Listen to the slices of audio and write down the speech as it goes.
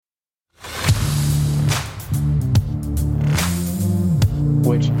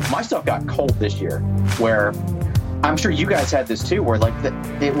which my stuff got cold this year, where I'm sure you guys had this too, where like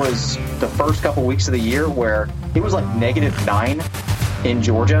it was the first couple weeks of the year where it was like -9 in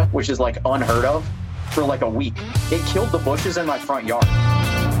Georgia, which is like unheard of for like a week. It killed the bushes in my front yard.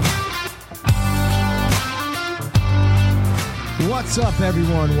 What's up,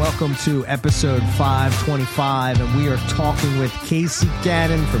 everyone? Welcome to episode 525, and we are talking with Casey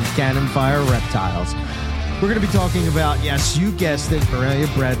Cannon from Cannon Fire Reptiles. We're going to be talking about, yes, you guessed it, Morelia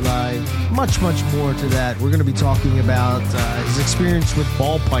bredli, much more to that. We're going to be talking about his experience with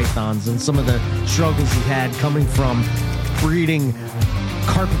ball pythons and some of the struggles he had coming from breeding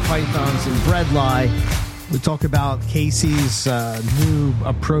carpet pythons and bredli. We talk about Casey's new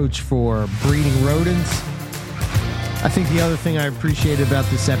approach for breeding rodents. I think the other thing I appreciated about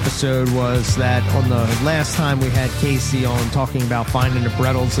this episode was that on the last time we had Casey on talking about finding the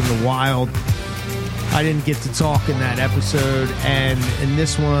bredlis in the wild, I didn't get to talk in that episode, and in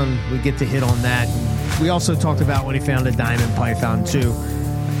this one, we get to hit on that. We also talked about when he found a diamond python, too.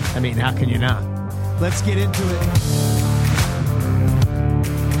 I mean, how can you not? Let's get into it.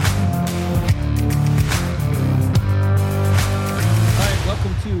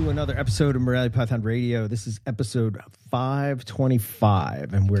 To another episode of Morelia Python Radio. This is episode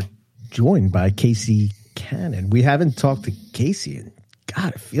 525, and we're joined by Casey Cannon. We haven't talked to Casey in,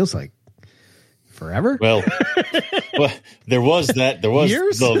 God, it feels like forever. Well, there was that. There was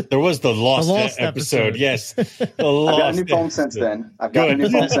years? There was the lost episode. Yes, I've got a new phone since then.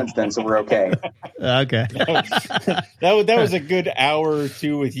 So we're okay. Okay. that was a good hour or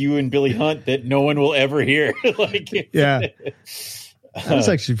two with you and Billy Hunt that no one will ever hear. Yeah. That was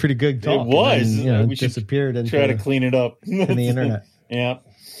actually pretty good talk. It was. And, we disappeared and try to clean it up in the internet. Yeah.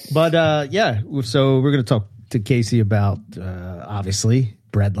 But yeah, so we're going to talk to Casey about obviously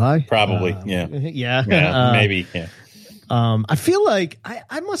bredli. Probably. Yeah. Maybe. Yeah. I feel like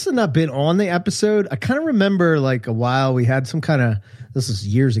I must have not been on the episode. I kind of remember like a while we had some kind of, this was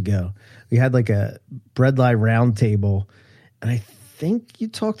years ago. We had like a bredli round table, and I think you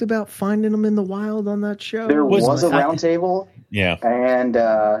talked about finding them in the wild on that show. There was a round table. Yeah. And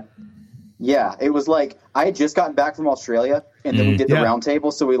it was like I had just gotten back from Australia, and then we did the round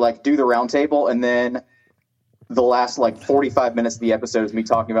table. So we like do the round table, and then the last like 45 minutes of the episode is me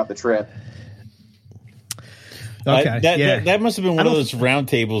talking about the trip. Okay. That must have been one of those round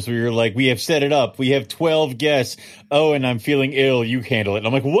tables where you're like, we have set it up. We have 12 guests. Oh, and I'm feeling ill. You handle it. And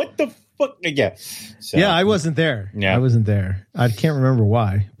I'm like, what the fuck? Yeah. So, yeah, I wasn't there. Yeah. I wasn't there. I can't remember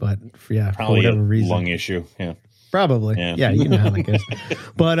why, but for whatever reason. Lung issue. Yeah. Probably. Yeah, you know how that goes.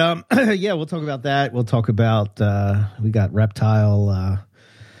 But we'll talk about that. We'll talk about we got reptile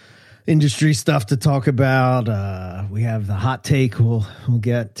industry stuff to talk about. We have the hot take we'll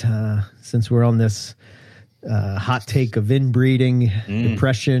get since we're on this hot take of inbreeding,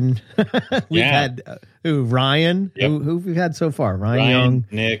 depression. We've had Ryan, who we've had so far. Ryan Young,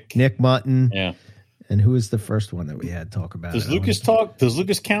 Nick Mutton. Yeah. And who was the first one that we had talk about? Does Lucas talk? Does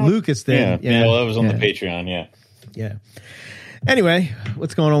Lucas count? Lucas did. Yeah. Well, that was on the Patreon. Yeah. Yeah. Anyway,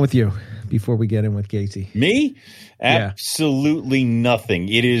 what's going on with you before we get in with Casey? Me? Absolutely nothing.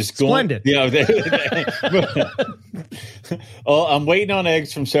 It is splendid. I'm waiting on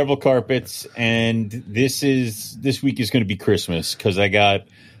eggs from several carpets, and this week is going to be Christmas because I got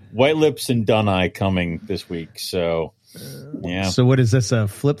white lips and dun eye coming this week. So, yeah. So what is this, a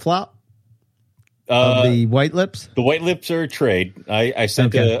flip flop? Of the white lips? The white lips are a trade. I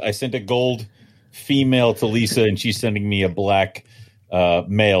sent a gold female to Lisa, and she's sending me a black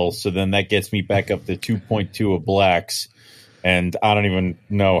male. So then that gets me back up to 2.2 of blacks, and I don't even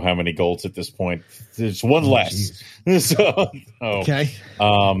know how many golds at this point. There's one less. Okay.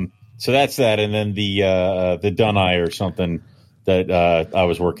 So that's that, and then the dun eye or something that I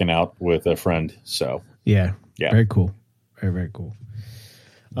was working out with a friend. So yeah, very cool, very cool.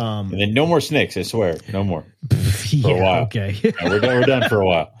 And then no more snakes, I swear. No more. For a while. Okay. We're done for a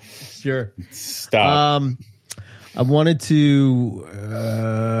while. Sure. Stop. I wanted to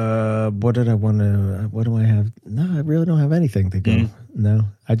what do I have? No, I really don't have anything to go. No.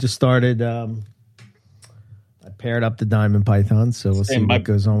 I just started I paired up the diamond python, so we'll see what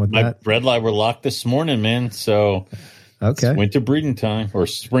goes on with that. My bredli were locked this morning, man. So okay. It's winter breeding time or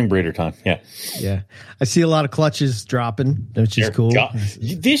spring breeder time. Yeah. Yeah. I see a lot of clutches dropping, which is cool.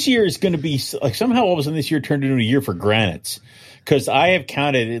 This year is going to be like somehow all of a sudden this year turned into a year for granites because I have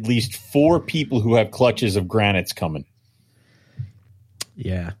counted at least 4 people who have clutches of granites coming.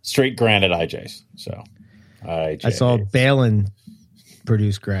 Yeah. Straight granite IJs. So I saw Balin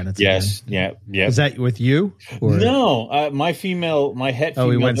produce granites. Yes. Again. Yeah. Is that with you? Or? No. My het female. Oh,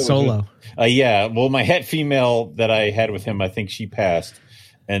 he went solo. Yeah. Well, my het female that I had with him, I think she passed.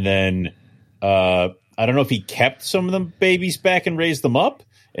 and then I don't know if he kept some of the babies back and raised them up,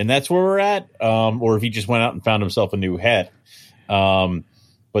 and that's where we're at, or if he just went out and found himself a new het.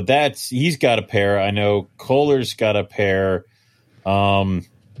 But he's got a pair. I know Kohler's got a pair. I want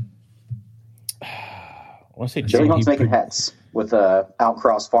to say Billy Hunt's making hets with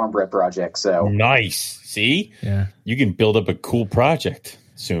Outcross Farm Bred project. So nice. See, you can build up a cool project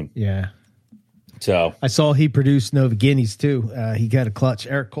soon. Yeah. So I saw he produced Nova Guineas too. He got a clutch.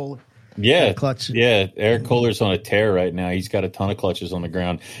 Eric Kohler. Yeah, clutch. Yeah, Eric Kohler's on a tear right now. He's got a ton of clutches on the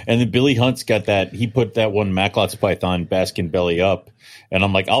ground. And then Billy Hunt's got that. He put that one Macklot's Python basking belly up. And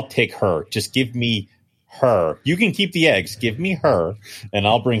I'm like, I'll take her. Just give me her. You can keep the eggs. Give me her, and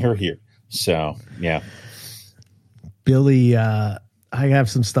I'll bring her here. So, yeah. Billy, I have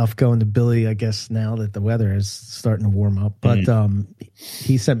some stuff going to Billy, I guess, now that the weather is starting to warm up. But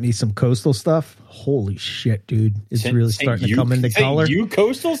he sent me some coastal stuff. Holy shit, dude. It's really starting to come into color. You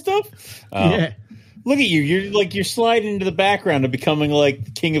coastal stuff? Yeah. Look at you. You're sliding into the background of becoming like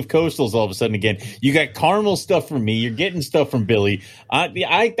the king of coastals all of a sudden again. You got caramel stuff from me. You're getting stuff from Billy.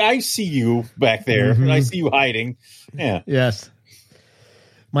 I see you back there. Mm-hmm. I see you hiding. Yeah. Yes.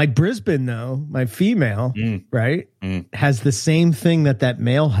 My Brisbane, though, my female, right, has the same thing that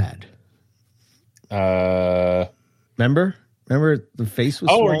male had. Remember the face was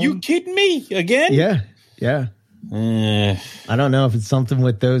swollen? Are you kidding me again? Yeah. I don't know if it's something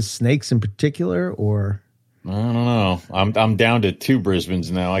with those snakes in particular, or I don't know. I'm down to 2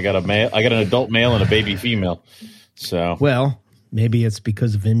 Brisbanes now. I got an adult male and a baby female. So maybe it's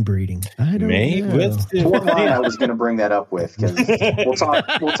because of inbreeding. I don't know. I was going to bring that up with, because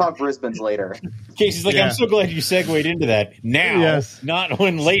we'll talk Brisbanes later. Casey's like, I'm so glad you segued into that now, not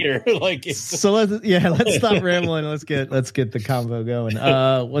when later. So let's stop rambling. Let's get the convo going.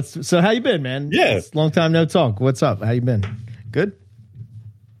 So how you been, man? Yeah, long time no talk. What's up? How you been? Good.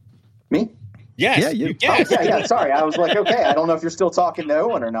 Me? Yes. Yeah, you. Yeah. Sorry, I was like, okay, I don't know if you're still talking to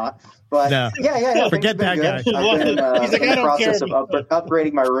Owen or not, but no. Yeah. Forget that guy. I've been in the process of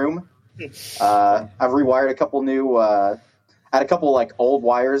upgrading my room. I've rewired a couple new. I had a couple like old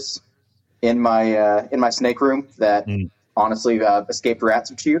wires in my snake room that honestly escaped rats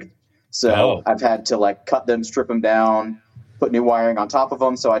and chewed. So I've had to like cut them, strip them down, put new wiring on top of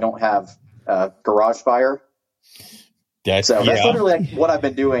them, so I don't have garage fire. That's literally like what I've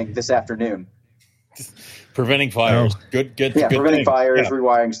been doing this afternoon. Preventing fires. Good. Preventing fires,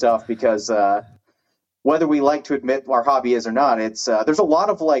 rewiring stuff, because whether we like to admit our hobby is or not, it's there's a lot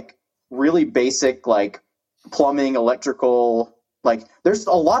of like really basic like plumbing, electrical, like there's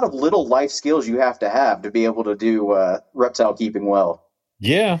a lot of little life skills you have to be able to do reptile keeping well.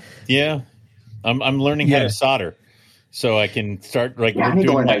 Yeah. I'm learning how to solder. So I can start like. I need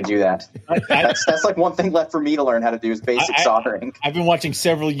to learn how to do that. That's like one thing left for me to learn how to do is basic soldering. I've been watching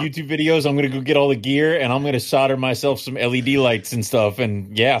several YouTube videos. I'm going to go get all the gear and I'm going to solder myself some LED lights and stuff.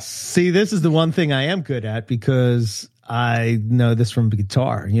 And see, this is the one thing I am good at, because I know this from the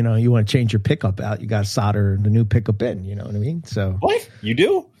guitar. You know, you want to change your pickup out, you got to solder the new pickup in. You know what I mean? So what you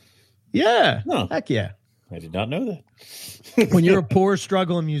do? Yeah. Huh. Heck yeah. I did not know that. When you're a poor,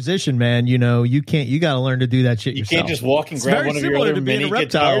 struggling musician, man, you know, you got to learn to do that shit yourself. You can't just walk and grab one of your other mini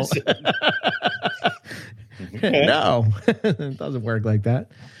guitars. No, it doesn't work like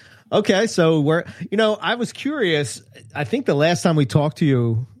that. Okay, so I was curious. I think the last time we talked to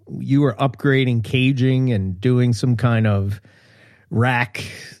you, you were upgrading caging and doing some kind of rack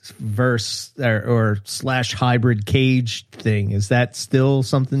versus or / hybrid cage thing. Is that still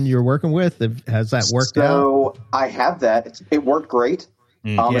something you're working with? Has that worked out? So I have that. It worked great.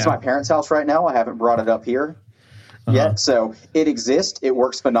 It's my parents' house right now. I haven't brought it up here yet. So it exists. It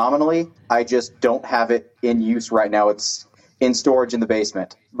works phenomenally. I just don't have it in use right now. It's in storage in the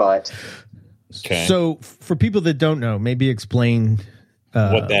basement. But so for people that don't know, maybe explain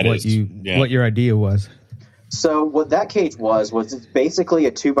what your idea was. So what that cage was it's basically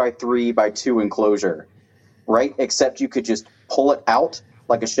a 2x3x2 enclosure, right? Except you could just pull it out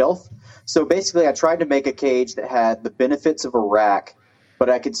like a shelf. So basically I tried to make a cage that had the benefits of a rack, but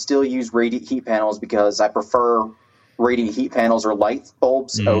I could still use radiant heat panels, because I prefer radiant heat panels or light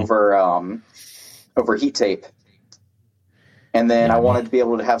bulbs over heat tape. And then I wanted to be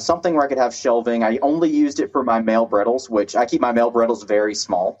able to have something where I could have shelving. I only used it for my male bredls, which I keep my male bredls very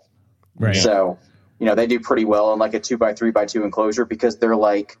small. Right. So they do pretty well in like a 2x3x2 enclosure, because they're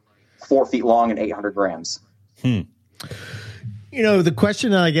like 4 feet long and 800 grams. The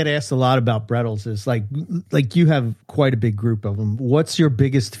question that I get asked a lot about bredls is like you have quite a big group of them. What's your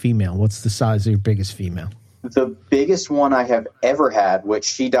biggest female? What's the size of your biggest female? The biggest one I have ever had, which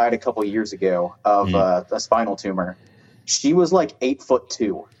she died a couple years ago of a spinal tumor, She was like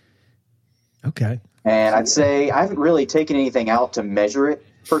 8'2". Okay. And I'd say I haven't really taken anything out to measure it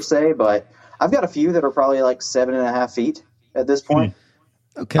per se, but I've got a few that are probably like 7.5 feet at this point.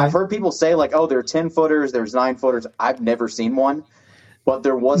 Okay. I've heard people say like, oh, there are 10-footers, there's 9-footers. I've never seen one, but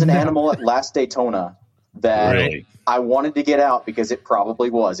there was an animal at last Daytona that I wanted to get out because it probably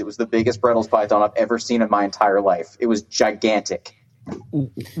was. It was the biggest Bredl's python I've ever seen in my entire life. It was gigantic.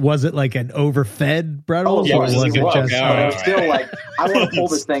 Was it like an overfed Bredl? Oh, yeah, or was it just, but I was still like, I want to pull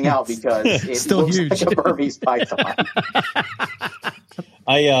this thing out because it Still looks huge. like a Burmese python.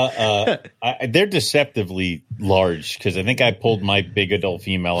 They're deceptively large because I think I pulled my big adult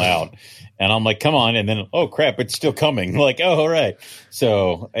female out, and I'm like, come on, and then oh crap, it's still coming. Like, oh, all right.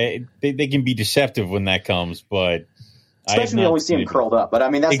 So they can be deceptive when that comes, but especially when you always see them curled up. But I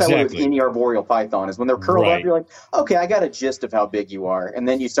mean, that's that way with any arboreal python is when they're curled up, you're like, okay, I got a gist of how big you are, and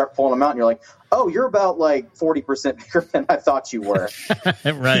then you start pulling them out, and you're like, oh, you're about like 40% bigger than I thought you were.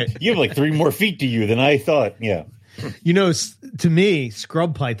 Right. You have like 3 more feet to you than I thought. Yeah. You know, to me,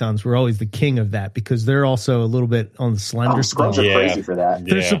 scrub pythons were always the king of that because they're also a little bit on the slender scrubs are crazy for that.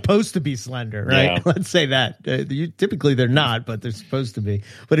 They're supposed to be slender, right? Yeah. Let's say that. Typically, they're not, but they're supposed to be.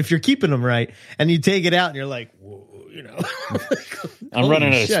 But if you're keeping them right and you take it out and you're like, whoa, you know. I'm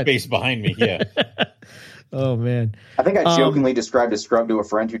running out of space behind me. Yeah. Oh, man. I think I jokingly described a scrub to a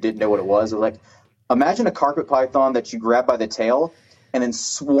friend who didn't know what it was. I was like, imagine a carpet python that you grab by the tail and then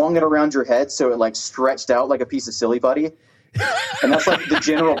swung it around your head so it like stretched out like a piece of silly putty. And that's like the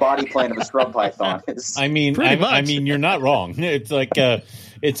general body plan of a scrub python. I mean, you're not wrong. It's like how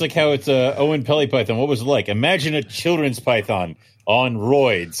it's a Owen Pelly python. What was it like? Imagine a children's python on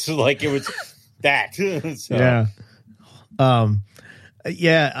roids. Like it was that. So. Yeah.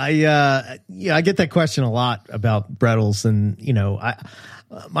 I get that question a lot about Bredls, and you know,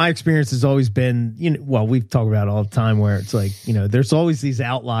 my experience has always been, you know, well, we've talked about it all the time where it's like, you know, there's always these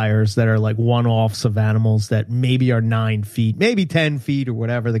outliers that are like one-offs of animals that maybe are 9 feet, maybe 10 feet or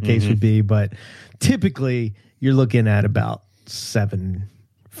whatever the case would be. But typically you're looking at about 7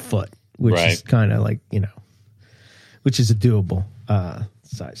 foot, which is kind of like, you know, which is a doable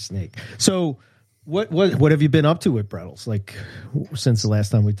size snake. So what have you been up to with Bredls, like since the last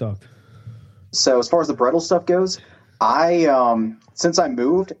time we talked? So as far as the Bredl stuff goes, since I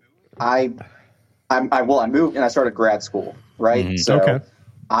moved, I moved and I started grad school, right? So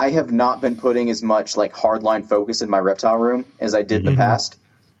I have not been putting as much like hardline focus in my reptile room as I did in the past.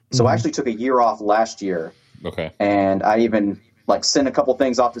 So I actually took a year off last year. Okay. And I even like sent a couple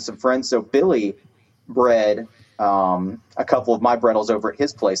things off to some friends. So Billy bred a couple of my Bredls over at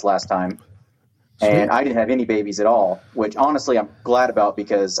his place last time. And I didn't have any babies at all, which honestly I'm glad about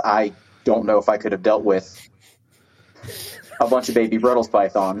because I don't know if I could have dealt with a bunch of baby Bredl's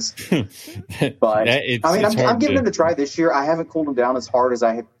pythons. But I'm giving them a try this year. I haven't cooled them down as hard as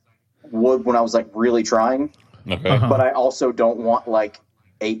I would when I was like really trying. Okay. But I also don't want like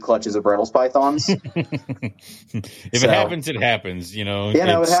 8 clutches of Bredl's pythons. If it happens, it happens, you know. You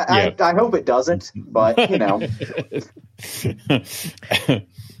know, I hope it doesn't, but you know.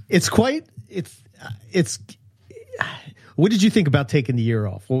 It's what did you think about taking the year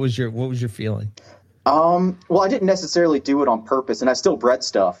off? What was your feeling? Well, I didn't necessarily do it on purpose, and I still bred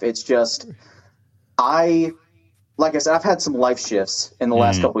stuff. It's just, like I said, I've had some life shifts in the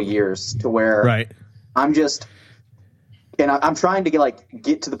last couple of years to where I'm just, and I'm trying to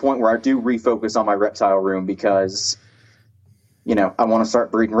get to the point where I do refocus on my reptile room because, you know, I want to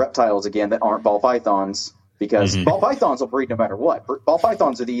start breeding reptiles again that aren't ball pythons because ball pythons will breed no matter what. Ball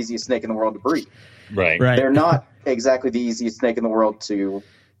pythons are the easiest snake in the world to breed. Right. They're not exactly the easiest snake in the world to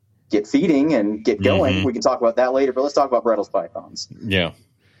get feeding and get going. We can talk about that later, but let's talk about Bredl's pythons. Yeah.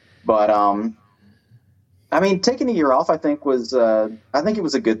 But, I mean, taking a year off, I think it was a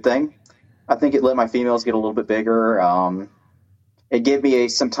good thing. I think it let my females get a little bit bigger. It gave me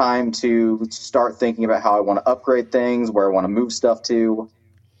some time to start thinking about how I want to upgrade things, where I want to move stuff to.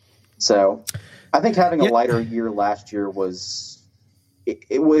 So I think having a lighter year last year was a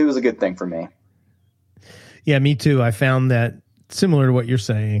good thing for me. Yeah, me too. I found that similar to what you're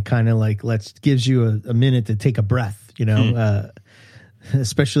saying, kind of like gives you a minute to take a breath, you know,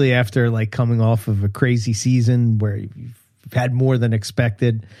 especially after like coming off of a crazy season where you've had more than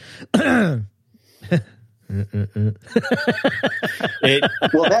expected. Well,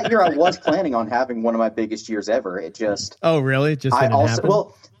 that year I was planning on having one of my biggest years ever. It just really? It just didn't happen?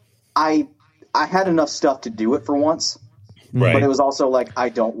 Well, I had enough stuff to do it for once, but it was also like I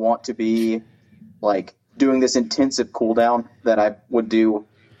don't want to be like doing this intensive cool down that I would do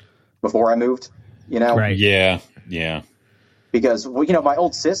before I moved, you know? Right. Yeah. Yeah. Because, well, you know, my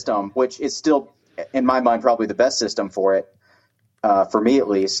old system, which is still in my mind, probably the best system for it, for me at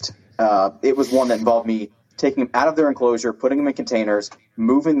least. It was one that involved me taking them out of their enclosure, putting them in containers,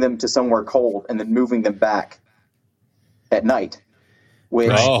 moving them to somewhere cold, and then moving them back at night.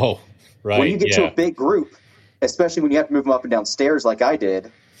 Which, when you get to a big group, especially when you have to move them up and down stairs like I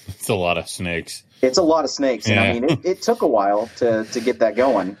did, it's a lot of snakes. It's a lot of snakes. And I mean, it took a while to get that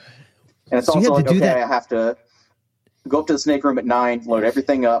going. And it's also like, okay, I have to go up to the snake room at 9, load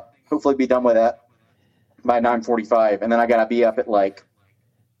everything up, hopefully be done with that by 9:45. And then I got to be up at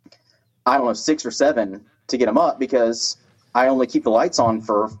 6 or 7 to get them up, because I only keep the lights on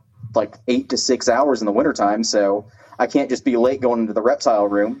for 8 to 6 hours in the wintertime. So I can't just be late going into the reptile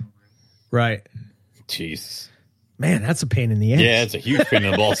room. Right. Jeez. Man, that's a pain in the ass. Yeah, it's a huge pain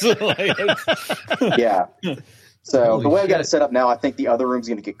in the balls. Yeah. So the way I got it set up now, I think the other room's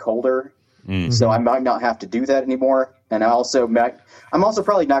going to get colder. Mm-hmm. So I might not have to do that anymore. And I'm also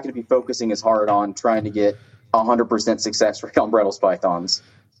probably not going to be focusing as hard on trying to get 100% success rate on Brettles pythons.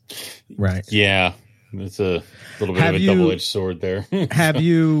 Right. Yeah. It's a little bit of a double-edged sword there. Have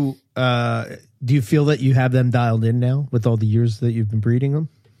you, do you feel that you have them dialed in now with all the years that you've been breeding them?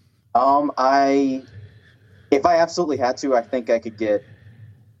 If I absolutely had to, I think I could get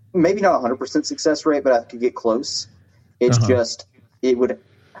maybe not 100% success rate, but I could get close. It's just, it would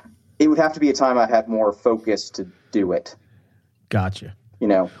have to be a time I had more focus to do it. Gotcha.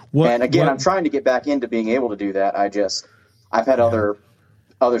 And again, I'm trying to get back into being able to do that. I've had other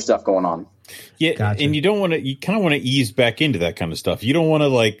stuff going on. Yeah. Gotcha. And you kind of want to ease back into that kind of stuff. You don't want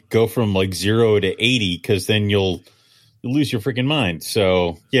to go from 0 to 80, because then you'll lose your freaking mind.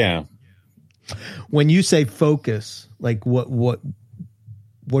 So yeah. When you say focus, what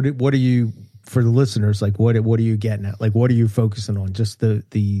are you, for the listeners, what are you getting at? What are you focusing on? Just the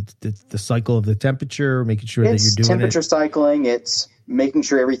cycle of the temperature, making sure that you're doing temperature cycling. It's making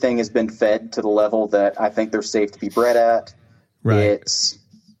sure everything has been fed to the level that I think they're safe to be bred at. Right.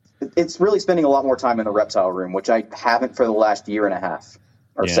 It's really spending a lot more time in the reptile room, which I haven't for the last year and a half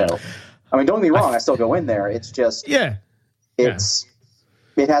or so. I mean, don't get me wrong, I still go in there. It's just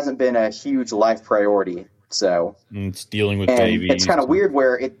it hasn't been a huge life priority. So it's dealing with babies. It's kind of weird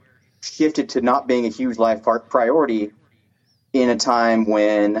where it shifted to not being a huge life priority in a time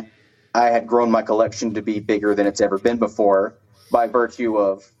when I had grown my collection to be bigger than it's ever been before, by virtue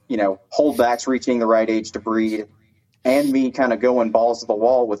of, holdbacks reaching the right age to breed, and me kind of going balls to the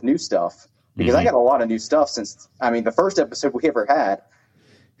wall with new stuff. Because I got a lot of new stuff since, the first episode we ever had,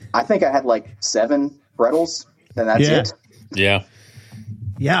 I think I had 7 Brettles, and that's it. Yeah.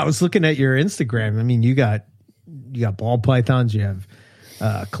 Yeah, I was looking at your Instagram. You got ball pythons, you have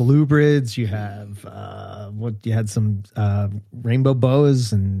colubrids, you have you had some rainbow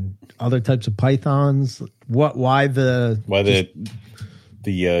boas and other types of pythons. Why the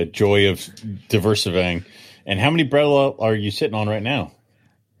joy of diversifying? And how many Bredli are you sitting on right now?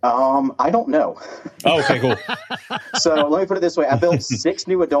 I don't know. Oh, okay, cool. So let me put it this way. I built 6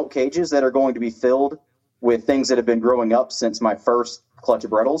 new adult cages that are going to be filled with things that have been growing up since my first clutch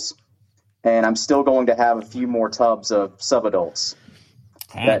of Brettles. And I'm still going to have a few more tubs of subadults.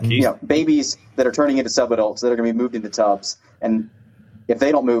 Babies that are turning into subadults that are going to be moved into tubs. And if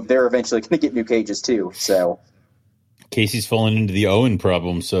they don't move, they're eventually going to get new cages too. So Casey's fallen into the Owen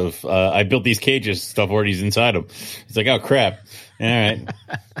problems of I built these cages, stuff already inside them. It's like, oh crap! All right,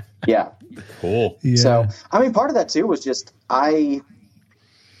 yeah, cool. Yeah. So part of that too was just I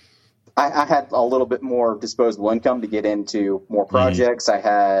had a little bit more disposable income to get into more projects. I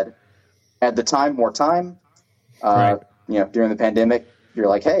had at the time more time. Right. During the pandemic, you're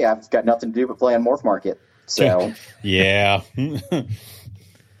like, hey, I've got nothing to do but play on Morph Market. So yeah.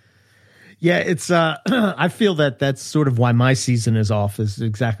 Yeah, it's I feel that that's sort of why my season is off, is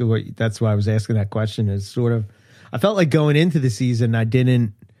exactly that's why I was asking that question, is sort of, I felt like going into the season, I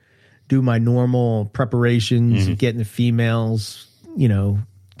didn't do my normal preparations, getting the females,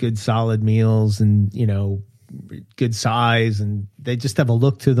 good solid meals and, good size, and they just have a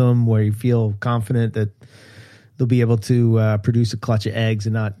look to them where you feel confident that they'll be able to produce a clutch of eggs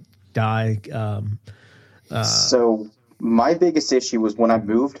and not die. So my biggest issue was when I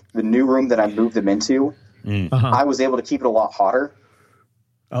moved the new room that I moved them into, I was able to keep it a lot hotter.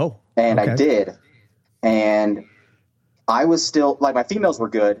 Oh, and okay. I did. And I was still, my females were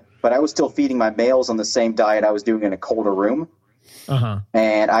good, but I was still feeding my males on the same diet I was doing in a colder room.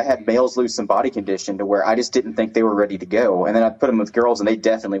 And I had males lose some body condition to where I just didn't think they were ready to go. And then I put them with girls and they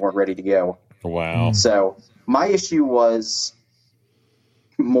definitely weren't ready to go. Wow. So my issue was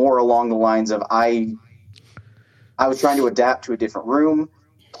more along the lines of I was trying to adapt to a different room.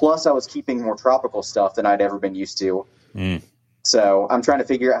 Plus I was keeping more tropical stuff than I'd ever been used to. So I'm trying to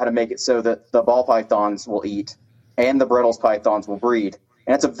figure out how to make it so that the ball pythons will eat and the Brettles pythons will breed.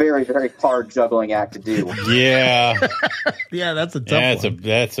 And it's a very, very hard juggling act to do. Yeah. Yeah, that's a tough one.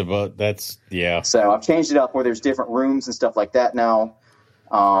 Yeah. So I've changed it up where there's different rooms and stuff like that now.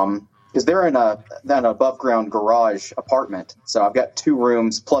 Because they're in an above ground garage apartment. So I've got 2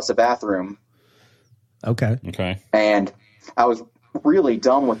 rooms plus a bathroom. Okay. And I was really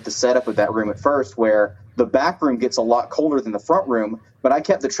dumb with the setup of that room at first, where the back room gets a lot colder than the front room, but I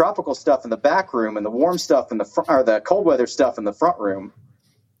kept the tropical stuff in the back room and the warm stuff in the front, or the cold weather stuff in the front room.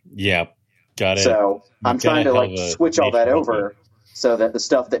 Yeah, got it. So I'm trying to switch all that over so that the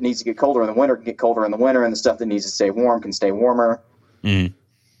stuff that needs to get colder in the winter can get colder in the winter, and the stuff that needs to stay warm can stay warmer.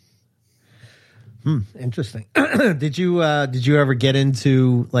 Interesting. Did you ever get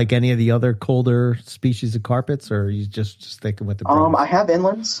into like any of the other colder species of carpets, or are you just sticking with the Brettles? I have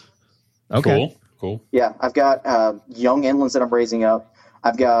inlands. Okay. Cool. Yeah, I've got young inlands that I'm raising up.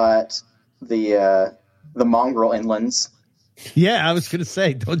 I've got the mongrel inlands. Yeah, I was going to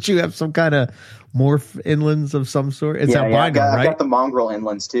say, don't you have some kind of morph inlands of some sort? It's albino, I've right? got the mongrel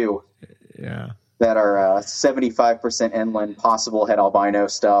inlands too. Yeah. That are 75% inland, possible head albino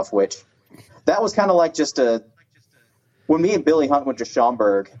stuff, which that was kind of like when me and Billy Hunt went to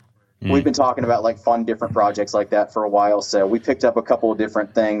Schaumburg, we've been talking about like fun different projects like that for a while. So we picked up a couple of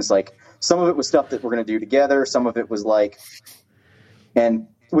different things. Like some of it was stuff that we're going to do together. Some of it was like, and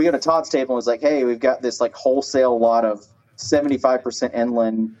we got a Todd's table and was like, hey, we've got this like wholesale lot of 75%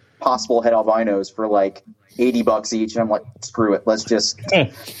 inland possible head albinos for like $80 each. And I'm like, screw it. Let's just,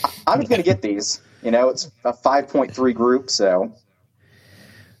 I'm just going to get these, it's a 5.3 group. So.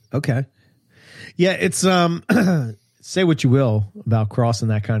 Okay. Yeah. It's, say what you will about crossing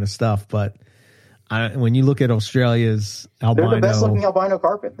that kind of stuff, but when you look at Australia's albino, they're the best looking albino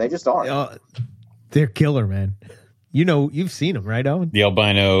carpet. They just are. They're killer, man. You've seen them, right, Owen? The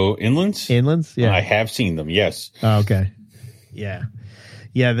albino inlands? Inlands, yeah. I have seen them, yes. Oh, okay. Yeah.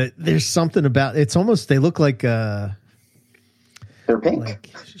 Yeah, there's something about it's almost they look like they're pink. Like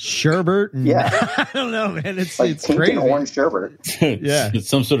sherbet. Yeah. I don't know, man. It's pink crazy. and orange sherbet. Yeah. It's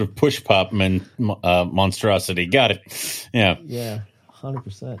some sort of push pop monstrosity. Got it. Yeah. Yeah.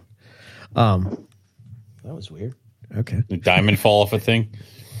 100%. That was weird. Okay. The diamond fall off a thing?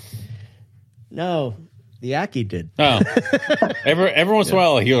 No. The Aki did. Oh. Every once in a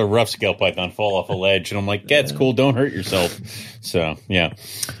while, I hear a rough scale python fall off a ledge, and I'm like, that's cool. Don't hurt yourself. So, yeah.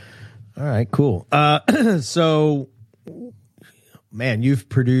 All right, cool. So, man, you've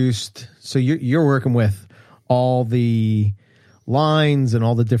produced, so you're working with all the lines and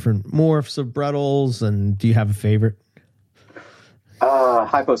all the different morphs of Brettles, and do you have a favorite?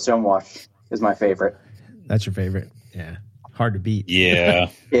 Hypo Stonewash is my favorite. That's your favorite? Yeah. Hard to beat. Yeah.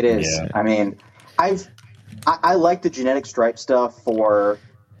 It is. Yeah. I mean, I like the genetic stripe stuff for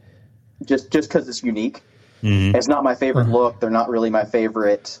just because it's unique. Mm-hmm. It's not my favorite look. They're not really my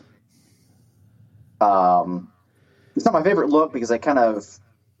favorite. It's not my favorite look because they kind of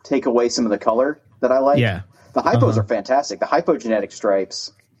take away some of the color that I like. Yeah. The hypos are fantastic. The hypogenetic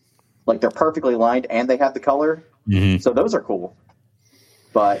stripes, like they're perfectly lined and they have the color. Mm-hmm. So those are cool.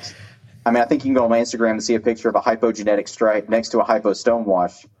 But I mean, I think you can go on my Instagram and see a picture of a hypogenetic stripe next to a hypo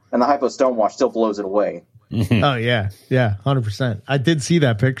stonewash, and the hypo stonewash still blows it away. Oh yeah, 100%. I did see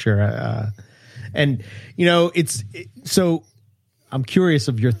that picture, and so I'm curious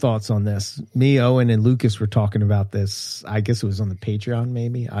of your thoughts on this. Me, Owen, and Lucas were talking about this. I guess it was on the Patreon,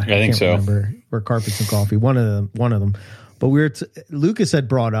 maybe. I think can't so. remember. We're Carpets and Coffee, one of them. But Lucas had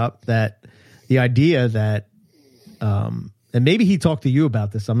brought up that the idea that, and maybe he talked to you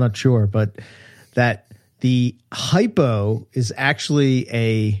about this. I'm not sure, but that the hypo is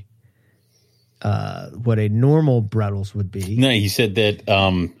actually what a normal Brettles would be. No, he said that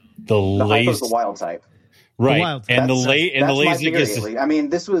the hypo's the wild type. Right. And the lasix. I mean,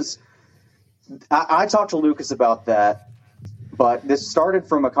 this was I talked to Lucas about that, but this started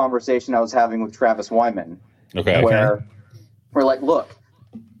from a conversation I was having with Travis Wyman. Okay. Where we're like, look,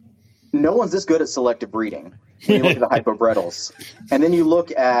 no one's this good at selective breeding when you look at the hypo Brettles. And then you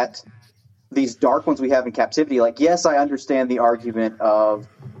look at these dark ones we have in captivity. Like, yes, I understand the argument of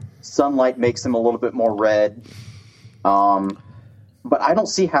sunlight makes them a little bit more red. But I don't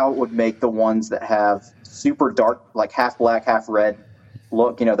see how it would make the ones that have super dark, like half black, half red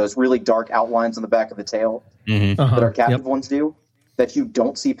look, those really dark outlines on the back of the tail that our captive ones do, that you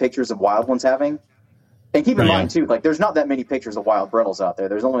don't see pictures of wild ones having. And keep in mind, too, like there's not that many pictures of wild Brettles out there.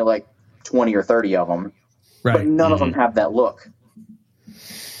 There's only like 20 or 30 of them. Right. But none of them have that look.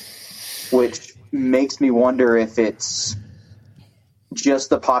 Which makes me wonder if it's just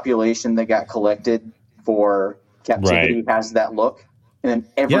the population that got collected for captivity has that look. And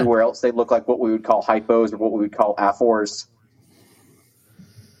then everywhere else, they look like what we would call hypos or what we would call aphors.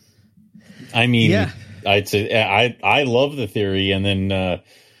 I mean, I'd say I love the theory. And then,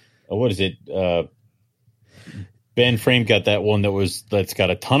 what is it? Ben Frame got that one that's got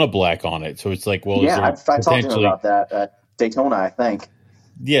a ton of black on it. So it's like, well, I talked to him about that at Daytona, I think.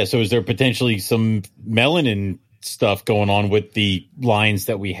 Yeah, so is there potentially some melanin stuff going on with the lines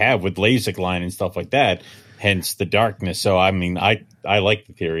that we have with LASIK line and stuff like that? Hence the darkness. So I mean, I like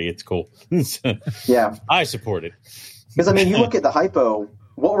the theory. It's cool. Yeah, I support it. Because I mean, you look at the hypo.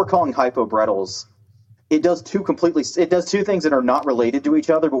 What we're calling hypo bredls, it does two things that are not related to each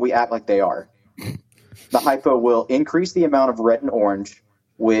other, but we act like they are. The hypo will increase the amount of red and orange,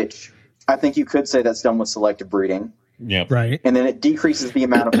 which I think you could say that's done with selective breeding. Yeah. Right. And then it decreases the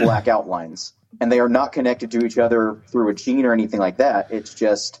amount of black outlines. And they are not connected to each other through a gene or anything like that. It's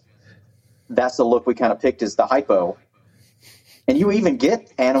just, that's the look we kind of picked as the hypo. And you even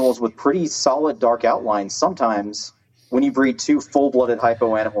get animals with pretty solid dark outlines sometimes when you breed two full-blooded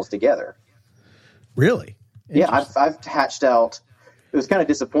hypo animals together. Really? Yeah, I've hatched out. It was kind of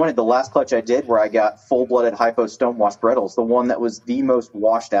disappointed. The last clutch I did where I got full-blooded hypo stonewashed bredls, the one that was the most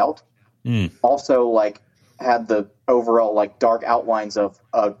washed out, also like had the overall like dark outlines of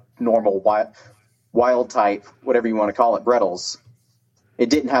a normal wild type, whatever you want to call it, bredls. It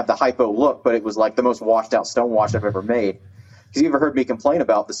didn't have the hypo look, but it was like the most washed out stonewash I've ever made. Because you ever heard me complain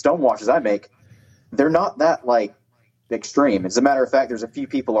about the stonewashes I make? They're not that like extreme. As a matter of fact, there's a few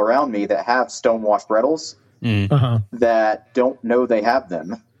people around me that have stonewashed bredls that don't know they have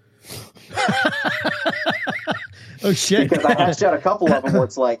them. Oh shit! Because I hatched out a couple of them where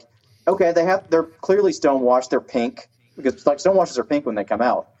it's like, okay, they're clearly stonewashed. They're pink because like stonewashes are pink when they come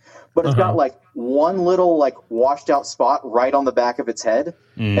out, but it's got like one little like washed out spot right on the back of its head,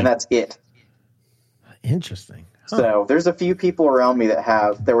 and that's it. Interesting. Huh. So there's a few people around me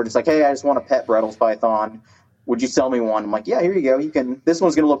they were just like, hey, I just want a pet Bredl's python. Would you sell me one? I'm like, yeah, here you go. This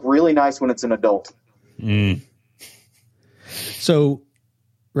one's going to look really nice when it's an adult. So,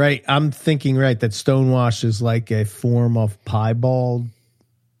 right, I'm thinking, that stonewash is like a form of piebald,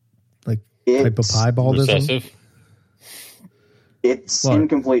 like type of piebaldism. Recessive? It's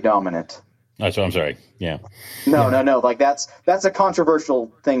incomplete dominant. That's what I'm sorry. Yeah. No. Like that's a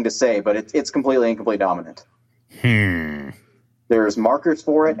controversial thing to say, but it's completely incomplete dominant. There's markers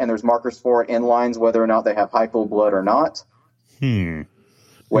for it, and there's markers for it in lines, whether or not they have hypo blood or not.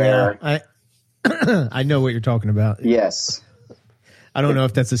 Where I know what you're talking about. Yes. I don't know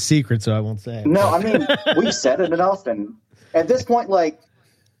if that's a secret, so I won't say it. No, I mean, we've said it enough, and at this point, like,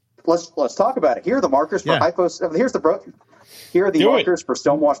 let's talk about it. Here are the markers for hypos. Here are the markers for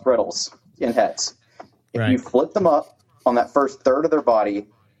stonewashed bredls in hets. If you flip them up on that first third of their body,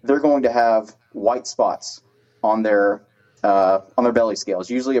 they're going to have white spots on their belly scales.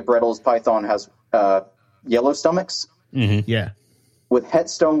 Usually, a Bredl's python has yellow stomachs. Yeah. With het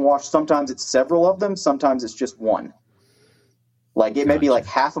stonewash, sometimes it's several of them. Sometimes it's just one. Like it may be like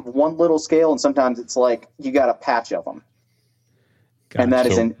half of one little scale, and sometimes it's like you got a patch of them. And that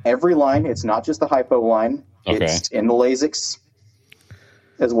is in every line. It's not just the hypo line. Okay. It's in the LASIKs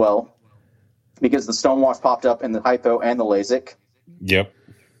as well, because the stonewash popped up in the hypo and the LASIK. Yep.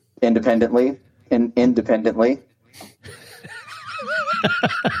 Independently.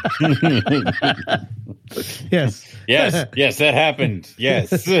 Yes, that happened.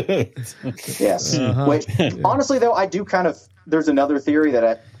 Yes. Yes. Which, honestly, though, I do kind of. There's another theory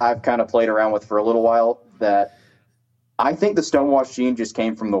that I've kind of played around with for a little while that I think the stonewash gene just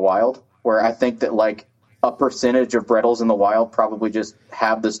came from the wild, where I think that like a percentage of Bredls in the wild probably just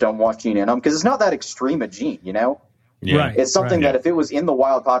have the stonewash gene in them because it's not that extreme a gene, you know? Yeah. Right. It's something that if it was in the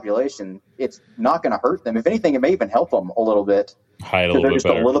wild population, it's not going to hurt them. If anything, it may even help them a little bit. Hide a little bit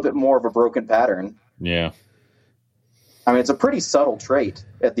better. A little bit more of a broken pattern. Yeah. I mean, it's a pretty subtle trait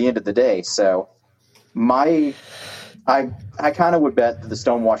at the end of the day. So I kind of would bet that the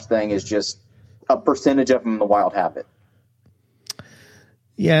stonewash thing is just a percentage of them in the wild have it.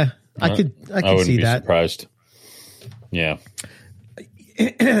 Yeah, I could see that. Surprised. Yeah.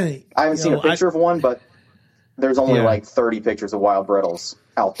 I haven't seen a picture of one, but there's only like 30 pictures of wild Bredls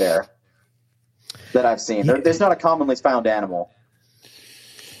out there that I've seen. There's not a commonly found animal.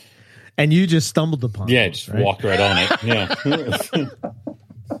 And you just stumbled upon it. Yeah, just walked right on it. Yeah.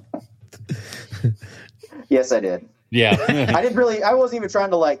 Yes, I did. Yeah. I wasn't even trying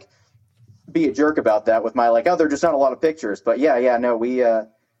to like be a jerk about that with my like, oh, there are just not a lot of pictures. But no, me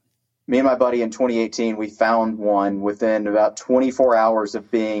and my buddy in 2018, we found one within about 24 hours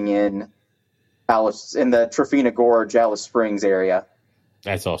of being in the Trofina Gorge, Alice Springs area.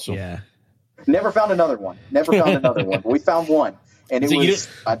 That's awesome. Yeah. Never found another one. We found one, and it was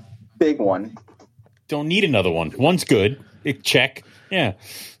a big one. Don't need another one. One's good. Check. Yeah.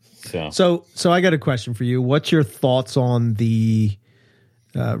 So I got a question for you. What's your thoughts on the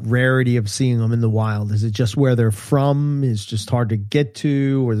rarity of seeing them in the wild? Is it just where they're from is just hard to get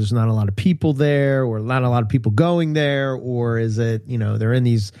to, or there's not a lot of people there, or not a lot of people going there, or is it, they're in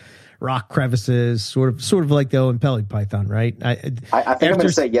these rock crevices, sort of like the Owen Pelly python, right? I think I'm going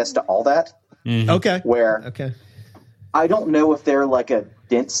to say yes to all that. Mm-hmm. Okay. I don't know if they're like a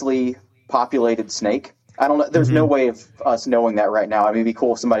densely populated snake. I don't know. There's no way of us knowing that right now. I mean, it'd be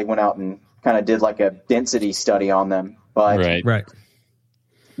cool if somebody went out and kind of did like a density study on them, but right.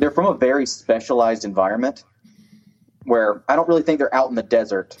 They're from a very specialized environment where I don't really think they're out in the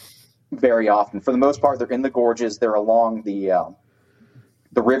desert very often. For the most part, they're in the gorges. They're along the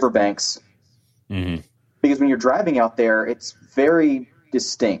riverbanks. Mm-hmm. Because when you're driving out there, it's very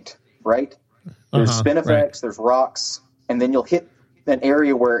distinct, right? There's spinifex, there's rocks, and then you'll hit an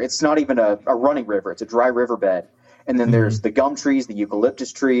area where it's not even a running river. It's a dry riverbed. And then there's the gum trees, the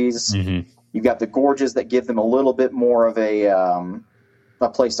eucalyptus trees. Mm-hmm. You've got the gorges that give them a little bit more of a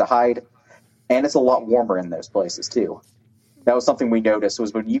place to hide. And it's a lot warmer in those places, too. That was something we noticed,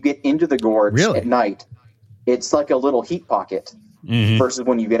 was when you get into the gorge at night, it's like a little heat pocket. Mm-hmm. Versus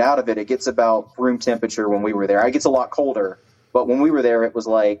when you get out of it, it gets about room temperature when we were there. It gets a lot colder. But when we were there, it was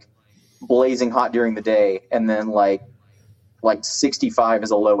like blazing hot during the day, and then like 65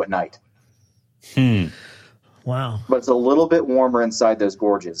 is a low at night. Wow. But it's a little bit warmer inside those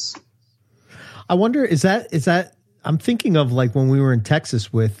gorges. I wonder, is that I'm thinking of like when we were in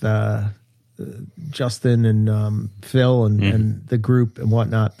Texas with Justin and Phil and the group and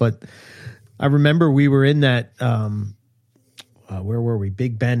whatnot. But I remember we were in that where were we?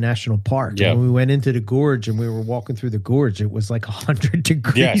 Big Bend National Park. Yeah. And when we went into the gorge and we were walking through the gorge, it was like 100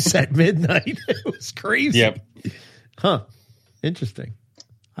 degrees at midnight. It was crazy. Yep. Huh. Interesting.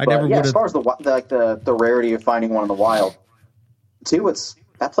 As far as the rarity of finding one in the wild, too,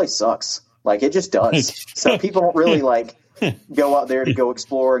 that place sucks. Like, it just does. So people don't really go out there to go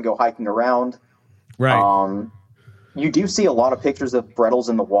explore and go hiking around. Right. You do see a lot of pictures of bredls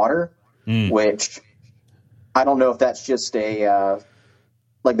in the water, which I don't know if that's just the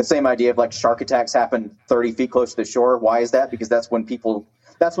same idea of shark attacks happen 30 feet close to the shore. Why is that? Because that's when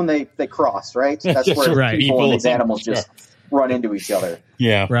they cross, right? That's where people and these animals just run into each other.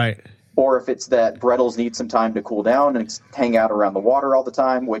 Yeah. Right. Or if it's that bredls need some time to cool down and hang out around the water all the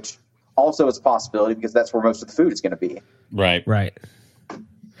time, which also is a possibility because that's where most of the food is going to be. Right. Right.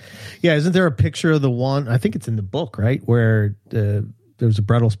 Yeah. Isn't there a picture of the one, I think it's in the book, right? Where there's a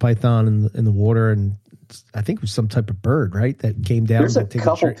Bredl's python in the water, and I think it was some type of bird, right? That came down. There's a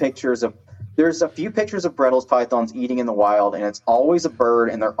few pictures of Bredl's pythons eating in the wild, and it's always a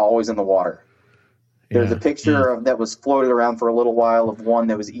bird, and they're always in the water. There's a picture that was floated around for a little while of one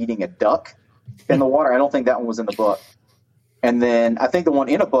that was eating a duck in the water. I don't think that one was in the book. And then I think the one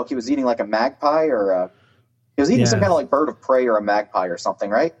in a book, he was eating like a magpie he was eating some kind of bird of prey or a magpie or something,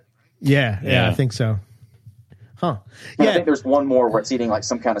 right? Yeah, I think so. Huh. And I think there's one more where it's eating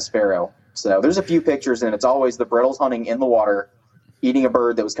some kind of sparrow. So there's a few pictures, and it's always the Bredl's hunting in the water, eating a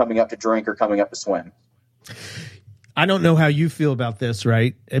bird that was coming up to drink or coming up to swim. I don't know how you feel about this,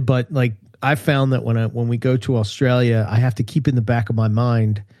 right? But I found that when we go to Australia, I have to keep in the back of my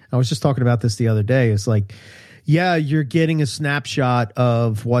mind. I was just talking about this the other day. It's you're getting a snapshot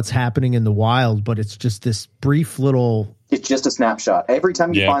of what's happening in the wild, but it's just this brief little. It's just a snapshot. Every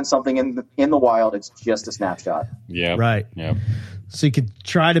time you find something in the wild, it's just a snapshot. Yeah. Right. Yeah. So you could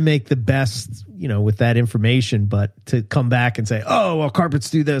try to make the best, with that information, but to come back and say, oh, well, carpets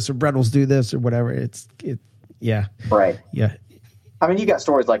do this or Bredls do this or whatever. Yeah. Right. Yeah. I mean, you got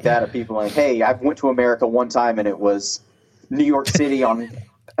stories like that of people hey, I went to America one time and it was New York City on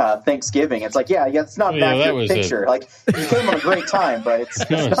Thanksgiving. It's it's not an accurate picture. You came on a great time, but it's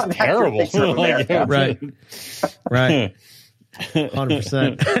not an terrible. accurate picture of America. Right.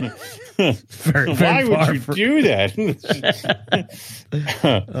 100%. Why would you do that?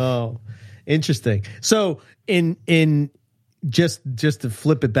 Oh, interesting. So in just to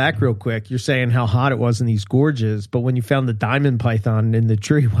flip it back real quick, you're saying how hot it was in these gorges, but when you found the diamond python in the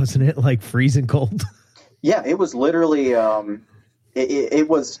tree, wasn't it freezing cold? Yeah, it was literally it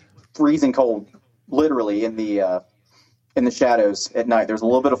was freezing cold, literally in the shadows at night. There's a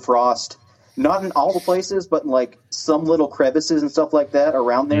little bit of frost. Not in all the places, but in some little crevices and stuff like that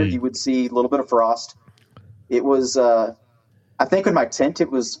around there, you would see a little bit of frost. It was, I think in my tent,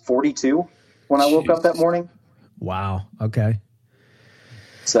 it was 42 when I woke up that morning. Wow. Okay.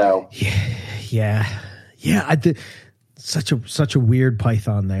 So. Yeah. I did. such a weird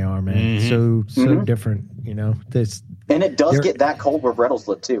python they are, man. Mm-hmm. So different, you know. And it does get that cold where bredls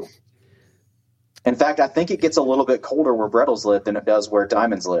live too. In fact, I think it gets a little bit colder where bredls live than it does where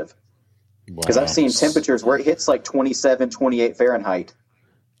diamonds live. Because I've seen temperatures where it hits like 27, 28 Fahrenheit.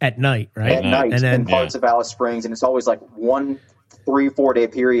 At night, right? At night and then, in parts of Alice Springs. And it's always like 1 3-4 day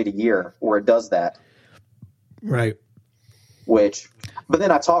period a year where it does that. Right. But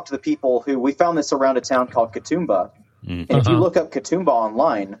then I talked to the people we found this around a town called Katoomba. And if you look up Katoomba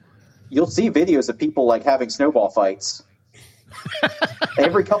online, you'll see videos of people like having snowball fights.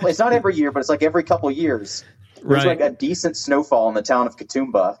 It's not every year, but it's like every couple years. There's like a decent snowfall in the town of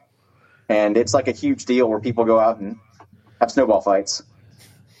Katoomba. And it's like a huge deal where people go out and have snowball fights.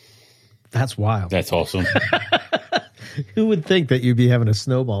 That's wild. That's awesome. Who would think that you'd be having a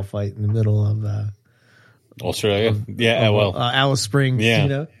snowball fight in the middle of Australia? Alice Springs, yeah. You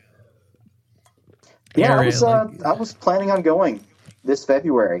know? Yeah, I was planning on going this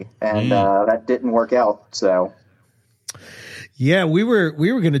February, and that didn't work out, so... Yeah, we were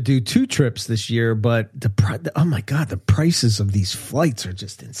going to do 2 trips this year, but oh my God, the prices of these flights are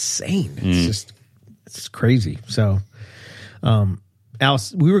just insane. It's crazy. So,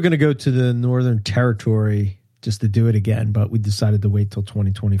 Alice, we were going to go to the Northern Territory just to do it again, but we decided to wait till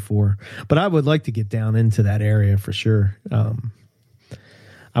 2024. But I would like to get down into that area for sure.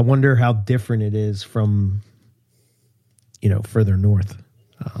 I wonder how different it is from, further north,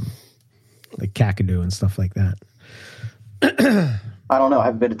 like Kakadu and stuff like that. I don't know. I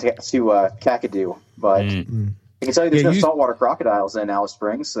haven't been to Kakadu, but I can tell you there's no saltwater crocodiles in Alice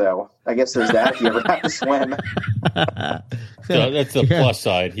Springs, so I guess there's that if you ever have to swim. So that's the plus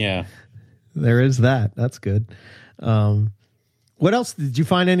side, yeah. There is that. That's good. What else? Did you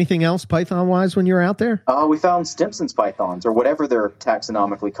find anything else python-wise when you were out there? We found Stimson's pythons, or whatever they're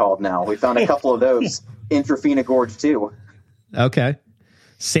taxonomically called now. We found a couple of those in Trofina Gorge, too. Okay.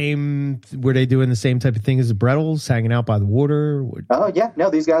 Were they doing the same type of thing as the bredls, hanging out by the water? Oh, yeah. No,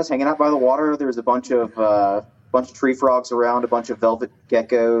 these guys hanging out by the water. There's a bunch of tree frogs around, a bunch of velvet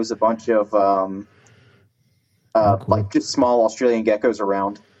geckos, a bunch of cool. like just small Australian geckos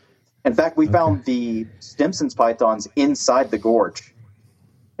around. In fact, we found the Stimson's pythons inside the gorge.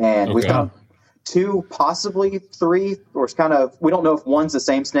 And we found 2, possibly 3, or it's kind of, we don't know if one's the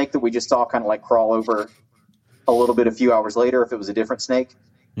same snake that we just saw kind of like crawl over a little bit a few hours later, if it was a different snake.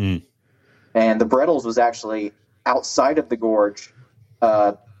 And the bredls was actually outside of the gorge,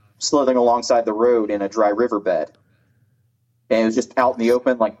 slithering alongside the road in a dry riverbed. And it was just out in the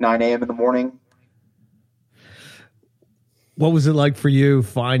open, like 9 a.m. in the morning. What was it like for you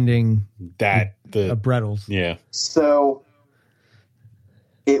finding the bredls? Yeah. So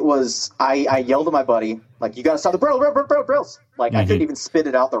it was, I yelled at my buddy, like, you got to stop the bredls. Like, I couldn't even spit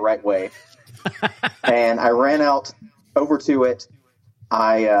it out the right way. And I ran out over to it.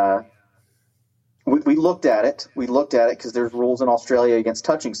 We looked at it. We looked at it because there's rules in Australia against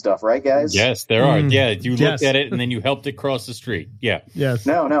touching stuff, right, guys? Yes, there are. Yeah, you looked at it and then you helped it cross the street. Yeah. Yes.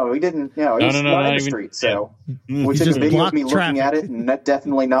 No, we didn't. It was not in the street. So we took a video of me looking at it and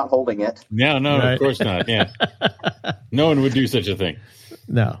definitely not holding it. No, right. Of course not. Yeah. No one would do such a thing.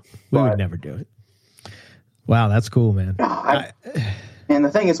 No, we would never do it. Wow, that's cool, man. And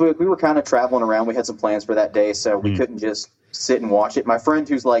the thing is, we were kind of traveling around. We had some plans for that day, so we couldn't just sit and watch it. My friend,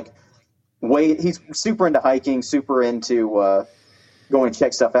 who's like, he's super into hiking, super into going to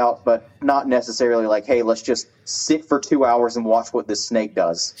check stuff out, but not necessarily like, hey, let's just sit for 2 hours and watch what this snake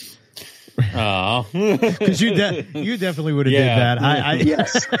does. Oh, because you definitely would have did that.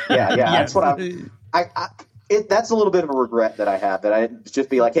 Yes, yeah. That's what that's a little bit of a regret that I have, that I just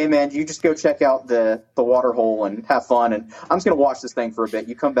be like, hey man, you just go check out the water hole and have fun, and I'm just gonna watch this thing for a bit.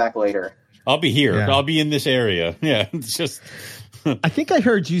 You come back later. I'll be here. Yeah. I'll be in this area. Yeah, it's just. I think I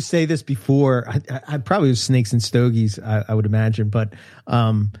heard you say this before. I probably was snakes and stogies, I would imagine, but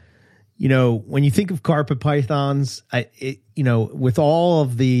when you think of carpet pythons, with all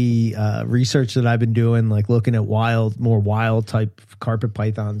of the research that I've been doing, like looking at more wild type carpet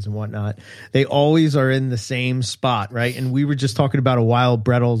pythons and whatnot, they always are in the same spot, right? And we were just talking about a wild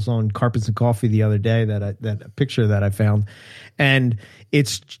bredls on Carpets and Coffee the other day, that picture that I found, and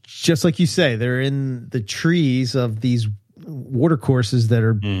it's just like you say, they're in the trees of these water courses that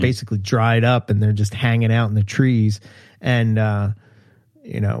are basically dried up, and they're just hanging out in the trees, and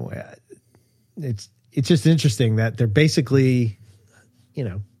it's just interesting that they're basically,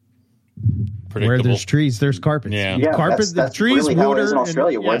 where there's trees, there's carpets. Yeah, carpet, that's trees, really water. How it is in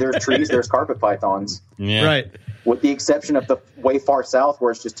Australia, where there's trees, there's carpet pythons. Yeah. Right. With the exception of the way far south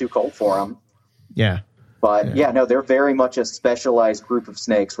where it's just too cold for them. Yeah. But they're very much a specialized group of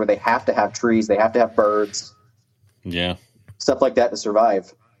snakes where they have to have trees, they have to have birds. Yeah. Stuff like that to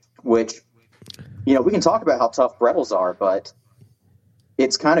survive, which, you know, we can talk about how tough bredlis are, but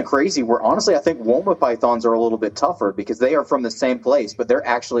it's kind of crazy where, honestly, I think Woma pythons are a little bit tougher because they are from the same place, but they're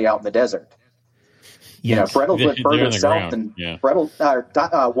actually out in the desert. Yes. You know, bredlis live further south than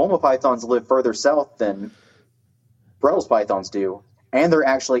Woma pythons live further south than bredlis pythons do, and they're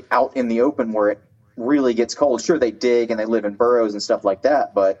actually out in the open where it really gets cold. Sure, they dig and they live in burrows and stuff like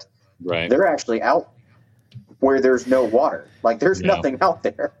that, but they're actually out where there's no water. Like, there's nothing out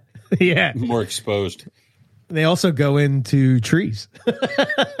there. Yeah. More exposed. They also go into trees.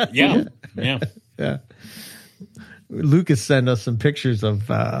 Yeah. Lucas sent us some pictures of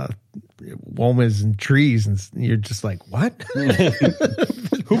womas and trees, and you're just like, what?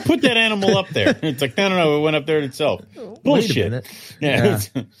 Who put that animal up there? It's like, no, it went up there itself. Bullshit. Yeah,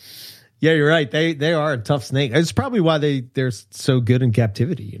 you're right. They are a tough snake. It's probably why they're so good in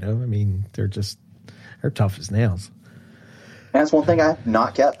captivity. You know, I mean, they're tough as nails. That's one thing I have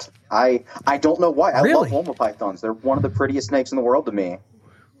not kept. I don't know why. I love Woma pythons. They're one of the prettiest snakes in the world to me.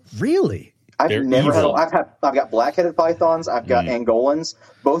 Really? I've got black-headed pythons. I've got Angolans,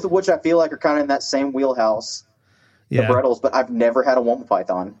 both of which I feel like are kind of in that same wheelhouse, the bredlis, but I've never had a Woma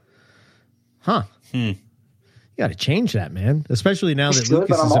python. Huh. You got to change that, man. Especially now that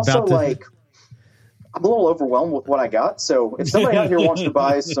Lucas is about to... I'm a little overwhelmed with what I got. So if somebody out here wants to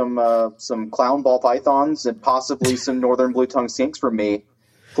buy some clown ball pythons and possibly some northern blue tongue skinks from me,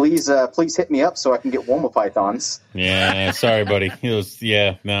 please hit me up so I can get Woma pythons. Yeah, sorry, buddy.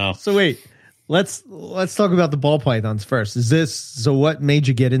 No. So wait, let's talk about the ball pythons first. What made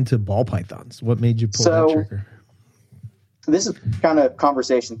you get into ball pythons? What made you pull that trigger? This is kind of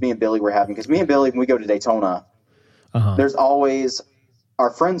conversations me and Billy were having, because me and Billy, when we go to Daytona, there's always our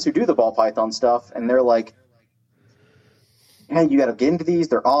friends who do the ball python stuff, and they're like, hey, you got to get into these.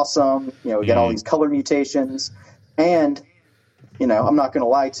 They're awesome. You know, we got all these color mutations. And, you know, I'm not going to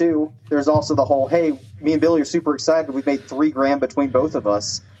lie, too. There's also the whole, hey, me and Billy are super excited. We made $3,000 between both of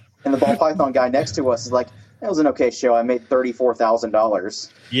us. And the ball python guy next to us is like, that was an okay show. I made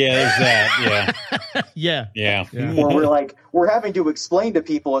 $34,000. Yeah, there's that. Yeah. Where we're having to explain to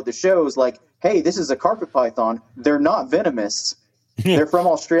people at the shows, like, hey, this is a carpet python. They're not venomous. They're from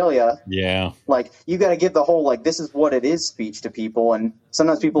Australia. Yeah. Like, you got to give the whole, like, this is what it is speech to people. And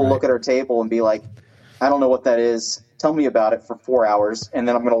sometimes people look at our table and be like, I don't know what that is. Tell me about it for 4 hours, and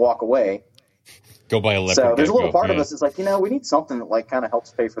then I'm going to walk away. Go buy a leopard. So there's a little part of us that's like, you know, we need something that, like, kind of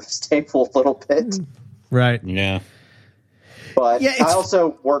helps pay for this table a little bit. Right. Yeah. But I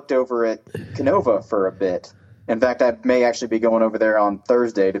also worked over at Canova for a bit. In fact, I may actually be going over there on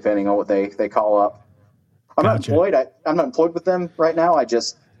Thursday, depending on what they call up. I'm not employed. I'm not employed with them right now.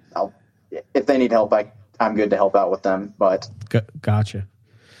 If they need help, I'm good to help out with them. But gotcha.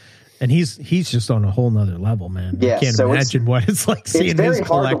 And he's just on a whole nother level, man. Yeah, I can't imagine what it's like seeing his collection. It's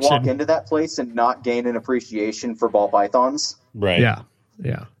very hard to walk into that place and not gain an appreciation for ball pythons. Right. Yeah.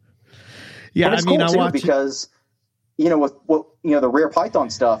 And it's cool too, because, you know, with what, you know, the rare python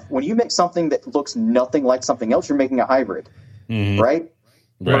stuff, when you make something that looks nothing like something else, you're making a hybrid, right?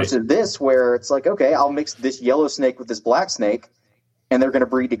 Versus this, where it's like, okay, I'll mix this yellow snake with this black snake, and they're going to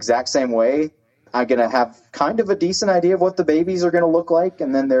breed exact same way. I'm going to have kind of a decent idea of what the babies are going to look like,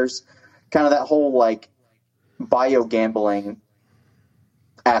 and then there's kind of that whole, like, bio-gambling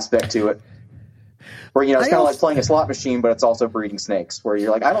aspect to it. Where, you know, it's kind of like playing a slot machine, but it's also breeding snakes, where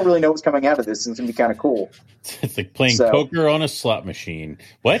you're like, I don't really know what's coming out of this, and it's going to be kind of cool. It's like playing poker on a slot machine.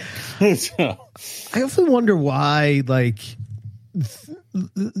 What? I often wonder why, like,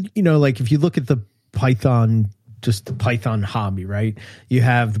 you know, like if you look at the python, just the python hobby, right? You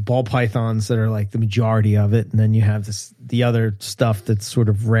have the ball pythons that are like the majority of it, and then you have the other stuff that's sort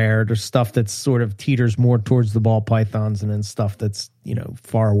of rare. There's stuff that's sort of teeters more towards the ball pythons, and then stuff that's, you know,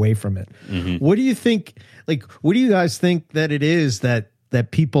 far away from it. What do you think? Like, what do you guys think that it is that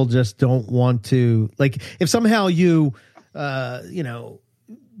people just don't want to, like, if somehow you, you know,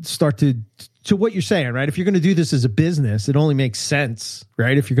 start to what you're saying, right? If you're going to do this as a business, it only makes sense,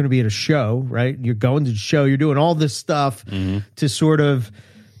 right? If you're going to be at a show, right? You're going to the show, you're doing all this stuff to sort of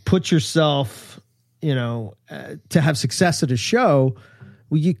put yourself, you know, to have success at a show.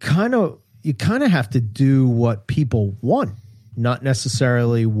 Well, you kind of have to do what people want, not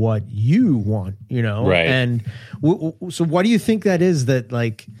necessarily what you want, you know? Right. And so what do you think that is that,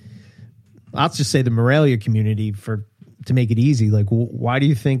 like, I'll just say the Morelia community, to make it easy, like, why do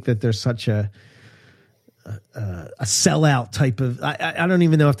you think that there's such a sellout type of, I don't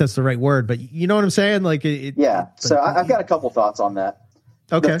even know if that's the right word, but you know what I'm saying? Like, So I've got a couple thoughts on that.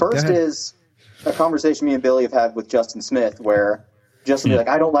 Okay. The first is a conversation me and Billy have had with Justin Smith, where just to be like,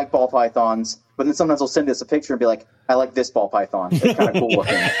 I don't like ball pythons. But then sometimes they'll send us a picture and be like, I like this ball python. It's kind of cool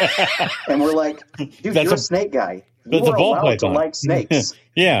looking. And we're like, dude, you're a snake guy. You are allowed to like snakes.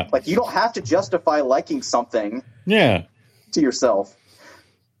 Yeah. Like, you don't have to justify liking something to yourself.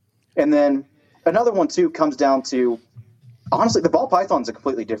 And then another one, too, comes down to, honestly, the ball python is a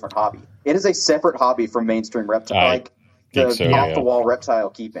completely different hobby. It is a separate hobby from mainstream reptile, like the off-the-wall reptile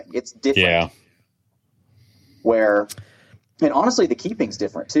keeping. It's different. Yeah. And honestly, the keeping's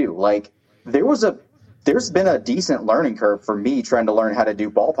different, too. Like, there's been a decent learning curve for me trying to learn how to do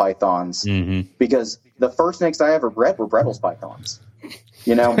ball pythons because the first snakes I ever bred were Bredl's pythons.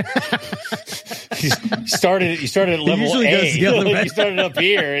 You know, you started at level A. You started up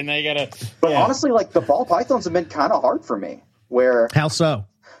here, and they gotta. But honestly, like the ball pythons have been kind of hard for me. How so?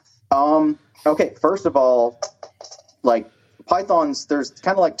 Okay, first of all, like pythons, there's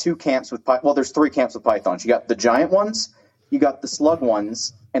kind of like two camps with there's three camps with pythons. You got the giant ones, you got the slug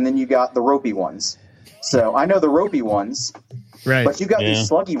ones, and then you got the ropey ones. So I know the ropey ones, right? But you got these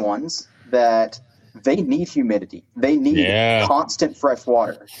sluggy ones that. They need humidity. They need constant fresh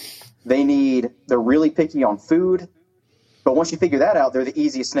water. They're really picky on food. But once you figure that out, they're the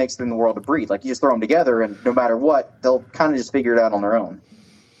easiest snakes in the world to breed. Like, you just throw them together, and no matter what, they'll kind of just figure it out on their own.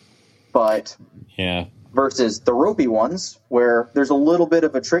 But versus the ropey ones, where there's a little bit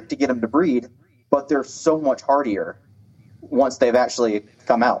of a trick to get them to breed, but they're so much hardier once they've actually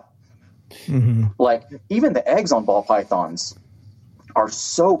come out. Mm-hmm. Like, even the eggs on ball pythons are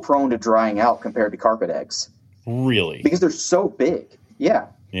so prone to drying out compared to carpet eggs. Really? Because they're so big. Yeah.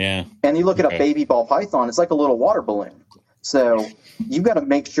 Yeah. And you look at a baby ball python, it's like a little water balloon. So you've got to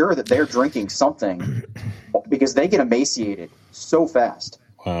make sure that they're drinking something because they get emaciated so fast.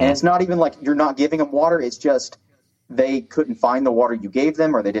 Wow. And it's not even like you're not giving them water. It's just they couldn't find the water you gave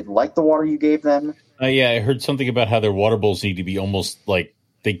them or they didn't like the water you gave them. I heard something about how their water bowls need to be almost like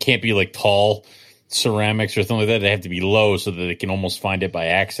they can't be like tall ceramics or something like that. They have to be low so that they can almost find it by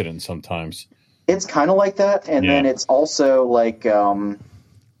accident sometimes. It's kind of like that, and then it's also like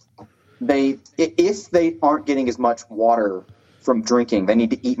if they aren't getting as much water from drinking, they need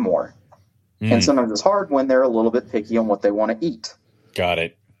to eat more. And sometimes it's hard when they're a little bit picky on what they want to eat. Got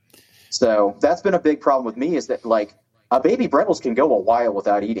it. So that's been a big problem with me is that like a baby Bredl's can go a while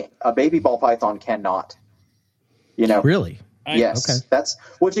without eating. A baby ball python cannot. You know, really. Yes, okay.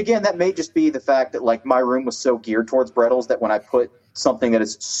 Which again, that may just be the fact that like my room was so geared towards Bredl's that when I put something that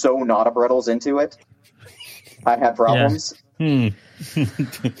is so not a Bredl's into it, I had problems. Yeah.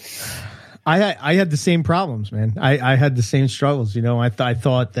 I had the same problems, man. I had the same struggles. You know, I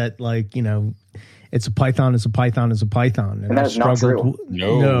thought that like, you know, it's a python, it's a python, it's a python, and that is not true.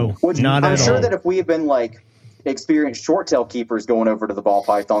 No, which not I'm at sure all. that if we had been like experienced short tail keepers going over to the ball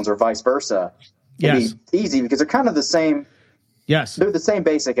pythons or vice versa, it'd be easy because they're kind of the same. Yes. They're the same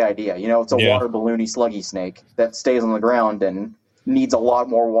basic idea. You know, it's a water balloony sluggy snake that stays on the ground and needs a lot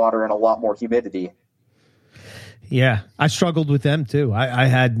more water and a lot more humidity. Yeah. I struggled with them too.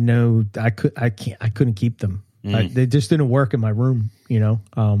 I couldn't keep them. They just didn't work in my room, you know?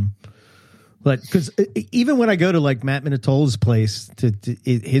 But because even when I go to like Matt Minatola's place,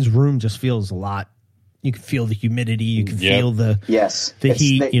 his room just feels a lot. You can feel the humidity. You can feel the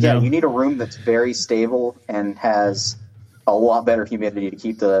heat. You know, you need a room that's very stable and has a lot better humidity to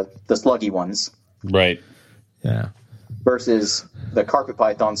keep the sluggy ones. Right. Yeah. Versus the carpet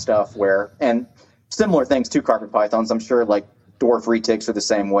python stuff and similar things to carpet pythons. I'm sure like dwarf retics are the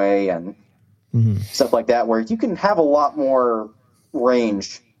same way and stuff like that, where you can have a lot more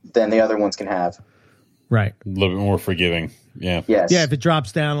range than the other ones can have. Right. A little bit more forgiving. Yeah. Yes. Yeah. If it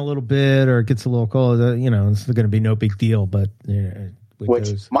drops down a little bit or it gets a little cold, you know, it's going to be no big deal. But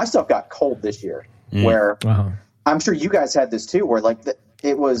my stuff got cold this year where I'm sure you guys had this too, where like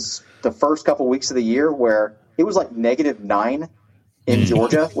it was the first couple weeks of the year where it was like -9 in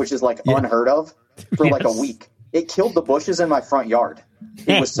Georgia, which is like unheard of for like a week. It killed the bushes in my front yard.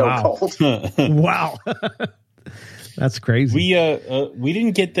 It was so cold. Wow. That's crazy. We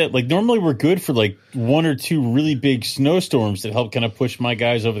didn't get that. Like normally we're good for like 1 or 2 really big snowstorms that help kind of push my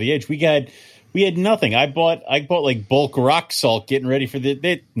guys over the edge. We had nothing. I bought like bulk rock salt getting ready for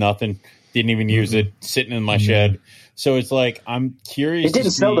nothing. Didn't even use it, sitting in my shed. So it's like I'm curious. It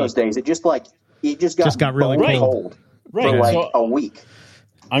didn't snow those days. It just got really cold for like a week.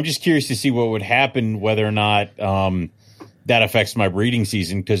 I'm just curious to see what would happen, whether or not that affects my breeding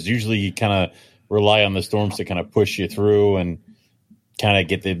season, because usually you kind of rely on the storms to kind of push you through and kind of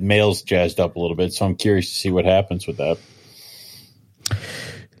get the males jazzed up a little bit. So I'm curious to see what happens with that.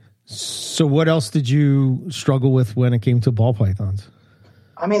 So what else did you struggle with when it came to ball pythons?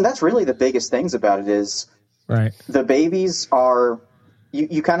 I mean, that's really the biggest things about it is right. The babies are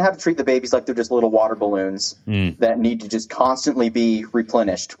you kind of have to treat the babies like they're just little water balloons that need to just constantly be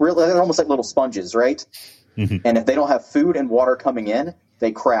replenished. Really, they're almost like little sponges, right? Mm-hmm. And if they don't have food and water coming in,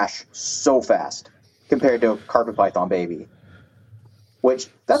 they crash so fast compared to a carpet python baby. Which,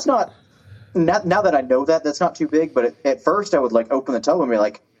 that's not, now that I know that, that's not too big, but at first I would like open the tub and be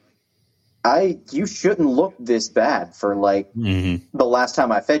like, you shouldn't look this bad for like the last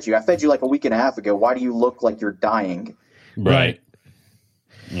time I fed you. I fed you like a week and a half ago. Why do you look like you're dying? Right.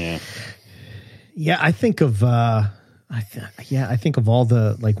 Yeah. Yeah, I think of I think of all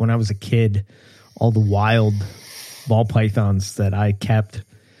the, like when I was a kid, all the wild ball pythons that I kept,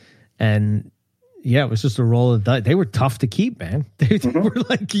 and yeah, it was just a roll of the dice. They were tough to keep, man. They were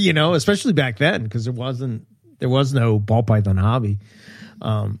like, especially back then, because there was no ball python hobby.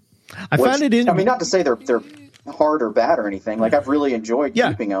 I found it I mean, not to say they're hard or bad or anything. Like, I've really enjoyed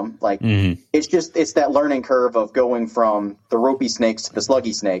keeping them. Like, it's that learning curve of going from the ropey snakes to the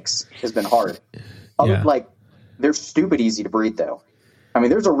sluggy snakes has been hard. Like, they're stupid easy to breed, though. I mean,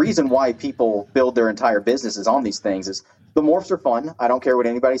 there's a reason why people build their entire businesses on these things. Is the morphs are fun. I don't care what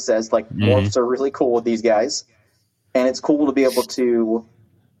anybody says. Like, morphs are really cool with these guys. And it's cool to be able to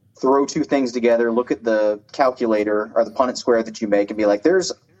throw two things together, look at the calculator or the Punnett square that you make and be like,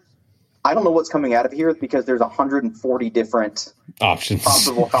 I don't know what's coming out of here because there's 140 different options,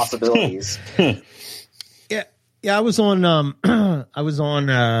 possibilities. Yeah. I was on.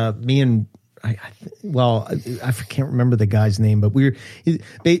 Me and I can't remember the guy's name, but Warfels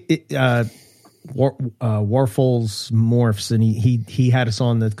Morphs, and he had us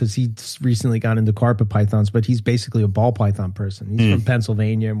on that because he's recently got into carpet pythons, but he's basically a ball python person. He's from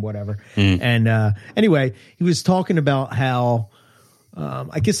Pennsylvania and whatever. And anyway, he was talking about how.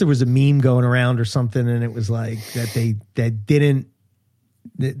 I guess there was a meme going around or something, and it was like that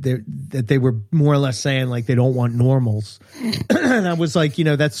they were more or less saying like they don't want normals. And I was like,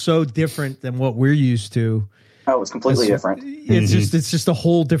 that's so different than what we're used to. Oh, it's completely different. It's just a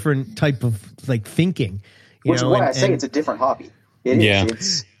whole different type of like thinking. Which is why I say it's a different hobby. It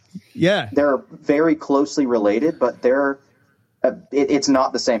is. They're very closely related, but it's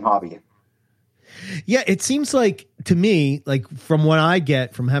not the same hobby. Yeah, it seems like to me, like from what I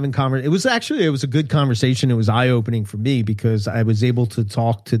get from having it was a good conversation. It was eye-opening for me because I was able to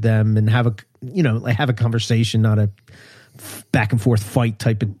talk to them and have a conversation, not a back and forth fight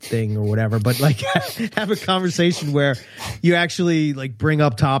type of thing or whatever, but like have a conversation where you actually like bring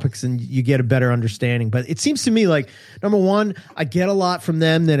up topics and you get a better understanding. But it seems to me like, number one, I get a lot from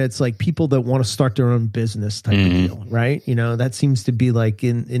them that it's like people that want to start their own business type of deal, right? That seems to be like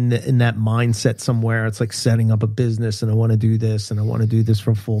in that mindset somewhere. It's like setting up a business and I want to do this and I want to do this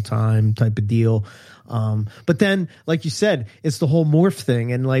for full time type of deal. But then, like you said, it's the whole morph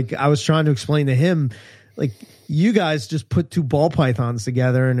thing. And like I was trying to explain to him, like, you guys just put two ball pythons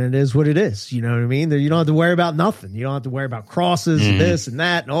together and it is what it is. You know what I mean? You don't have to worry about nothing. You don't have to worry about crosses and this and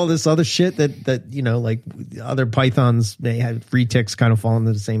that and all this other shit that like other pythons may have retics kind of fall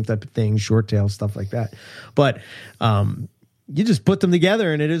into the same type of thing, short tail, stuff like that. But you just put them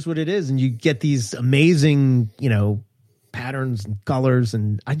together and it is what it is. And you get these amazing, patterns and colors.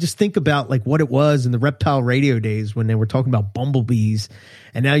 And I just think about like what it was in the reptile radio days when they were talking about bumblebees.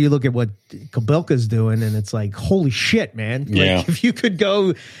 And now you look at what Kobylka's doing and it's like, holy shit, man. Like if you could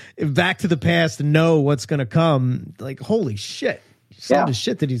go back to the past and know what's going to come, like, holy shit. Some of the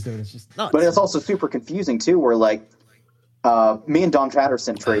shit that he's doing is just nuts. But it's also super confusing too, where like me and Don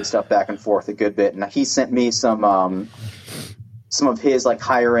Patterson trade stuff back and forth a good bit. And he sent me some of his like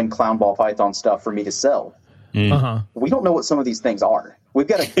higher end clown ball python stuff for me to sell. We don't know what some of these things are. We've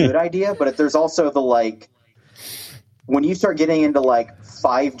got a good idea, but there's also the like when you start getting into like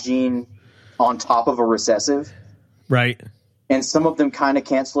 5 gene on top of a recessive, right? And some of them kind of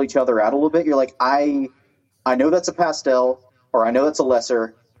cancel each other out a little bit. You're like, I know that's a pastel, or I know that's a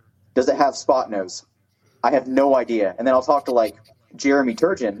lesser. Does it have spot nose? I have no idea. And then I'll talk to like Jeremy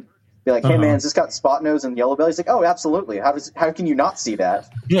Turgeon, be like, hey man, has this got spot nose and yellow belly? He's like, oh, absolutely. How can you not see that?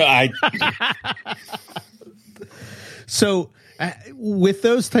 Yeah, So with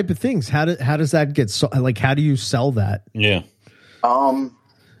those type of things, how does that get like? How do you sell that? Yeah.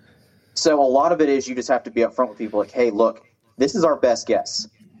 So a lot of it is you just have to be upfront with people. Like, hey, look, this is our best guess.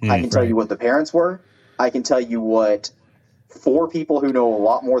 I can tell you what the parents were. I can tell you what 4 people who know a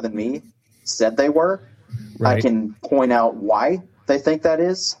lot more than me said they were. Right. I can point out why they think that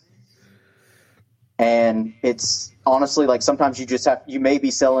is. And it's honestly like sometimes you may be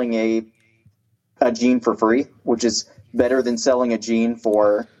selling a gene for free, which is better than selling a gene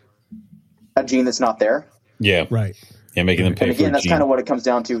for a gene that's not there. Yeah. Right. Yeah, making them pay. And again, for that's kind of what it comes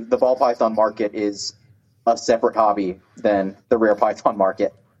down to. The ball python market is a separate hobby than the rare python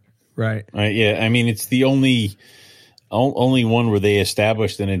market. Right. Yeah. I mean, it's the only one where they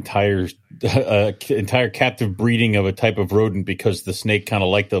established an entire captive breeding of a type of rodent because the snake kind of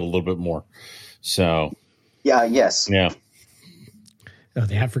liked it a little bit more. So. Yeah. Yes. Yeah. Oh,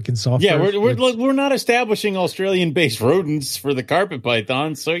 the African soft. Yeah, we're not establishing Australian-based rodents for the carpet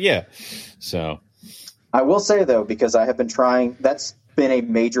python, so yeah. So I will say though, because I have been trying, that's been a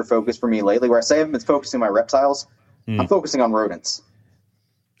major focus for me lately. Where I say I haven't been focusing on my reptiles, I'm focusing on rodents.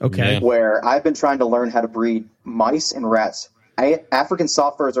 Okay. Yeah. Where I've been trying to learn how to breed mice and rats. African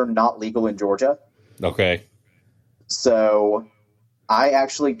soft furs are not legal in Georgia. Okay. So I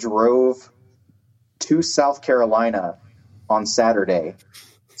actually drove to South Carolina on Saturday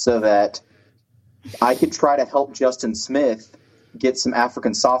so that I could try to help Justin Smith get some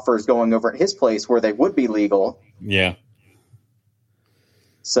African soft furs going over at his place where they would be legal. Yeah.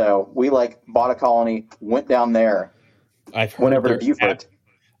 So we bought a colony, went down there. I've heard went over to Buford.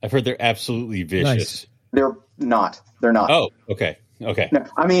 I've heard they're absolutely vicious. Nice. They're not. They're not. Oh, okay. Okay. No,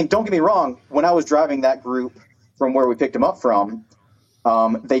 I mean, don't get me wrong. When I was driving that group from where we picked them up from,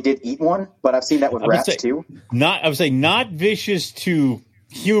 they did eat one, but I've seen that with rats too. I would say not vicious to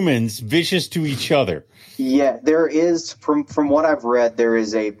humans, vicious to each other. Yeah, there is, from what I've read, there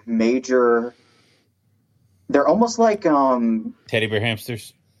is a major. They're almost like teddy bear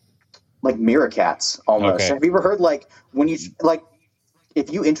hamsters, like meerkats almost. Okay. Have you ever heard when you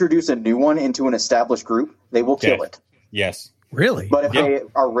if you introduce a new one into an established group, they will kill it. Yes. Really? But if they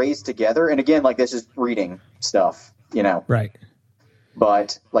are raised together, and again, this is breeding stuff, Right.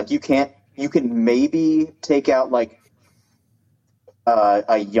 But you can maybe take out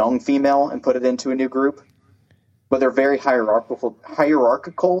a young female and put it into a new group, but they're very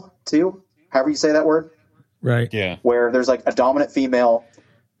hierarchical too. However you say that word. Right. Yeah. Where there's a dominant female,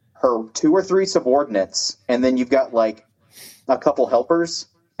 her 2 or 3 subordinates, and then you've got a couple helpers,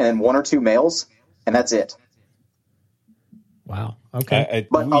 and then 1 or 2 males, and that's it. Wow. Okay.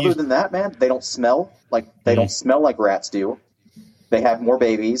 But other than that, man, they don't smell they don't smell like rats do. They have more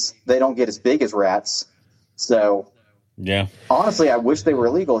babies. They don't get as big as rats. So, yeah. Honestly, I wish they were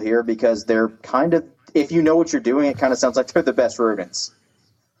illegal here because they're kind of, if you know what you're doing, it kind of sounds like they're the best rodents.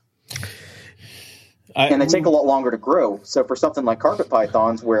 And they take a lot longer to grow. So for something like carpet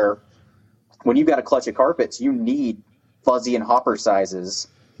pythons, where when you've got a clutch of carpets, you need fuzzy and hopper sizes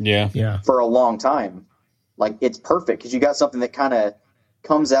for a long time. It's perfect because you got something that kind of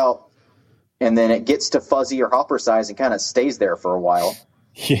comes out and then it gets to fuzzy or hopper size and kind of stays there for a while.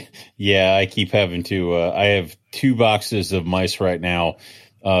 Yeah, I keep having to. I have 2 boxes of mice right now,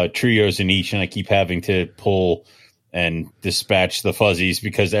 trios in each, and I keep having to pull and dispatch the fuzzies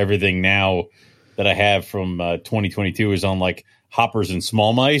because everything now that I have from 2022 is on hoppers and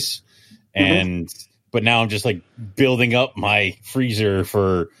small mice, but now I'm just building up my freezer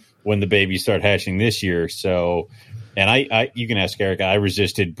for when the babies start hatching this year. So. And you can ask Eric, I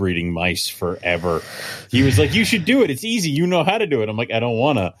resisted breeding mice forever. He was like, you should do it. It's easy. You know how to do it. I'm like, I don't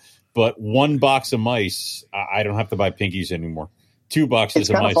want to. But 1 box of mice, I don't have to buy pinkies anymore. 2 boxes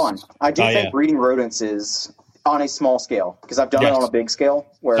of mice. It's kind of fun. I do think breeding rodents is on a small scale because I've done it on a big scale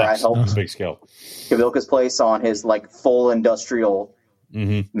where I helped big scale. Kavilka's place on his full industrial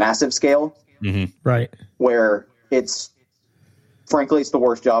massive scale. Mm-hmm. Right. Where frankly, it's the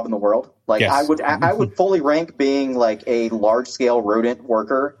worst job in the world. I would fully rank being a large scale rodent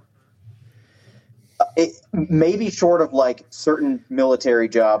worker. It maybe short of certain military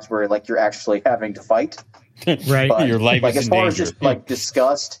jobs where you're actually having to fight. Right. But, your life is as far as just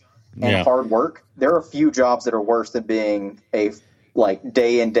disgust and hard work, there are a few jobs that are worse than being a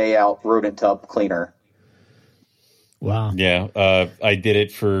day in day out rodent tub cleaner. Wow. Yeah, I did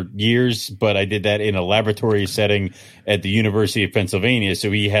it for years, but I did that in a laboratory setting at the University of Pennsylvania.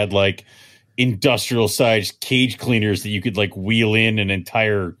 So we had industrial sized cage cleaners that you could wheel in an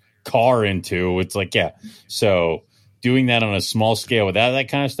entire car into. It's so doing that on a small scale without that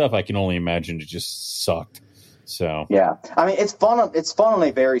kind of stuff, I can only imagine it just sucked. So yeah, I mean it's fun. It's fun on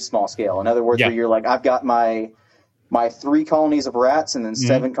a very small scale. In other words, where you're I've got my 3 colonies of rats and then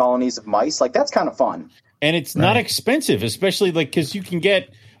 7 colonies of mice. That's kind of fun. And it's not expensive, especially because you can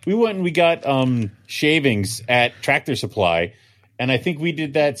get. We went and we got shavings at Tractor Supply, and I think we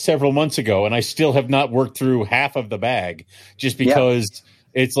did that several months ago, and I still have not worked through half of the bag just because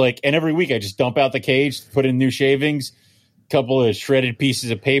it's and every week I just dump out the cage, put in new shavings, a couple of shredded pieces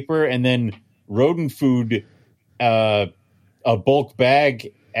of paper, and then rodent food. A bulk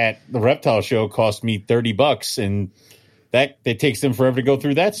bag at the reptile show cost me $30, and that it takes them forever to go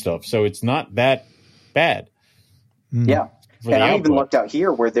through that stuff. So it's not that bad. Yeah. And I even looked out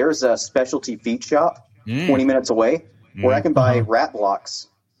here where there's a specialty feed shop 20 minutes away, where I can buy rat blocks.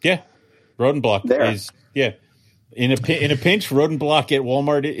 Yeah, rodent block is in a pinch. Rodent block at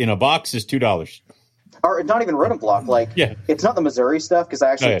Walmart in a box is $2. Or not even rodent block. Like, it's not the Missouri stuff, because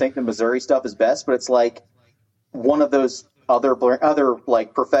I actually think the Missouri stuff is best, but it's like one of those other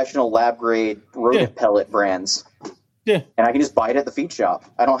like professional lab grade rodent pellet brands. Yeah, and I can just buy it at the feed shop.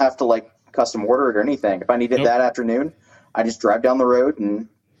 I don't have to like custom order it or anything. If I need it that afternoon, I just drive down the road and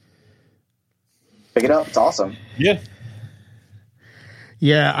pick it up. It's awesome. Yeah.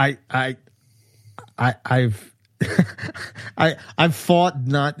 Yeah, I've I've fought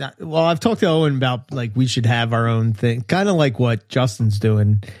not well. I've talked to Owen about like we should have our own thing, kind of like what Justin's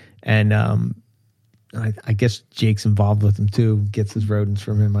doing, and I guess Jake's involved with him too. Gets his rodents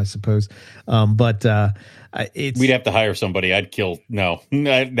from him, I suppose. But we'd have to hire somebody. I'd kill no.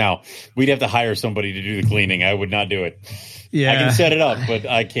 We'd have to hire somebody to do the cleaning. I would not do it. Yeah, I can set it up, but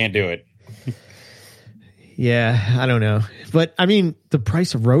I can't do it. Yeah, I don't know. But, I mean, the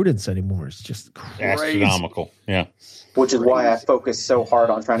price of rodents anymore is just crazy. Astronomical, yeah. Which is why I focus so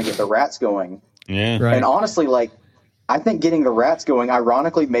hard on trying to get the rats going. Yeah. Right. And honestly, like, I think getting the rats going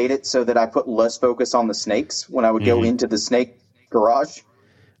ironically made it so that I put less focus on the snakes when I would go into the snake garage.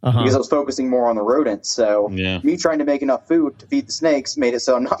 Because I was focusing more on the rodents. So me trying to make enough food to feed the snakes made it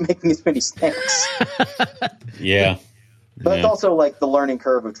so I'm not making as many snakes. Yeah. But it's also like the learning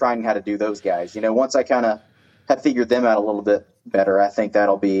curve of trying how to do those guys. You know, once I kind of have figured them out a little bit better, I think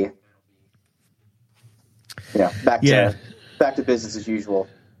that'll be, back to business as usual.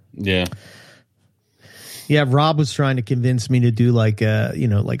 Yeah. Yeah, Rob was trying to convince me to do like a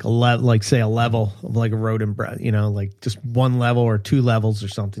level of like a rodent, like just one level or two levels or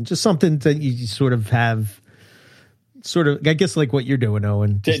something. Just something that you sort of have. Sort of, I guess, like what you're doing,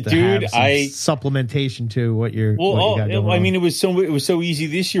 Owen. Just dude, supplementation to what you're. What you got going I on. mean, it was so easy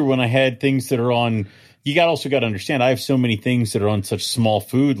this year when I had things that are on. You also got to understand, I have so many things that are on such small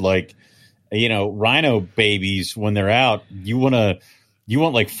food, like rhino babies. When they're out, you want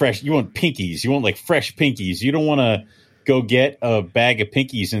like fresh. You want pinkies. You want like fresh pinkies. You don't want to go get a bag of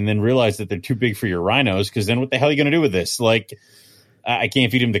pinkies and then realize that they're too big for your rhinos. Because then what the hell are you going to do with this? Like, I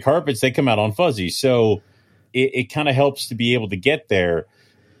can't feed them the carpets. They come out on fuzzy. So. It kind of helps to be able to get there.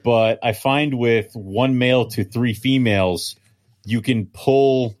 But I find with one male to three females, you can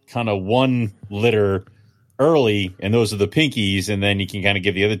pull kind of one litter early, and those are the pinkies, and then you can kind of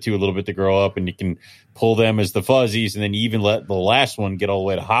give the other two a little bit to grow up, and you can pull them as the fuzzies, and then you even let the last one get all the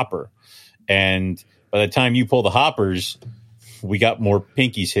way to hopper. And by the time you pull the hoppers, we got more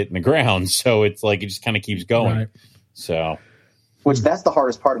pinkies hitting the ground. So it's like it just kind of keeps going. Right. So, which that's the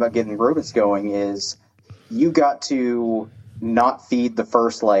hardest part about getting rodents going is you got to not feed the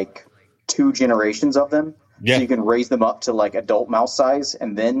first like 2 generations of them. Yeah. So you can raise them up to like adult mouse size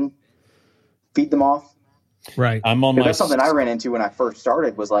and then feed them off. Right. That's something I ran into when I first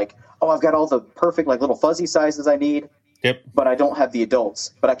started was like, I've got all the perfect like little fuzzy sizes I need. Yep. But I don't have the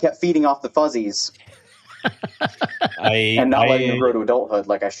adults. But I kept feeding off the fuzzies and not letting them grow to adulthood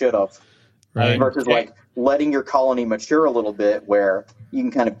like I should have. Right. Versus like letting your colony mature a little bit where you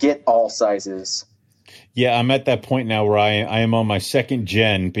can kind of get all sizes. Yeah, I'm at that point now where I am on my second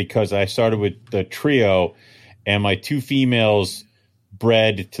gen because I started with the trio and my 2 females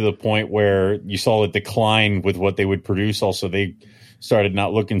bred to the point where you saw a decline with what they would produce. Also, they started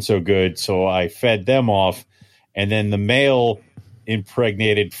not looking so good. So I fed them off. And then the male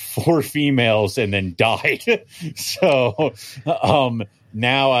impregnated 4 females and then died. So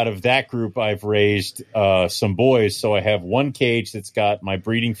now out of that group, I've raised some boys. So I have one cage that's got my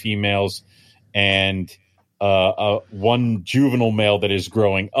breeding females and one juvenile male that is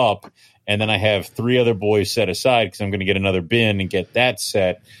growing up. And then I have 3 other boys set aside because I'm going to get another bin and get that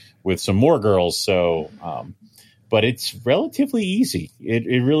set with some more girls. So, but it's relatively easy.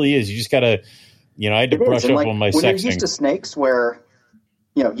 It really is. You just got to, I had to brush up on my when sexting. You're used to snakes where,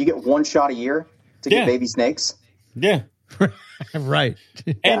 you get one shot a year to get baby snakes. Yeah. Right.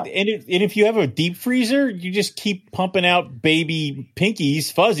 And if you have a deep freezer, you just keep pumping out baby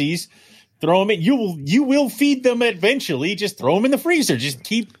pinkies, fuzzies. Throw them in. You will feed them eventually. Just throw them in the freezer. Just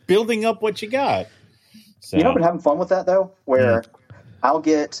keep building up what you got. So. I've been having fun with that though, where I'll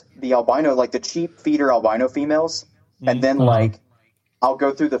get the albino, like the cheap feeder albino females, and then like I'll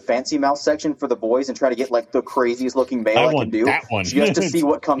go through the fancy mouse section for the boys and try to get like the craziest looking male I can do, just to see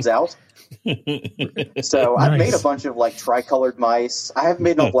what comes out. So I've made a bunch of like tricolored mice. I haven't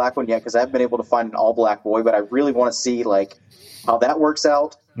made no black one yet because I haven't been able to find an all black boy, but I really want to see like how that works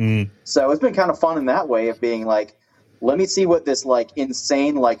out. So it's been kind of fun in that way of being like, let me see what this like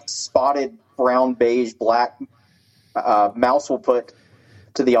insane like spotted brown beige black mouse will put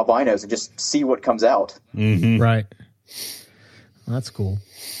to the albinos and just see what comes out. Mm-hmm. Right. Well, that's cool.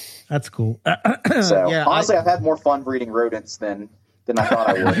 That's cool. So honestly, I've had more fun breeding rodents than I thought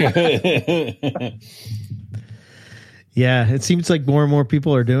I would. Yeah, it seems like more and more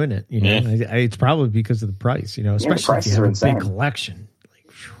people are doing it. It's probably because of the price. Especially if you have a big collection.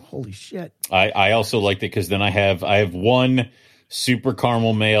 Like, holy shit! I also liked it because then I have one super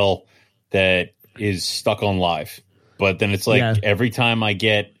caramel male that is stuck on live, but then it's like every time I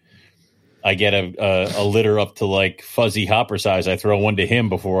get a litter up to like fuzzy hopper size, I throw one to him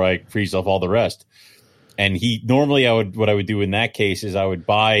before I freeze off all the rest. And what I would do in that case is I would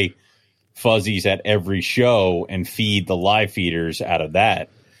buy fuzzies at every show and feed the live feeders out of that.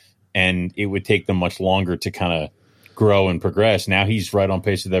 And it would take them much longer to kind of grow and progress. Now he's right on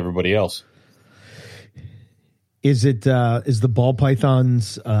pace with everybody else. Is the ball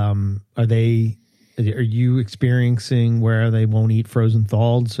pythons, are you experiencing where they won't eat frozen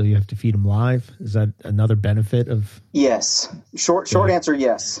thawed, so you have to feed them live? Is that another benefit of? Yes. Short answer,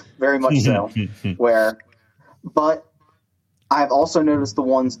 yes. Very much so. But I've also noticed the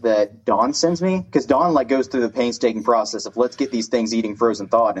ones that Dawn sends me, because Dawn goes through the painstaking process of let's get these things eating frozen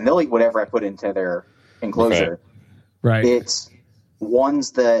thawed, and they'll eat whatever I put into their enclosure. Okay. Right. It's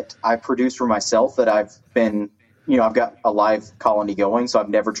ones that I produce for myself that I've been, I've got a live colony going, so I've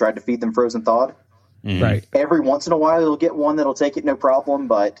never tried to feed them frozen thawed. Mm-hmm. Right. Every once in a while, you'll get one that'll take it no problem,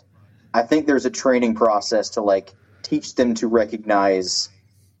 but I think there's a training process to teach them to recognize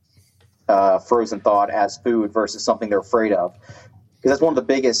frozen thawed as food versus something they're afraid of.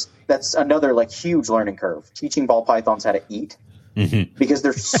 Because that's another huge learning curve. Teaching ball pythons how to eat because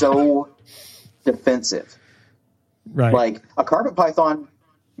they're so defensive. Right. Like a carpet python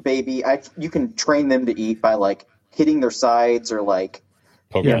baby, you can train them to eat by hitting their sides or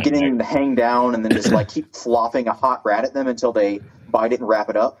getting them to hang down and then just keep flopping a hot rat at them until they bite it and wrap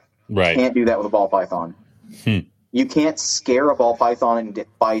it up. Right. You can't do that with a ball python. You can't scare a ball python into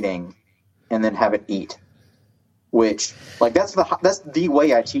biting and then have it eat. Which that's the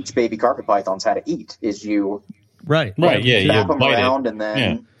way I teach baby carpet pythons how to eat is you wrap them around and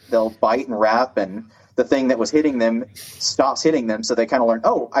then they'll bite and wrap, and the thing that was hitting them stops hitting them, so they kind of learn,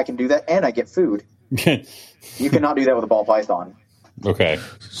 oh, I can do that and I get food. You cannot do that with a ball python. Okay.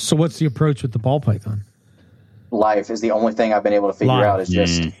 So what's the approach with the ball python? Live is the only thing I've been able to figure out is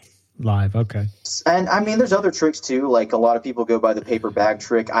just live. Okay. And I mean, there's other tricks too. Like a lot of people go by the paper bag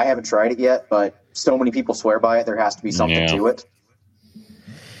trick. I haven't tried it yet, but so many people swear by it. There has to be something to it.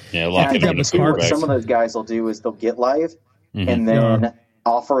 Yeah, a lot of people too, what some of those guys will do is they'll get live and then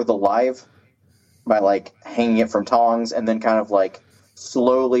offer the live by hanging it from tongs and then kind of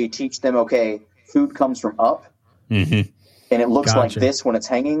slowly teach them, okay, food comes from up. And it looks like this when it's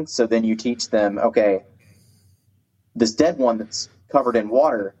hanging. So then you teach them, okay, this dead one that's covered in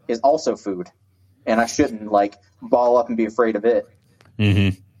water is also food. And I shouldn't ball up and be afraid of it.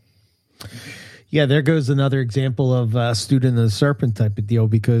 Yeah, there goes another example of student of the serpent type of deal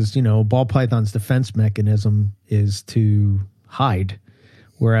because, ball python's defense mechanism is to hide,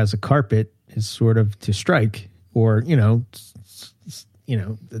 whereas a carpet is sort of to strike or, the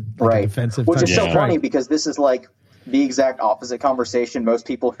defensive. Which is so strike. funny because this is the exact opposite conversation most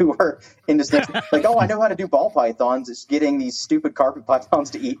people who are into this oh, I know how to do ball pythons. It's getting these stupid carpet pythons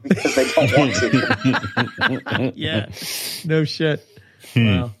to eat because they don't want to. Yeah, no shit.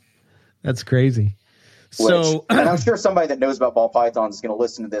 Wow, that's crazy. And I'm sure somebody that knows about ball pythons is going to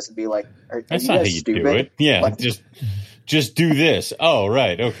listen to this and be like, "Are that's you not how guys you stupid?" do it. Yeah, just do this. Oh,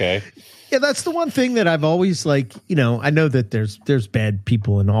 right, okay. Yeah, that's the one thing that I've always I know that there's bad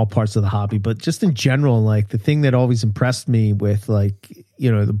people in all parts of the hobby, but just in general, the thing that always impressed me with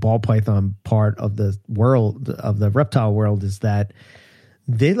the ball python part of the world of the reptile world is that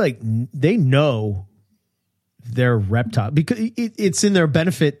they know their reptile because it's in their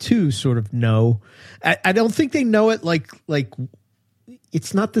benefit to sort of know. I don't think they know it like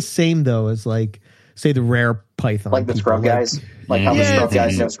it's not the same though as say the rare python, like the scrub guys, how the scrub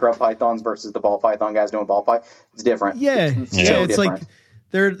guys know scrub pythons versus the ball python guys knowing ball python. It's different. It's different.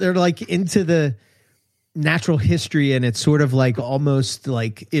 They're into the natural history, and it's sort of almost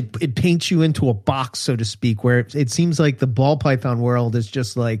it paints you into a box, so to speak, where it seems like the ball python world is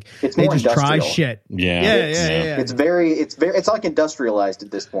just it's they more just try shit. It's industrialized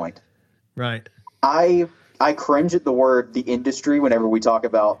at this point. Right. I cringe at the word the industry whenever we talk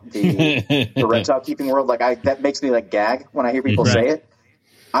about the reptile keeping world. That makes me gag when I hear people say it.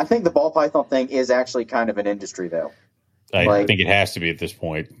 I think the ball python thing is actually kind of an industry though. I think it has to be at this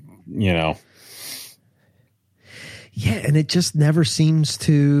point, Yeah, and it just never seems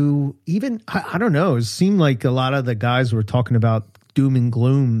to even, I don't know, it seemed like a lot of the guys were talking about doom and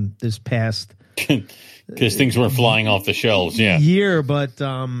gloom this past because things weren't flying off the shelves. Yeah, year, but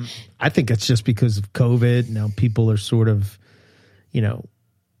I think it's just because of COVID. Now people are sort of,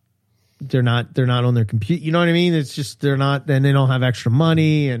 they're not on their computer. You know what I mean? It's just they're not, and they don't have extra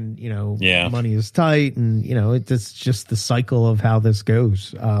money, and money is tight, and it's just the cycle of how this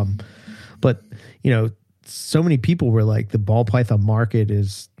goes. But so many people were like, the ball python market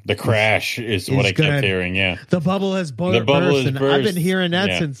is the crash is what I kept hearing. Yeah, the bubble has burst, and I've been hearing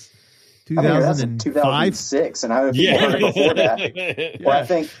that since 2006, and I've heard it before that.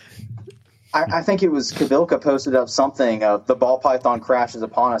 Well, I think it was Kavilka posted up something of the ball python crash is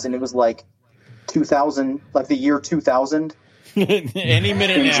upon us, and it was like 2000, like the year 2000. Any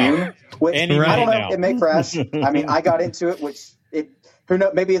minute in now. June. Which, I don't know. It may crash. I mean, I got into it, who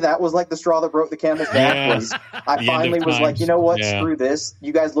knows? Maybe that was like the straw that broke the camel's back. I finally was like, you know what? Yeah. Screw this.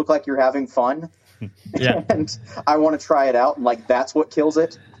 You guys look like you're having fun, and I want to try it out. And like that's what kills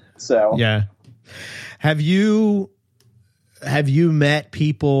it. So Have you met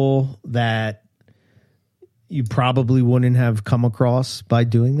people that you probably wouldn't have come across by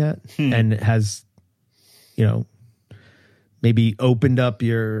doing that, and it has, maybe opened up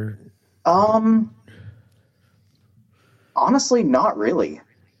your? Honestly, not really.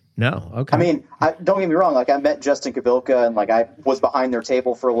 No. Okay. I mean, don't get me wrong. Like I met Justin Kavilka, and like I was behind their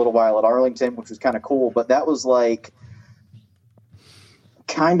table for a little while at Arlington, which was kind of cool. But that was like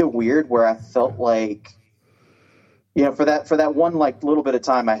kind of weird, where I felt like, for that one like little bit of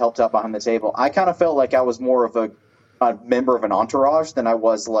time I helped out behind the table, I kind of felt like I was more of a member of an entourage than I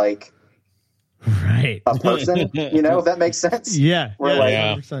was like a person. If that makes sense. Yeah. Where, like,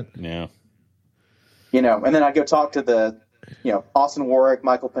 100%. Yeah. And then I go talk to the, Austin Warwick,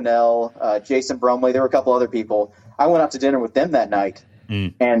 Michael Pinnell, Jason Brumley. There were a couple other people. I went out to dinner with them that night,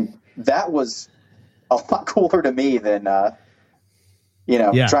 and that was a lot cooler to me than,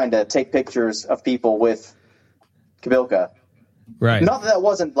 trying to take pictures of people with Kavilka. Right. Not that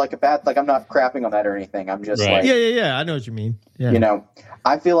wasn't like a bad, like I'm not crapping on that or anything. I'm just like, yeah. I know what you mean. Yeah.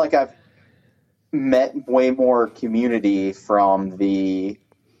 I feel like I've met way more community from the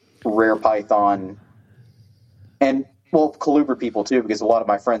rare python and colubrid people too, because a lot of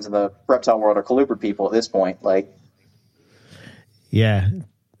my friends in the reptile world are colubrid people at this point. Like, yeah,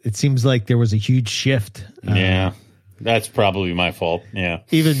 it seems like there was a huge shift. Yeah, that's probably my fault. Yeah,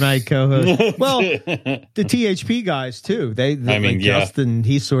 even my co-host. Well, the THP guys too. Justin.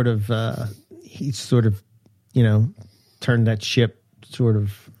 He sort of, turned that ship. Sort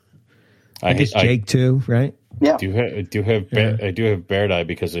of. I guess Jake too, right? Yeah, I do have Bear Eye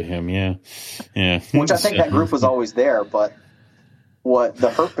because of him. Yeah. Which I think that group was always there, but what the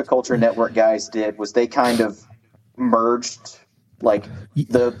Herpiculture Network guys did was they kind of merged like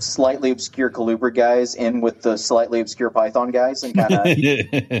the slightly obscure colubrid guys in with the slightly obscure python guys, and kind of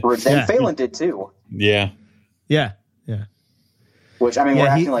and Phelan did too. Yeah. Which we're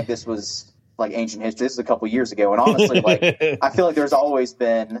acting like this was like ancient history. This is a couple years ago, and honestly, like I feel like there's always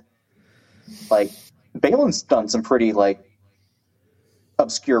been like. Balin's done some pretty like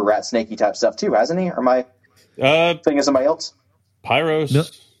obscure rat snakey type stuff too, hasn't he? Or am I thinking of somebody else? Pyros. No,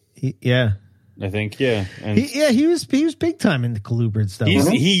 I think and he was big time in the colubrid stuff.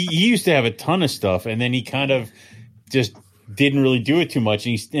 He used to have a ton of stuff, and then he kind of just didn't really do it too much.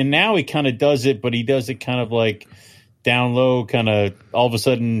 And now he kind of does it, but he does it kind of like down low. Kind of all of a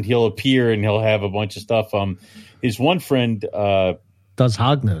sudden he'll appear and he'll have a bunch of stuff. His one friend. Does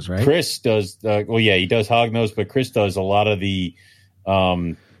hognose, right? Chris does. He does hognose, but Chris does a lot of the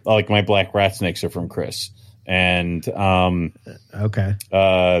like my black rat snakes are from Chris, and he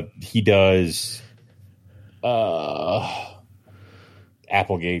does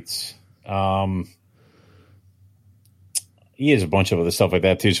Applegates. He has a bunch of other stuff like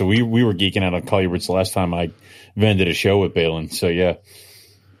that too. So we were geeking out on colubrids the last time I vended a show with Balin. So yeah.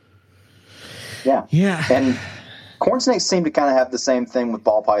 And corn snakes seem to kind of have the same thing with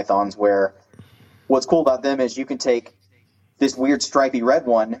ball pythons, where what's cool about them is you can take this weird stripy red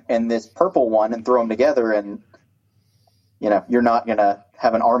one and this purple one and throw them together, and you're not going to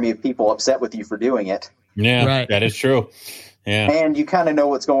have an army of people upset with you for doing it. Yeah, right. That is true. Yeah. And you kind of know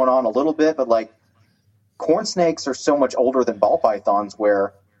what's going on a little bit, but like corn snakes are so much older than ball pythons,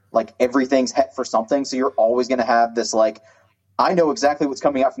 where like everything's het for something. So you're always going to have this like, I know exactly what's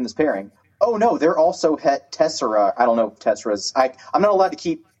coming out from this pairing. Oh no, they're also het tessera. I don't know tesseras. I'm not allowed to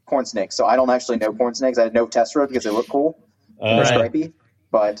keep corn snakes, so I don't actually know corn snakes. I know tessera because they look cool. They're stripy.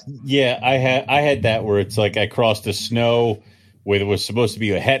 But yeah, I had that where it's like I crossed a snow where it was supposed to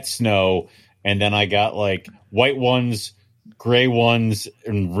be a het snow, and then I got like white ones gray ones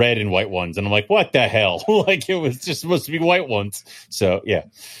and red and white ones, and I'm like, what the hell? Like, it was just supposed to be white ones. So yeah.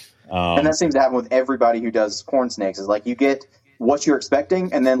 And that seems to happen with everybody who does corn snakes, is like you get what you're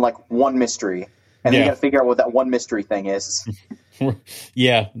expecting and then like one mystery, and then you got to figure out what that one mystery thing is.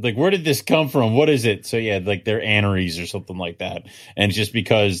 Yeah, like, where did this come from? What is it? So yeah, like they're anneries or something like that, and just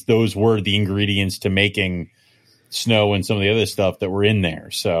because those were the ingredients to making snow and some of the other stuff that were in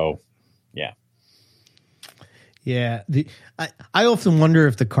there. So yeah. Yeah, I often wonder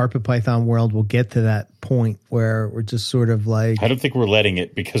if the carpet python world will get to that point where we're just sort of like. I don't think we're letting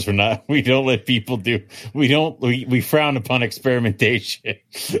it, because we don't let people do. We frown upon experimentation.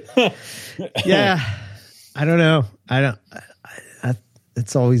 Yeah, I don't know.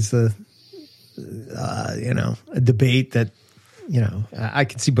 It's always a debate that I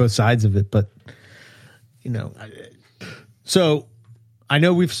can see both sides of it, but so. I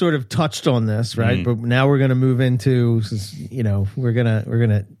know we've sort of touched on this, right? But now we're going to move into, we're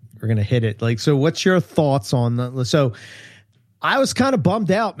gonna hit it. Like, so what's your thoughts on the? So I was kind of bummed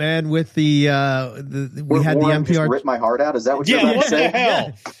out, man, with the we had Warren the NPR just ripped my heart out. Is that what you're about to say?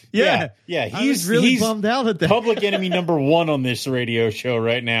 Hell? Yeah. He's really bummed out at that. Public enemy number one on this radio show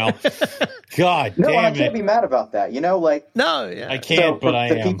right now. God no, damn I can't be mad about that. No, I can't, but I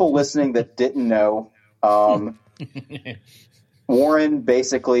am. The people listening that didn't know, Warren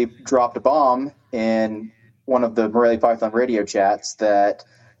basically dropped a bomb in one of the Morelia Python radio chats that,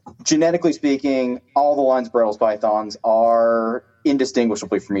 genetically speaking, all the Lyons Brettles pythons are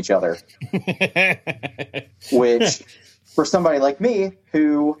indistinguishable from each other. Which, for somebody like me,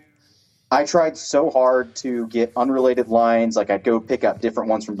 who I tried so hard to get unrelated lines, like I'd go pick up different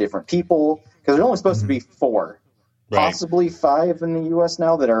ones from different people, because there's only supposed to be 4, possibly 5 in the U.S.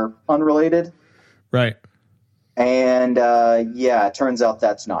 now that are unrelated. Right. And, it turns out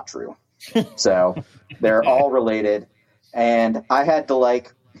that's not true. So they're all related. And I had to,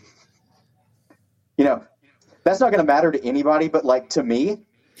 that's not going to matter to anybody, but, to me,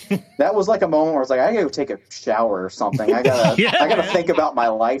 that was like a moment where I was like, I gotta go take a shower or something. I gotta think about my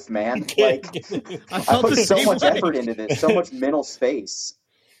life, man. Like, I put so much effort into this, so much mental space.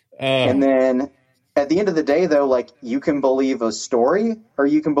 And then at the end of the day, though, you can believe a story or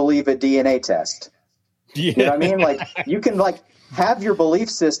you can believe a DNA test. Yeah. You know what I mean? You can have your belief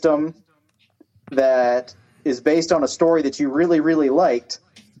system that is based on a story that you really, really liked.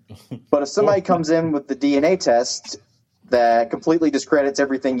 But if somebody comes in with the DNA test that completely discredits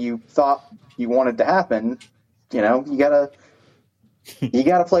everything you thought you wanted to happen, you gotta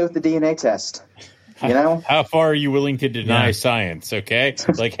play with the DNA test. How far are you willing to deny science? Okay,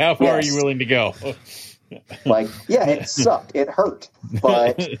 how far are you willing to go? It sucked. It hurt,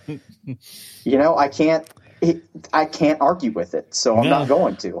 but I can't argue with it, so I'm not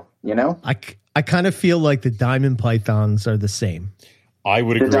going to. I kind of feel like the diamond pythons are the same. I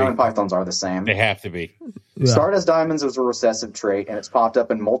would agree. The diamond pythons are the same. They have to be. Yeah. Stardust diamonds was a recessive trait, and it's popped up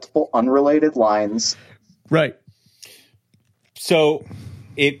in multiple unrelated lines. Right. So,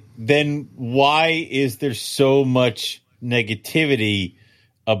 then why is there so much negativity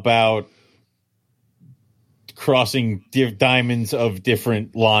about crossing diamonds of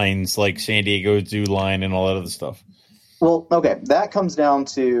different lines, like San Diego Zoo line and all that other stuff? Well, okay, that comes down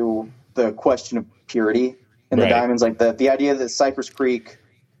to the question of purity in the diamonds. The idea that Cypress Creek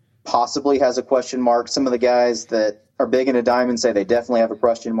possibly has a question mark. Some of the guys that are big into diamonds say they definitely have a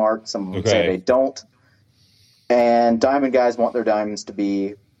question mark. Some would say they don't. And diamond guys want their diamonds to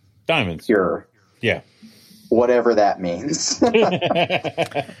be diamonds, pure. Yeah, whatever that means.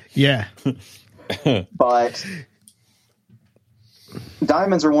 Yeah. But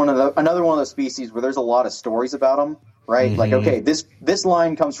diamonds are another one of those species where there's a lot of stories about them, right? Mm-hmm. This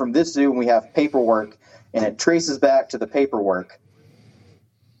line comes from this zoo, and we have paperwork, and it traces back to the paperwork.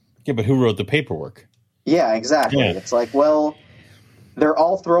 Yeah, but who wrote the paperwork? Yeah, exactly. Yeah. It's they're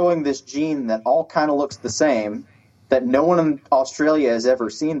all throwing this gene that all kind of looks the same, that no one in Australia has ever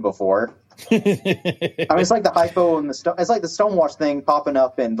seen before. It's like the hypo and it's like the Stonewash thing popping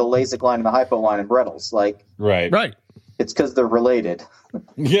up in the LASIK line and the hypo line in Brettles. Right. It's because they're related.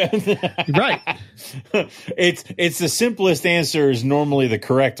 Yeah, right. It's the simplest answer is normally the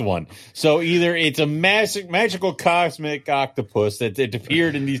correct one. So either it's a magical cosmic octopus that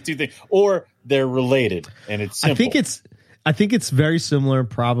appeared in these two things, or they're related, and it's simple. I think it's very similar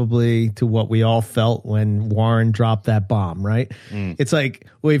probably to what we all felt when Warren dropped that bomb, right? It's like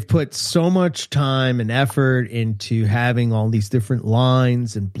we've put so much time and effort into having all these different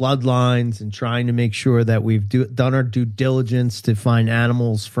lines and bloodlines and trying to make sure that we've done our due diligence to find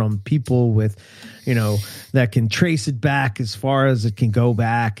animals from people with, that can trace it back as far as it can go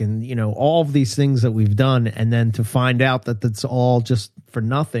back, and, all of these things that we've done. And then to find out that that's all just for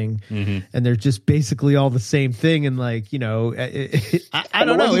nothing, and they're just basically all the same thing. And I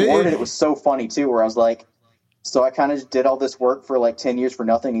don't know. He worded it was so funny too, where I was like, so I kind of did all this work for like 10 years for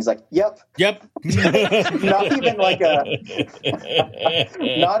nothing. He's like, yep. Not even like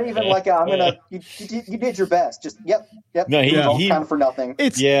you did your best. Just, yep. No, he kind of for nothing.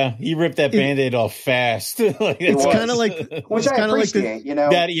 He ripped that Band-Aid off fast. It's kind of like, which I appreciate,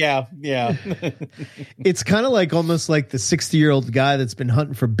 Yeah. It's kind of like almost like the 60-year-old guy that's been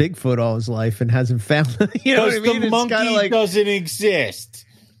hunting for Bigfoot all his life and hasn't found, you know what I mean? The monkey doesn't exist.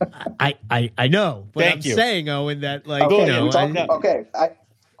 I know, but I'm saying, Owen, that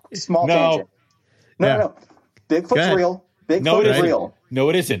small tangent. No. Bigfoot's real. Bigfoot is real. No,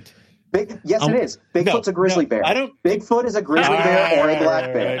 it isn't. Yes, it is. Bigfoot's a grizzly bear. Bigfoot is a grizzly bear or a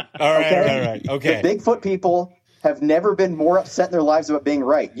black bear. All right. Okay. The Bigfoot people have never been more upset in their lives about being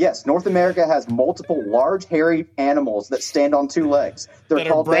right. Yes, North America has multiple large, hairy animals that stand on two legs. They're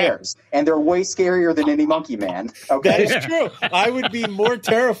called bears, and they're way scarier than any monkey man. Okay? That is true. I would be more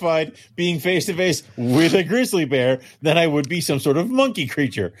terrified being face-to-face with a grizzly bear than I would be some sort of monkey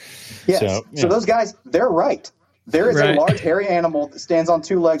creature. Yes. So those guys, they're right. There is a large, hairy animal that stands on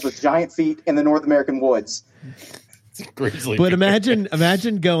two legs with giant feet in the North American woods. But imagine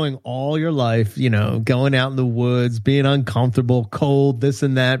going all your life, going out in the woods, being uncomfortable, cold, this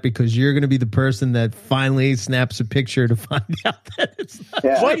and that, because you're going to be the person that finally snaps a picture to find out that it's not.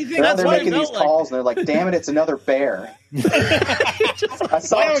 Yeah. Why do you think they're making these calls and they're like, damn it, it's another bear. I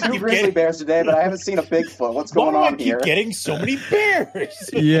saw two grizzly bears today, but I haven't seen a Bigfoot. What's going on here? Why do I keep getting so many bears?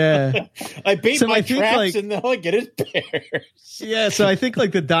 Yeah. I bait my traps and all I get is bears. Yeah, so I think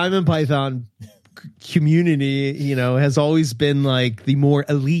like the diamond python community, has always been like the more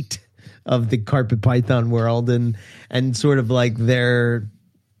elite of the carpet python world, and sort of like they're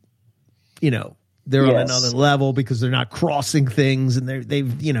on another level because they're not crossing things, and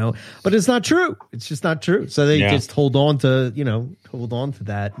they've but it's not true. It's just not true. So they just hold on to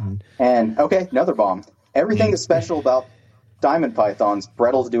that. And okay, another bomb. Everything that's special about diamond pythons,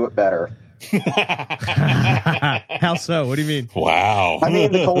 bredlis do it better. How so? What do you mean? Wow. I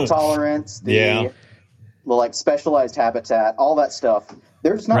mean, the cold tolerance, the like specialized habitat, all that stuff.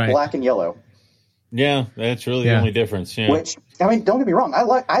 They're just not black and yellow. Yeah, that's really the only difference. Yeah. Which, I mean, don't get me wrong.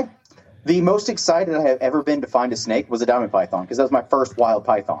 The most excited I have ever been to find a snake was a diamond python, because that was my first wild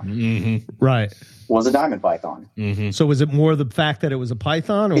python. Mm-hmm. Right. Was a diamond python. Mm-hmm. So was it more the fact that it was a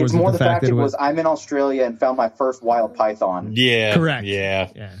python, or was it more the fact that it was I'm in Australia and found my first wild python? Yeah. Correct. Yeah.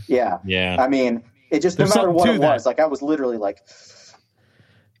 I mean, it just, no matter what it was, like I was literally like,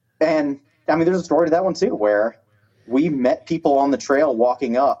 and I mean, there's a story to that one too, where we met people on the trail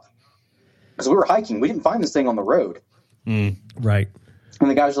walking up because we were hiking. We didn't find this thing on the road. Right. And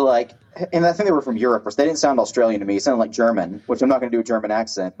the guys were like, and I think they were from Europe, or they didn't sound Australian to me. It sounded like German, which I'm not going to do a German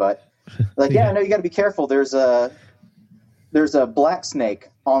accent, but like, I know you got to be careful. There's a black snake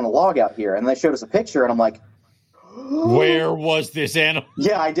on a log out here. And they showed us a picture, and I'm like, where was this animal?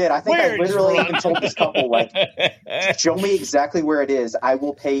 Yeah, I did. I think I literally even told this couple, like, show me exactly where it is. I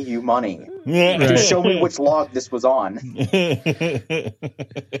will pay you money to show me which log this was on.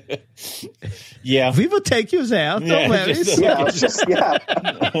 Yeah. We will take you there. Don't worry. So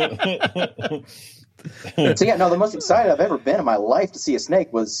the most excited I've ever been in my life to see a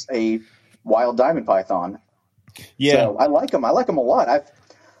snake was a wild diamond python. Yeah. So I like them. I like them a lot.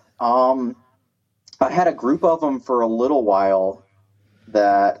 I had a group of them for a little while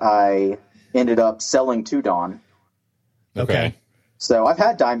that I ended up selling to Don. Okay. So I've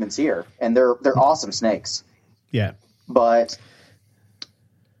had diamonds here, and they're awesome snakes. Yeah. But,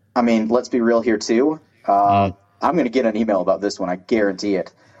 I mean, let's be real here, too. I'm going to get an email about this one. I guarantee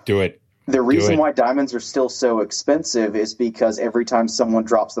it. Do it. The reason why diamonds are still so expensive is because every time someone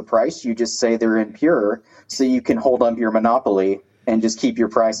drops the price, you just say they're impure, so you can hold on to your monopoly and just keep your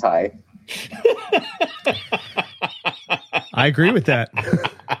price high. I agree with that.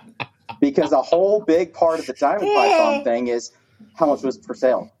 Because a whole big part of the diamond python thing is how much was it for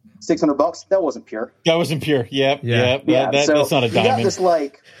sale? $600? That wasn't pure. That wasn't pure. Yep. That's not a diamond. You got this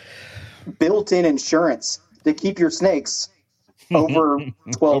like built-in insurance to keep your snakes over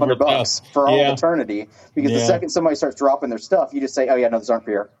 $1,200 for all eternity. Because the second somebody starts dropping their stuff, you just say, "Oh yeah, no, those aren't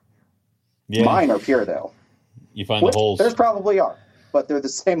pure." Yeah. Mine are pure though. You find the holes. There's probably are, but they're the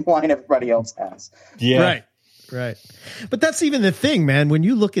same line everybody else has. Yeah. Right. But that's even the thing, man. When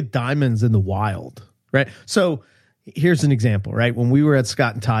you look at diamonds in the wild, right? So here's an example, right? When we were at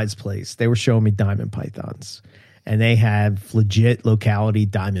Scott and Ty's place, they were showing me diamond pythons, and they have legit locality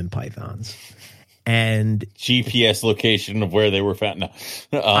diamond pythons. And GPS location of where they were found.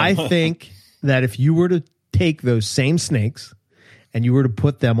 No. I think that if you were to take those same snakes and you were to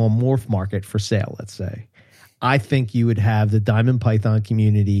put them on Morph Market for sale, let's say, I think you would have the diamond python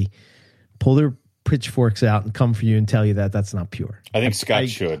community pull their pitchforks out and come for you and tell you that that's not pure. I think Scott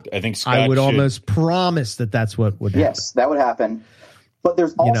should. I would almost promise that that's what would happen. Yes, that would happen. But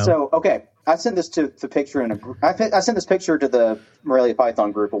there's also okay. I sent this to the picture in a group. I sent this picture to the Morelia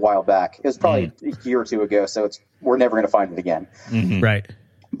Python group a while back. It was probably a year or two ago, so we're never going to find it again. Mm-hmm. Right.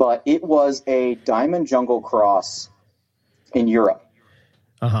 But it was a diamond jungle cross in Europe.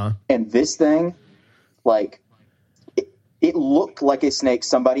 Uh-huh. And this thing, like, it looked like a snake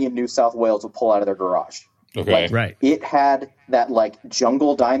somebody in New South Wales would pull out of their garage. Okay. Like, right. It had that, like,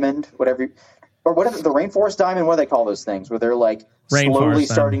 jungle diamond, whatever, the rainforest diamond, what do they call those things? Where they're, like, slowly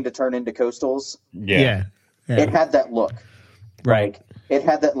starting to turn into coastals. Yeah. It had that look. Right. Like, it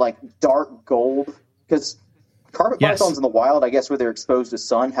had that, like, dark gold. Because carpet pythons in the wild, I guess, where they're exposed to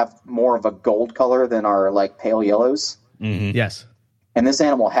sun, have more of a gold color than our, like, pale yellows. Mm-hmm. Yes. And this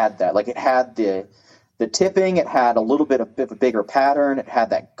animal had that. Like, it had the tipping. It had a little bit of a bigger pattern. It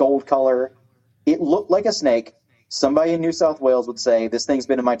had that gold color. It looked like a snake. Somebody in New South Wales would say, this thing's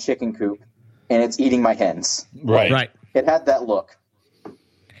been in my chicken coop, and it's eating my hens. Right. It had that look.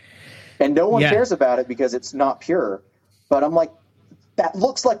 And no one cares about it because it's not pure. But I'm like, that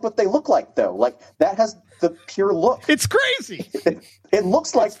looks like what they look like, though. Like, that has the pure look. It's crazy. It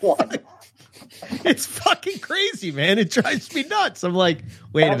looks like one. It's fucking crazy, man. It drives me nuts. I'm like,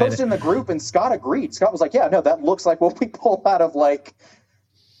 wait a minute. I posted in the group, and Scott agreed. Scott was like, yeah, no, that looks like what we pull out of, like,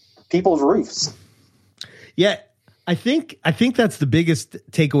 people's roofs. Yeah, I think that's the biggest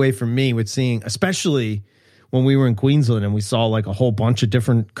takeaway from me with seeing, especially when we were in Queensland and we saw like a whole bunch of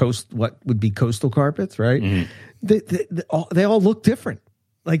different what would be coastal carpets, right? Mm-hmm. They all look different.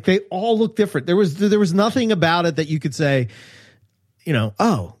 Like, they all look different. There was nothing about it that you could say,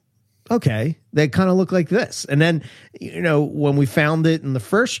 oh, okay, they kind of look like this. And then, when we found it in the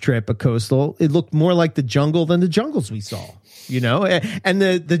first trip, a coastal, it looked more like the jungle than the jungles we saw, and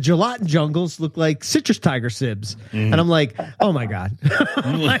the gelatin jungles look like citrus tiger sibs. And I'm like, oh my God,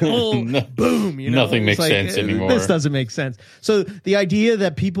 my whole boom, nothing makes sense anymore. This doesn't make sense. So the idea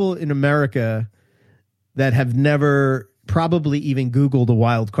that people in America that have never probably even Googled a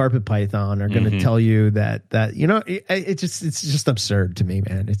wild carpet python are going to tell you that it's just absurd to me,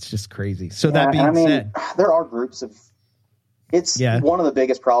 man. It's just crazy. So that being said, there are groups of. It's one of the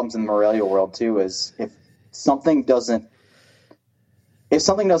biggest problems in the Morelia world too. Is if something doesn't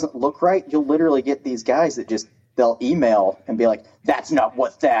look right, you'll literally get these guys that they'll email and be like, "That's not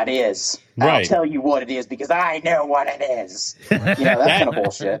what that is. Right. I'll tell you what it is because I know what it is." That kind of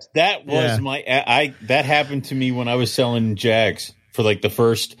bullshit. That was that happened to me when I was selling Jags for like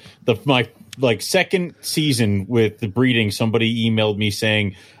my second season with the breeding. Somebody emailed me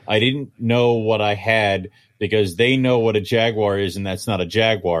saying I didn't know what I had because they know what a Jaguar is and that's not a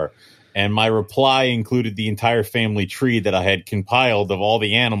Jaguar. And my reply included the entire family tree that I had compiled of all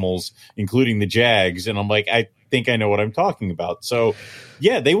the animals, including the Jags. And I'm like, I think I know what I'm talking about. So,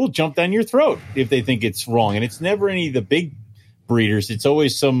 yeah, they will jump down your throat if they think it's wrong. And it's never any of the big breeders. It's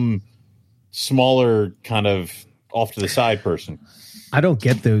always some smaller kind of off to the side person. I don't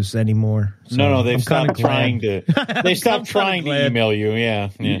get those anymore. So no, they've stopped trying to. They stopped trying to email you. Yeah,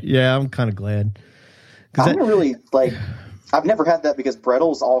 I'm kind of glad. I don't really like. I've never had that because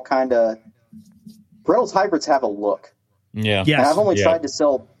Bredl's hybrids have a look. Yeah. Yes. And I've only tried to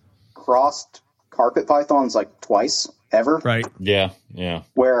sell crossed carpet pythons like twice ever. Right. Yeah.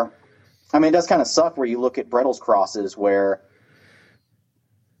 Where, it does kind of suck where you look at Bredl's crosses where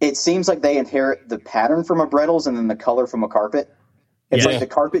it seems like they inherit the pattern from a Bredl's and then the color from a carpet. It's like the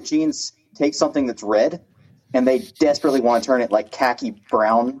carpet genes take something that's red and they desperately want to turn it like khaki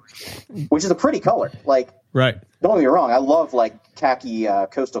brown, which is a pretty color. Like, right. Don't get me wrong, I love like khaki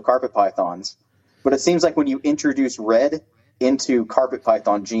coastal carpet pythons, but it seems like when you introduce red into carpet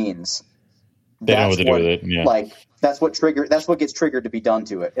python genes, they know what to do with it. Yeah. Like that's what gets triggered to be done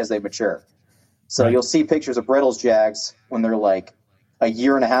to it as they mature. So you'll see pictures of Bredl's Jags when they're like a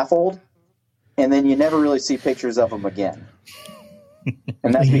year and a half old, and then you never really see pictures of them again.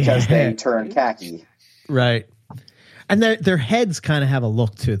 And that's because they turn khaki. Right. And their heads kind of have a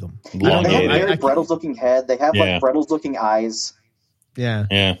look to them. They have a very Bredl's looking head. They have like Bredl's looking eyes. Yeah.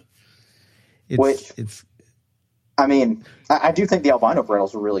 Yeah. It's I mean, I do think the albino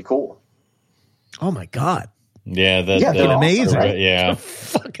bredlis are really cool. Oh my god! Yeah, they're amazing. Awesome, right? Yeah, they're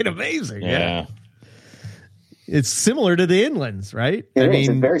fucking amazing. yeah. It's similar to the inlands, right? It's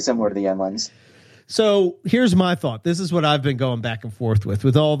very similar to the inlands. So here's my thought. This is what I've been going back and forth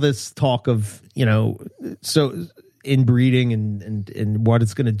with all this talk of, so inbreeding and what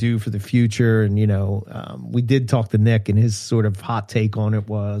it's going to do for the future. And, we did talk to Nick, and his sort of hot take on it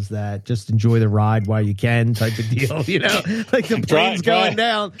was that just enjoy the ride while you can type of deal, like the plane's going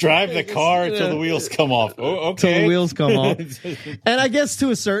down. Drive the car until the wheels come off. Oh, okay. Until the wheels come off. And I guess to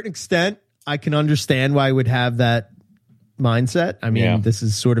a certain extent, I can understand why I would have that mindset. I mean, This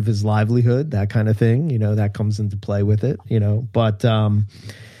is sort of his livelihood, that kind of thing, that comes into play with it, but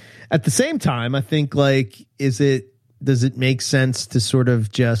at the same time, I think, like, does it make sense to sort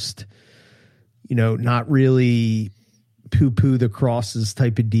of just, not really poo-poo the crosses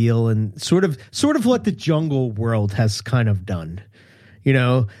type of deal, and sort of what the jungle world has kind of done?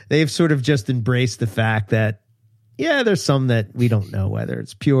 They've sort of just embraced the fact that, yeah, there's some that we don't know whether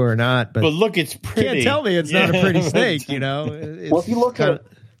it's pure or not, but look, it's pretty. Can't tell me it's not a pretty snake, Well, if you look at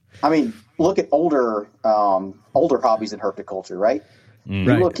older hobbies in herpetoculture, right? Mm.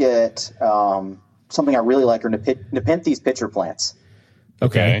 You look at something I really like are Nepenthes pitcher plants.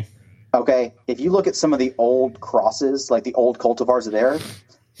 Okay. If you look at some of the old crosses, like the old cultivars of there,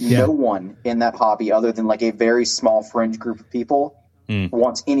 no one in that hobby, other than like a very small fringe group of people,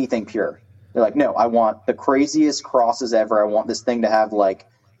 wants anything pure. They're like, no, I want the craziest crosses ever. I want this thing to have like,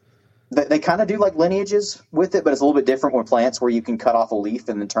 they kind of do like lineages with it, but it's a little bit different with plants where you can cut off a leaf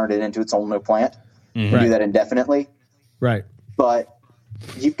and then turn it into its own new plant. Mm-hmm. Do that indefinitely. Right. But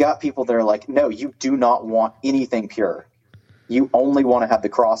you've got people that are like, no, you do not want anything pure. You only want to have the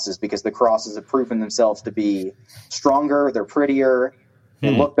crosses because the crosses have proven themselves to be stronger. They're prettier.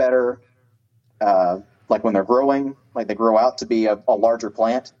 They look better. Like when they're growing, like they grow out to be a larger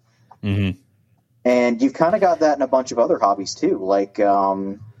plant. Mm-hmm. And you've kind of got that in a bunch of other hobbies too. Like,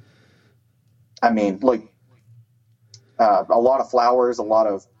 a lot of flowers, a lot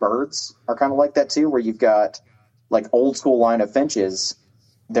of birds are kind of like that too, where you've got like old school line of finches.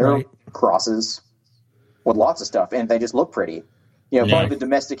 They're crosses with lots of stuff, and they just look pretty. Part of the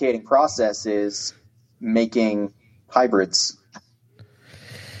domesticating process is making hybrids.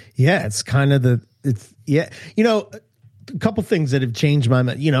 Yeah, it's kind of a couple things that have changed my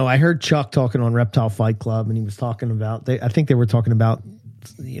mind. I heard Chuck talking on Reptile Fight Club, and he was talking about, I think they were talking about,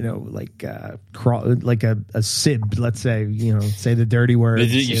 like a sib, let's say, say the dirty word.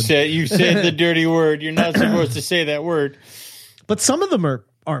 You said the dirty word. You're not supposed to say that word. But some of them are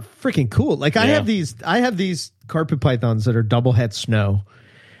freaking cool. Like I have these carpet pythons that are double het snow,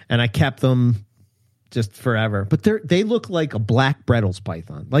 and I kept them just forever. But they look like a black Bredl's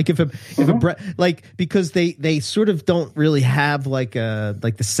python. Like because they sort of don't really have like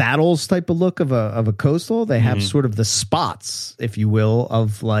the saddles type of look of a coastal. They have sort of the spots, if you will,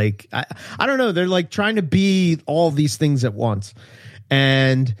 of like I don't know. They're like trying to be all these things at once,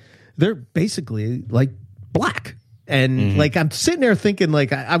 and they're basically like black. And like I'm sitting there thinking,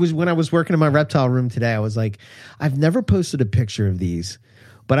 like when I was working in my reptile room today, I was like, I've never posted a picture of these.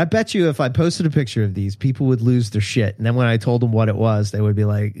 But I bet you if I posted a picture of these, people would lose their shit. And then when I told them what it was, they would be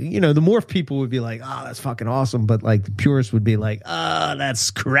like, the morph people would be like, oh, that's fucking awesome. But like the purists would be like, oh,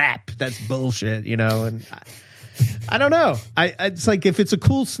 that's crap. That's bullshit, And I don't know. It's like if it's a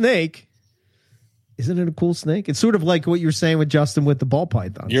cool snake, isn't it a cool snake? It's sort of like what you're saying with Justin with the ball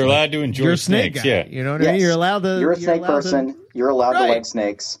python. You're allowed to enjoy snakes, guy, yeah. You know what I mean? You're allowed to. You're a snake person. You're allowed to like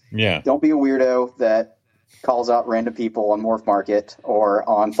snakes. Yeah. Don't be a weirdo that calls out random people on Morph Market or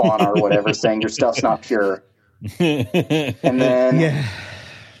on Fauna or whatever saying your stuff's not pure. And then,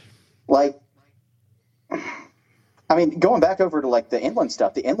 going back over to like the inland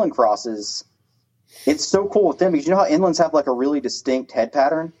stuff, the inland crosses, it's so cool with them because you know how inlands have like a really distinct head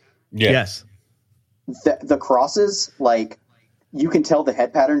pattern? Yeah. Yes. The crosses, like, you can tell the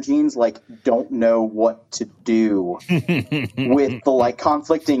head pattern genes like don't know what to do with the like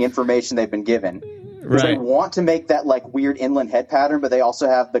conflicting information they've been given. Because they want to make that like weird inland head pattern, but they also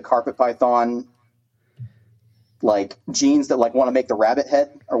have the carpet python like genes that like want to make the rabbit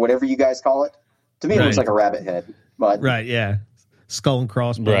head or whatever you guys call it. To me, it looks like a rabbit head. But skull and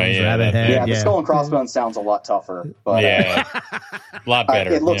crossbones, rabbit head. Yeah, the skull and crossbones sounds a lot tougher, but a lot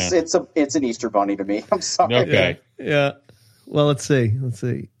better. It looks it's an Easter bunny to me. I'm sorry. Okay. Yeah. Well, let's see.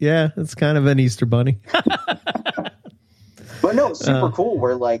 Yeah, it's kind of an Easter bunny. But no, it's super cool.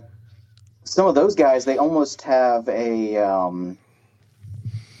 Where like some of those guys, they almost have they'll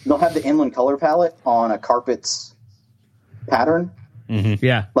have the inland color palette on a carpet's pattern. Mm-hmm.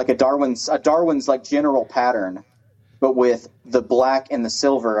 Yeah, like a Darwin's like general pattern. but with the black and the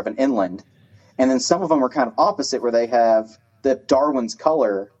silver of an inland. And then some of them are kind of opposite, where they have the Darwin's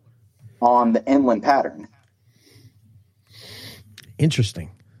color on the inland pattern.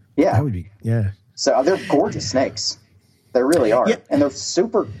 Interesting. Yeah. That would be, yeah. So they're gorgeous snakes. They really are. Yeah. And they're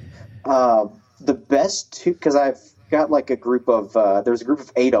super, the best two, because I've got like a group of, there's a group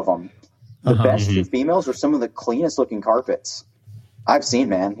of 8 of them. The best two females are some of the cleanest looking carpets I've seen,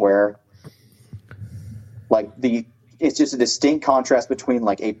 man, where like it's just a distinct contrast between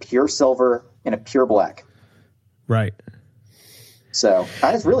like a pure silver and a pure black. Right. So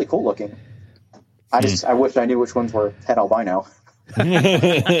that is really cool looking. I wish I knew which ones were het albino.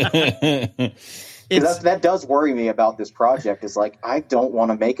 That does worry me about this project, is like, I don't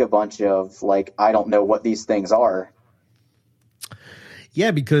want to make a bunch of like, I don't know what these things are.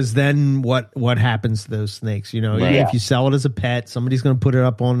 Yeah, because then what happens to those snakes? You know, right. If you sell it as a pet, somebody's going to put it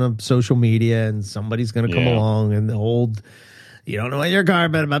up on the social media, and somebody's going to come along and hold, you don't know what your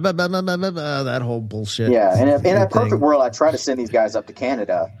carpet, blah, blah, blah, blah, blah, blah, blah, that whole bullshit. Yeah, and in a perfect world, I try to send these guys up to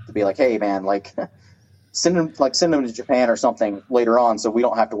Canada to be like, hey, man, like send them to Japan or something later on, so we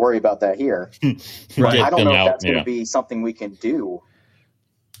don't have to worry about that here. But I don't know if that's going to be something we can do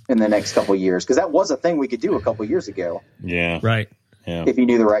in the next couple of years, because that was a thing we could do a couple of years ago. Yeah, right. Yeah. If you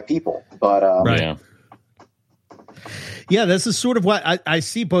knew the right people. But right. Yeah, this is sort of what I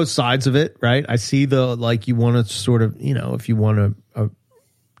see both sides of it, right? I see the, like, you want to sort of, you know, if you want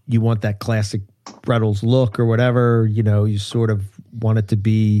you want that classic Brettles look or whatever, you know, you sort of want it to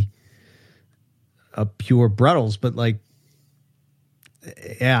be a pure Brettles, but like,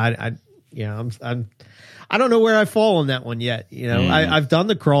 yeah, I don't know where I fall on that one yet. You know, I've done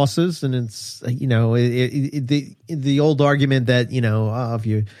the crosses, and it's, you know, the old argument that, you know, if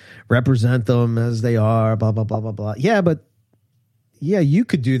you represent them as they are, blah, blah, blah, blah, blah. Yeah, but yeah, you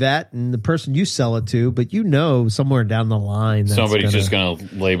could do that, and the person you sell it to, but you know, somewhere down the line, somebody's just going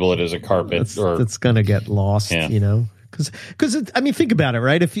to label it as a carpet, that's going to get lost, you know. Because I mean, think about it,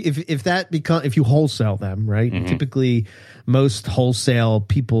 right? If you wholesale them, right? Typically, most wholesale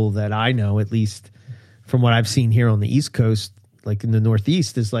people that I know, at least from what I've seen here on the East Coast, like in the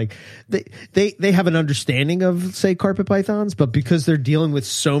Northeast, is like they have an understanding of, say, carpet pythons, but because they're dealing with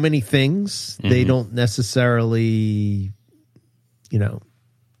so many things, they don't necessarily, you know,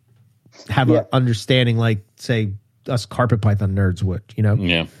 have an understanding like, say, us carpet python nerds would, you know?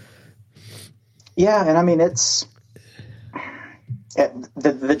 Yeah. Yeah, and I mean, it's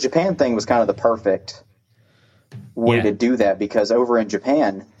the Japan thing was kind of the perfect way to do that, because over in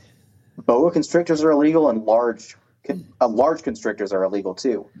Japan, boa constrictors are illegal, and large constrictors are illegal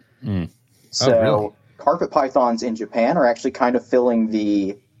too. So carpet pythons in Japan are actually kind of filling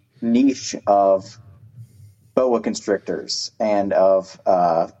the niche of boa constrictors and of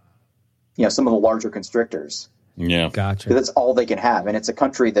you know, some of the larger constrictors. Yeah, gotcha. That's all they can have, and it's a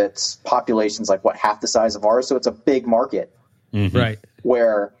country that's population's like half the size of ours, so it's a big market. Right.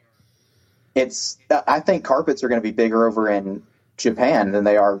 Where I think carpets are going to be bigger over in Japan than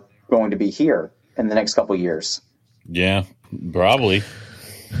they are going to be here in the next couple of years. Yeah, probably.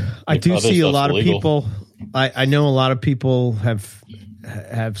 I do see a lot of people. I know a lot of people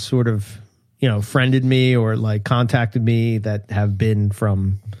have sort of, you know, friended me or like contacted me that have been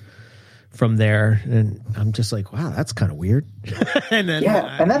from there, and I'm just like, wow, that's kind of weird. And then,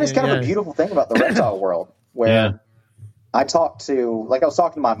 and that is kind of a beautiful thing about the reptile world, where I was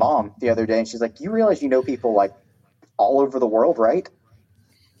talking to my mom the other day, and she's like, you realize you know people like all over the world, right?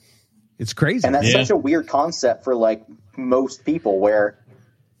 It's crazy. And that's such a weird concept for like most people, where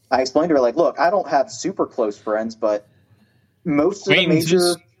I explained to her, like, look, I don't have super close friends, but most of the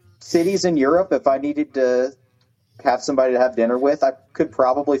major cities in Europe, if I needed to have somebody to have dinner with, I could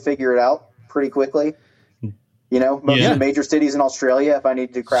probably figure it out pretty quickly. You know, most of the major cities in Australia, if I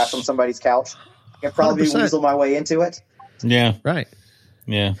needed to crash on somebody's couch, I could probably 100%. Weasel my way into it. Yeah. Right.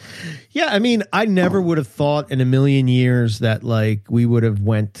 Yeah. Yeah, I mean, I never would have thought in a million years that like we would have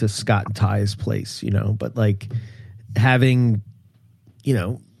went to Scott and Ty's place, you know, but like having, you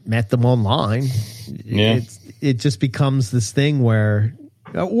know, met them online, it just becomes this thing where,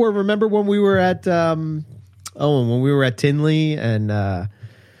 or remember when we were at when we were at Tinley and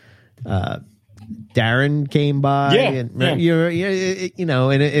Darren came by, you know,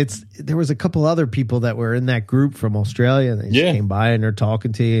 and there was a couple other people that were in that group from Australia, and they just came by and they're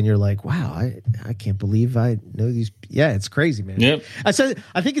talking to you, and you're like, wow, I can't believe I know these. Yeah, it's crazy, man. Yep. I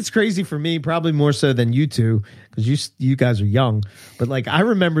think it's crazy for me, probably more so than you two, because you guys are young, but like I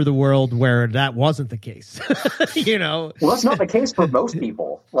remember the world where that wasn't the case. You know, well, that's not the case for most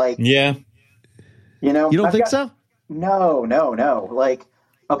people. Like, you know, you don't think so? No. Like,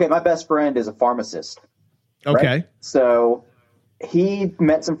 okay, my best friend is a pharmacist, Okay. Right? So he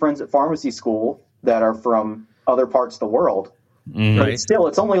met some friends at pharmacy school that are from other parts of the world. Mm-hmm. But still,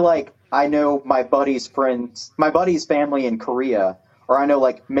 it's only like I know my buddy's family in Korea, or I know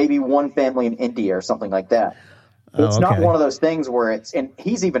like maybe one family in India or something like that. It's not one of those things where and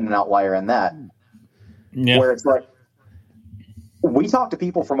he's even an outlier in that, where it's like we talk to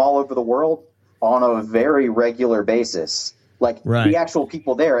people from all over the world on a very regular basis. Like the actual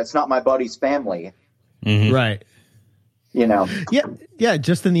people there, it's not my buddy's family. Mm-hmm. Right. You know? Yeah.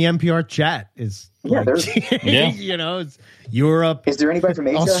 Just in the NPR chat is. Yeah, there's. You know, it's Europe. Is there anybody from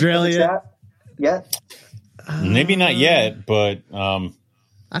Asia? Australia? Yet? Maybe not yet, but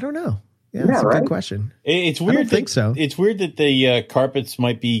I don't know. Yeah, that's a good question. It's weird. I don't think so. It's weird that the carpets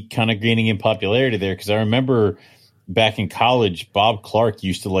might be kind of gaining in popularity there, because I remember back in college, Bob Clark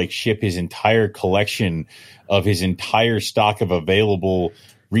used to like ship his entire collection of his entire stock of available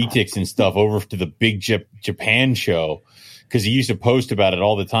retics and stuff over to the big Japan show, because he used to post about it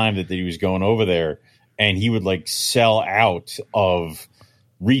all the time that he was going over there, and he would like sell out of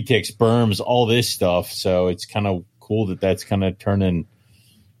retics, berms, all this stuff. So it's kind of cool that that's kind of turning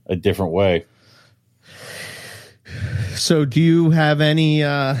a different way. So do you have any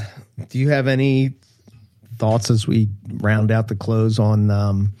thoughts as we round out the close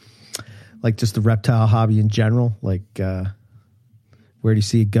on like just the reptile hobby in general? Like where do you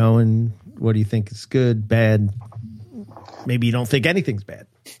see it going? What do you think is good, bad? Maybe you don't think anything's bad.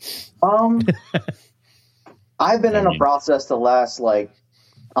 I've been in a process the last the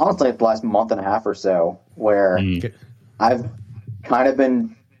last month and a half or so where I've kind of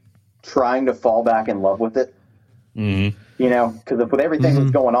been trying to fall back in love with it. Mm-hmm. You know, because with everything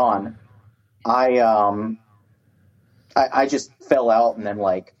that's going on, I just fell out, and then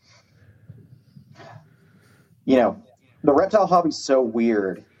like, you know, the reptile hobby's so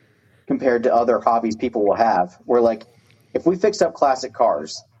weird compared to other hobbies people will have, where like if we fixed up classic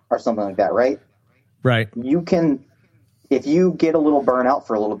cars or something like that, right? Right. You can, if you get a little burnout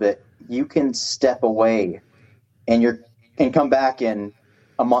for a little bit, you can step away and come back in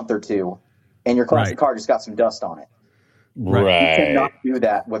a month or two, and your classic car just got some dust on it. Right. You cannot do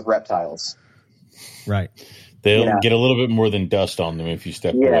that with reptiles. Right. They'll get a little bit more than dust on them if you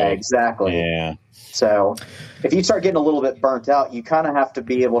step away. Yeah, exactly. Yeah. So if you start getting a little bit burnt out, you kind of have to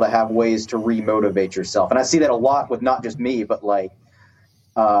be able to have ways to remotivate yourself. And I see that a lot with not just me, but like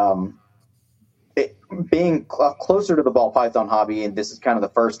being closer to the ball python hobby. And this is kind of the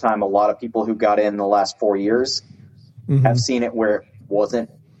first time a lot of people who got in the last 4 years have seen it where it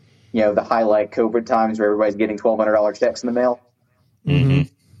wasn't, you know, the highlight COVID times where everybody's getting $1,200 checks in the mail. Mm-hmm.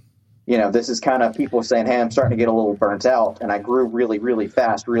 You know, this is kind of people saying, hey, I'm starting to get a little burnt out, and I grew really, really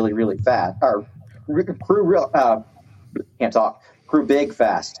fast, or grew big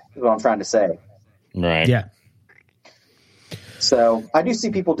fast is what I'm trying to say. Right. Yeah. So I do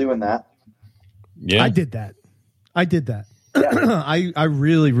see people doing that. Yeah. I did that. Yeah. I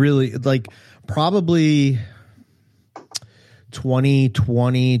really, really like probably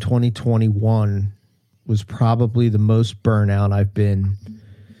 2020, 2021 was probably the most burnout I've been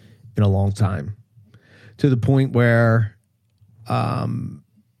in a long time, to the point where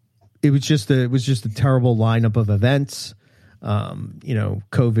it was just a terrible lineup of events. You know,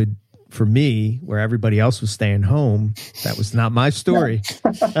 COVID for me, where everybody else was staying home, that was not my story.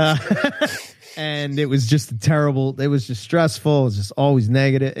 And it was just it was just stressful. It was just always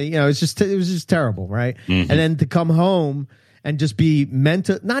negative. You know, it was just terrible. Right. Mm-hmm. And then to come home and just be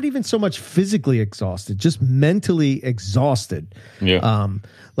not even so much physically exhausted, just mentally exhausted. Yeah.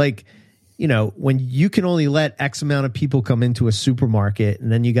 Like, you know, when you can only let X amount of people come into a supermarket,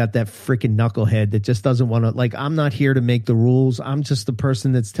 and then you got that freaking knucklehead that just doesn't want to, like, I'm not here to make the rules. I'm just the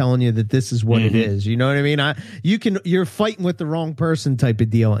person that's telling you that this is what it is. You know what I mean? You're fighting with the wrong person type of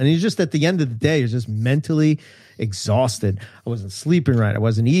deal. And it's just at the end of the day, you're just mentally exhausted. I wasn't sleeping right. I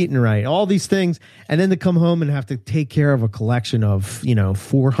wasn't eating right. All these things. And then to come home and have to take care of a collection of,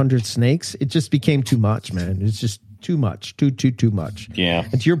 400 snakes, it just became too much, man. It's just too much, too much. Yeah.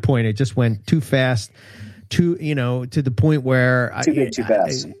 And to your point, it just went too fast, to the point where too big, too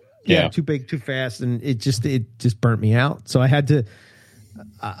fast. Too big, too fast, and it just burnt me out. So I had to.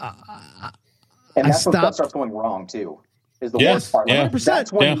 And that's when stuff starts going wrong too. Is the worst part. 100%.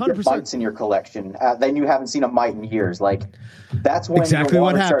 That's when you 100%. get mites in your collection. Then you haven't seen a mite in years. Like that's when exactly your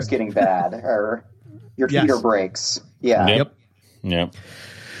water what starts getting bad, or your heater breaks. Yeah. Yep.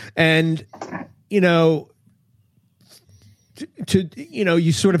 And you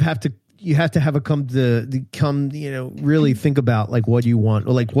sort of have to. You have to have really think about like what you want,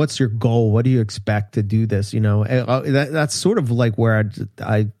 or like what's your goal, what do you expect to do this? That's sort of like where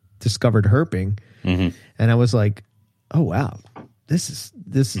I discovered herping, and And I was like, oh, wow. This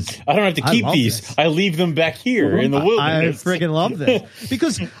is. I don't have to keep these. This. I leave them back here in the wilderness. I freaking love this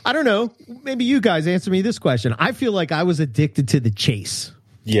because I don't know. Maybe you guys answer me this question. I feel like I was addicted to the chase.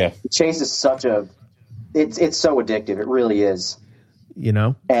 Yeah, the chase is such a. It's so addictive. It really is. You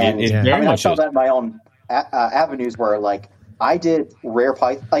know, and I saw that in my own avenues where like I did rare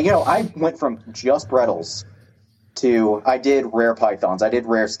python. I went from just bredls to I did rare pythons. I did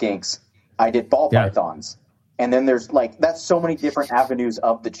rare skinks. I did ball pythons. And then there's like, that's so many different avenues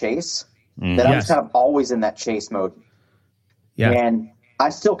of the chase that I'm just kind of always in that chase mode. Yeah. And I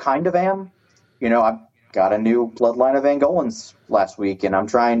still kind of am. I got a new bloodline of Angolans last week and I'm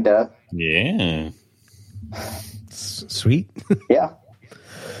trying to. Yeah. Sweet. Yeah.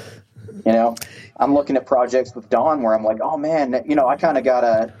 I'm looking at projects with Dawn where I'm like, oh man, I kind of got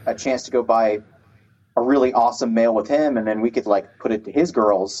a chance to go buy a really awesome male with him. And then we could like put it to his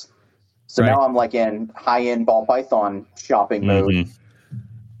girls. So now I'm like in high-end ball python shopping mode,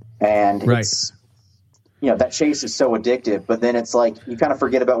 and it's that chase is so addictive. But then it's like you kind of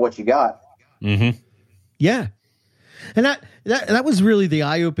forget about what you got. Mm-hmm. Yeah, and that was really the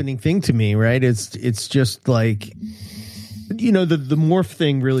eye-opening thing to me. Right? It's just like the morph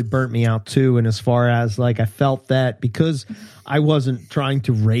thing really burnt me out too. And as far as like I felt that because I wasn't trying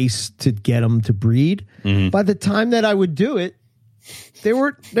to race to get them to breed, by the time that I would do it. They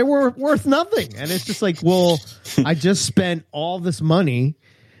were worth nothing. And it's just like, well, I just spent all this money.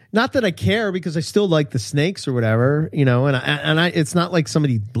 Not that I care because I still like the snakes or whatever, and I it's not like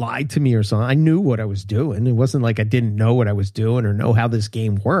somebody lied to me or something. I knew what I was doing. It wasn't like I didn't know what I was doing or know how this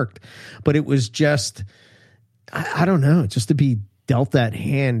game worked. But it was just, I don't know, just to be dealt that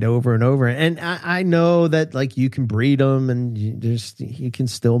hand over and over. And I know that like you can breed them and you can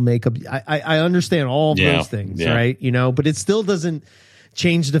still make up. I understand all of those things, right? But it still doesn't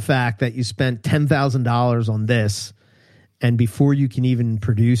change the fact that you spent $10,000 on this, and before you can even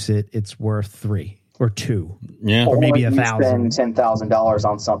produce it, it's worth $3 or $2, or maybe $1,000. Spend $10,000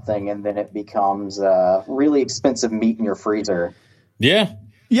 on something, and then it becomes really expensive meat in your freezer. Yeah,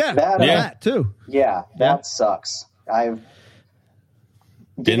 that too. Yeah, that sucks. I've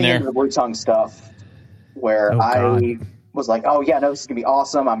getting into the blue tongue stuff where I was like, oh yeah, no, this is gonna be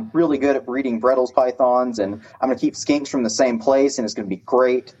awesome. I'm really good at breeding bredls pythons, and I'm gonna keep skinks from the same place, and it's gonna be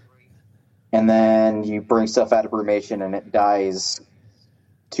great. And then you bring stuff out of brumation, and it dies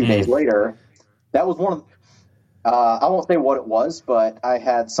 2 days later. That was one of I won't say what it was, but I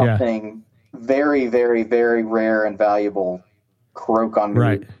had something very, very, very rare and valuable croak on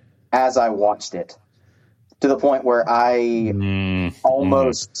me as I watched it. To the point where I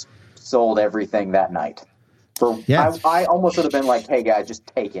almost sold everything that night. I almost would have been like, "Hey guys, just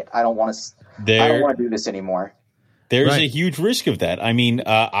take it. I don't want to do this anymore." There's a huge risk of that. I mean,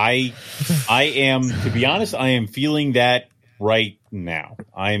 I am, to be honest, I am feeling that right now.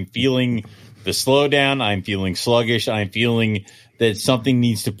 I am feeling the slowdown. I'm feeling sluggish. I'm feeling that something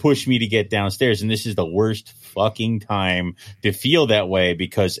needs to push me to get downstairs, and this is the worst fucking time to feel that way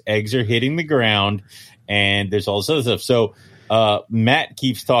because eggs are hitting the ground. And there's all this other stuff. So Matt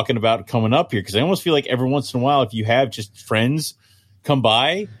keeps talking about coming up here because I almost feel like every once in a while, if you have just friends come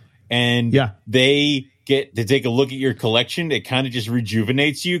by and they get to take a look at your collection, it kind of just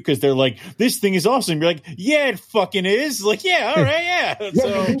rejuvenates you because they're like, this thing is awesome. You're like, yeah, it fucking is. Like, yeah, all right,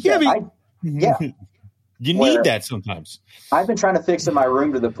 yeah. You need that sometimes. I've been trying to fix in my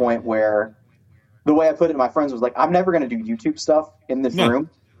room to the point where the way I put it to my friends was like, I'm never going to do YouTube stuff in this room.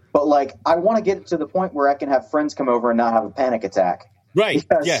 But, like, I want to get it to the point where I can have friends come over and not have a panic attack. Right.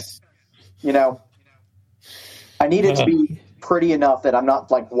 Because, I need it to be pretty enough that I'm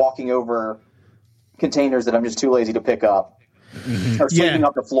not, like, walking over containers that I'm just too lazy to pick up. Or sweeping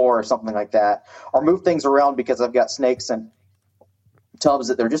up the floor or something like that. Or move things around because I've got snakes and tubs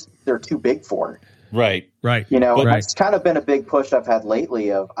that they're too big for. Right. It's kind of been a big push I've had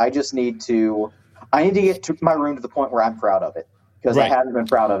lately of I need to get to my room to the point where I'm proud of it. Because I haven't been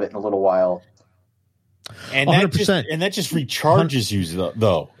proud of it in a little while. And that just recharges you,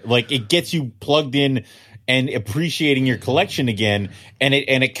 though. Like, it gets you plugged in and appreciating your collection again, and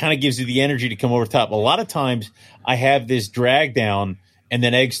it kind of gives you the energy to come over top. A lot of times, I have this drag down, and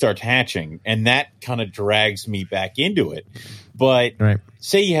then eggs start hatching, and that kind of drags me back into it. But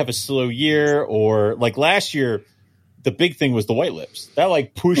say you have a slow year, or like last year, the big thing was the white lips. That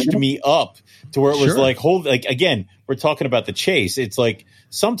like pushed me up to where it was like again, we're talking about the chase. It's like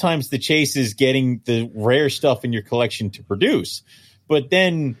sometimes the chase is getting the rare stuff in your collection to produce. But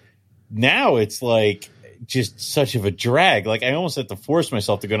then now it's like just such of a drag. Like I almost have to force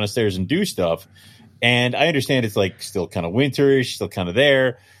myself to go downstairs and do stuff. And I understand it's like still kind of winterish, still kind of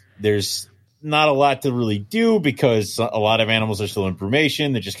there. There's not a lot to really do because a lot of animals are still in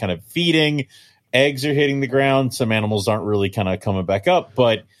brumation. They're just kind of feeding. Eggs are hitting the ground. Some animals aren't really kind of coming back up,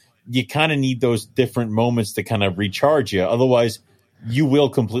 but you kind of need those different moments to kind of recharge you. Otherwise, you will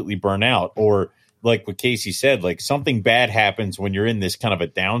completely burn out. Or like what Casey said, like something bad happens when you're in this kind of a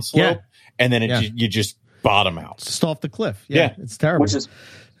downslope, and then you just bottom out. It's just off the cliff. Yeah, it's terrible. Which is,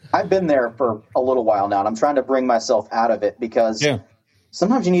 I've been there for a little while now, and I'm trying to bring myself out of it because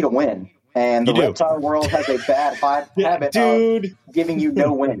sometimes you need a win. And the reptile world has a bad habit of giving you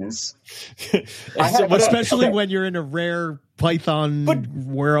no wins. Especially when you're in a rare python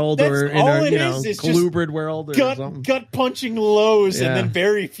world or in a colubrid world or something. Gut punching lows and then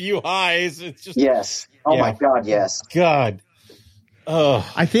very few highs. It's just my God, yes. God.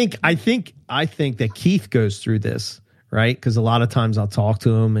 I think that Keith goes through this, right? Because a lot of times I'll talk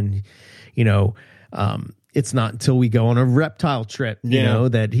to him and it's not until we go on a reptile trip, you know,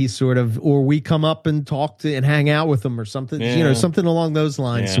 that he's sort of, or we come up and talk to and hang out with him or something, something along those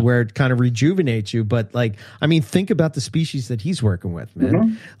lines where it kind of rejuvenates you. But like, I mean, think about the species that he's working with, man.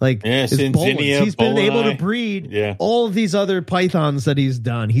 Mm-hmm. Like he's been able to breed all of these other pythons that he's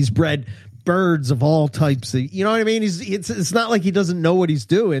done. He's bred birds of all types. You know what I mean? It's not like he doesn't know what he's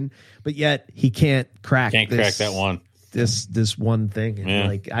doing, but yet he can't crack that one. This one thing. And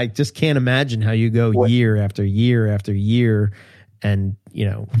like, I just can't imagine how you go year after year after year. And,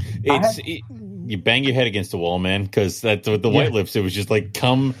 you bang your head against the wall, man. Cause that's with the white lips. It was just like,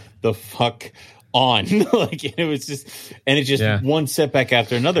 come the fuck on. Like it was just, and it's just one setback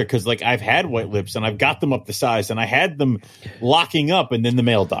after another. Cause like I've had white lips and I've got them up the size and I had them locking up and then the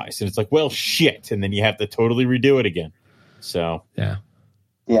male dies. And it's like, well, shit. And then you have to totally redo it again. So, yeah.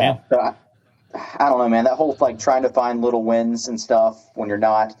 So I don't know, man. That whole like trying to find little wins and stuff when you're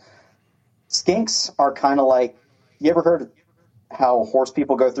not. Skinks are kind of like, you ever heard how horse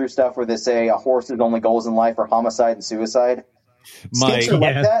people go through stuff where they say a horse's only goals in life are homicide and suicide? Skinks are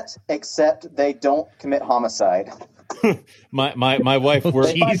like that, except they don't commit homicide. my wife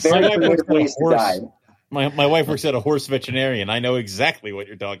works. My wife works at a horse veterinarian. I know exactly what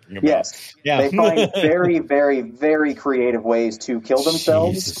you're talking about. Yes. Yeah. They find very, very, very creative ways to kill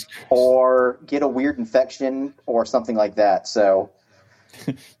themselves or get a weird infection or something like that. So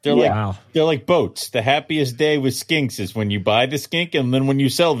they're like boats. The happiest day with skinks is when you buy the skink and then when you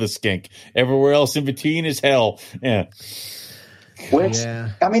sell the skink. Everywhere else in between is hell. Yeah.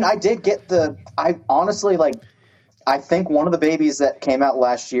 I mean, I did get I honestly, like, I think one of the babies that came out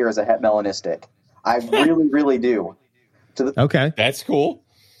last year is a het melanistic. I really, really do. Okay. That's cool.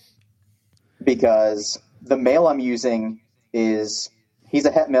 Because the male I'm using he's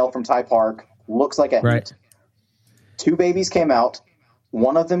a het male from Thai Park, looks like a het. 2 babies came out.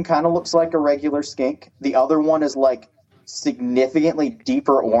 One of them kind of looks like a regular skink. The other one is like significantly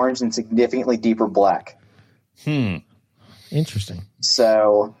deeper orange and significantly deeper black. Interesting.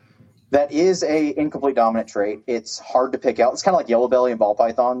 So that is a incomplete dominant trait. It's hard to pick out. It's kind of like yellow belly and ball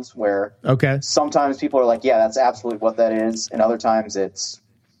pythons where sometimes people are like, yeah, that's absolutely what that is. And other times it's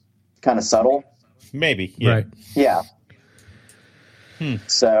kind of subtle. Maybe. Yeah. Right. Yeah.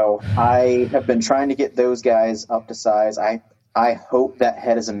 So I have been trying to get those guys up to size. I hope that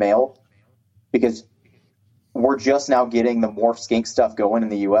het is a male because we're just now getting the morph skink stuff going in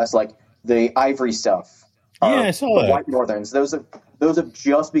the U.S. Like the ivory stuff. I saw that. White northerns. Those have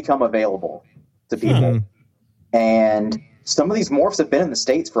just become available to people. And some of these morphs have been in the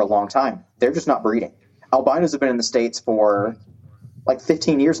States for a long time. They're just not breeding. Albinos have been in the States for like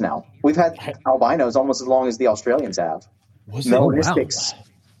 15 years now. We've had albinos almost as long as the Australians have. Melanistics.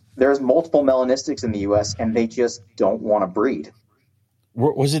 There's multiple melanistics in the U.S. and they just don't want to breed.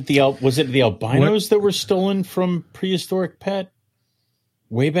 Was it the albinos that were stolen from Prehistoric Pet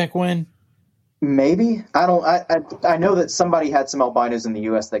way back when? Maybe. I know that somebody had some albinos in the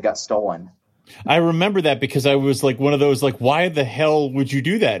U.S. that got stolen. I remember that because I was like one of those, like, why the hell would you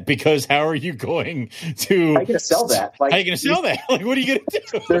do that? Because how are you going to... How are you going to sell that? Like, how are you going to sell that? Like, what are you going to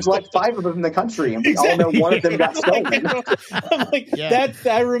do? There's like 5 of them in the country, and we all know one of them got stolen. I'm like,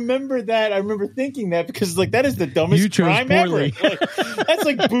 I remember that. I remember thinking that because, like, that is the dumbest crime ever. Like, that's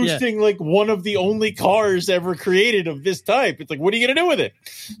like boosting, like, one of the only cars ever created of this type. It's like, what are you going to do with it?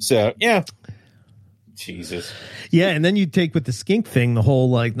 So, yeah. Jesus. Yeah, and then you take with the skink thing, the whole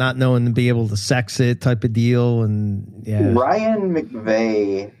like not knowing to be able to sex it type of deal, and Ryan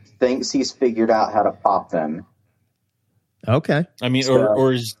McVeigh thinks he's figured out how to pop them. Okay. I mean,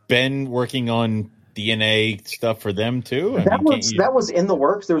 or is Ben working on DNA stuff for them too? That was in the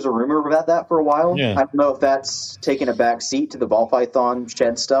works. There was a rumor about that for a while. Yeah. I don't know if that's taken a back seat to the ball python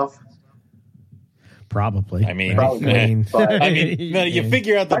shed stuff. Probably. I mean, you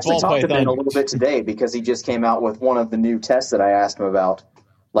figure out the ball talked to python him a little bit today because he just came out with one of the new tests that I asked him about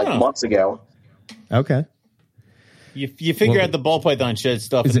months ago. Okay. You figure out the ball python shed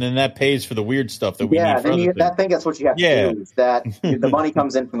stuff, and then that pays for the weird stuff that we need for other things. I think that's what you have to do. Is that the money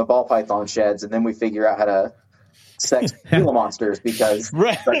comes in from the ball python sheds, and then we figure out how to sex Gila monsters because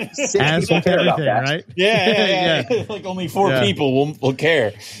six people care about that. Right? Yeah. Like only 4 people will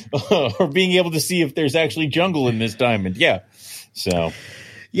care, or being able to see if there's actually jungle in this diamond. Yeah. So.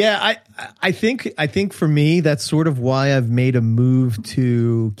 Yeah, I think for me that's sort of why I've made a move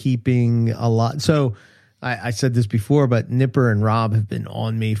to keeping a lot. So I said this before, but Nipper and Rob have been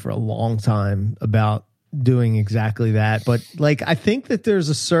on me for a long time about doing exactly that. But I think that there's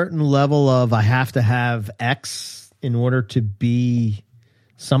a certain level of I have to have X in order to be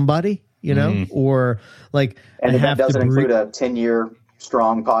somebody, or and that doesn't include a 10-year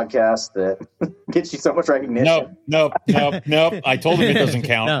strong podcast that gets you so much recognition. Nope. I told him it doesn't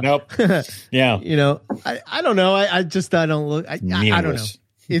count. No. Nope. Yeah. I don't know. I don't look. I don't know.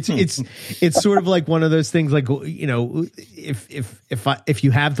 It's sort of like one of those things. If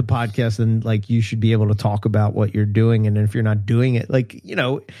you have the podcast, then you should be able to talk about what you're doing, and if you're not doing it,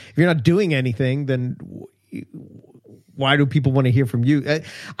 if you're not doing anything, then why do people want to hear from you?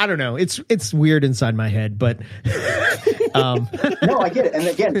 I don't know. It's weird inside my head, but no, I get it. And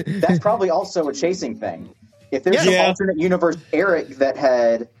again, that's probably also a chasing thing. If there's an alternate universe Eric that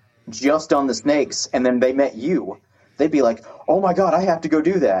had just done the snakes and then they met you, they'd be like, "Oh my God, I have to go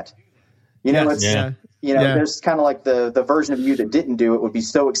do that." There's kind of like the version of you that didn't do it would be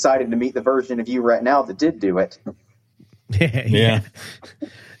so excited to meet the version of you right now that did do it. Yeah.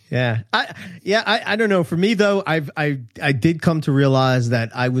 I don't know. For me though, I did come to realize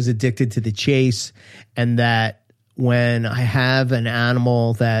that I was addicted to the chase, and that when I have an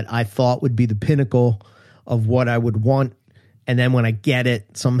animal that I thought would be the pinnacle of what I would want, and then when I get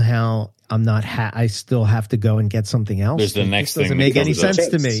it, somehow I'm not. I still have to go and get something else. There's the next thing. Doesn't make any sense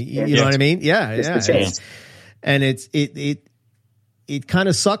to me. You know what I mean? Yeah. And it kind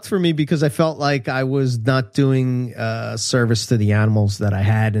of sucked for me because I felt like I was not doing service to the animals that I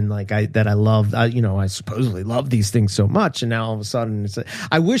had and that I loved. I supposedly love these things so much, and now all of a sudden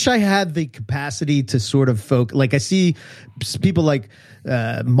I wish I had the capacity to sort of focus. I see people like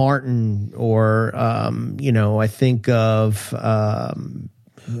Martin, or I think of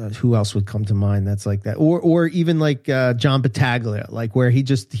who else would come to mind that's like that, or even John Battaglia, where he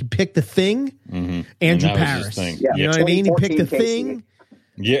picked a thing. Mm-hmm. Andrew Paris, you know what I mean? He picked a thing.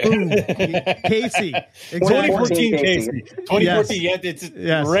 Yeah. Boom. Casey. Exactly. 2014 Casey. 2014, it's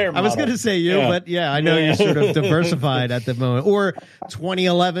a rare model. I was going to say you, but I know you're sort of diversified at the moment. Or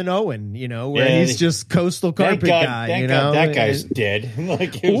 2011 Owen, where he's just coastal carpet guy. Thank God that guy's dead.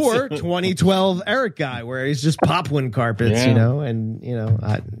 Or 2012 Eric guy, where he's just popwin carpets, I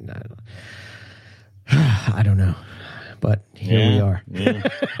don't know. But here we are,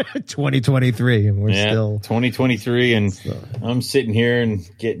 2023, and we're still 2023, and I'm sitting here and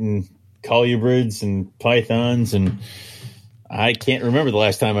getting colubrids and pythons, and I can't remember the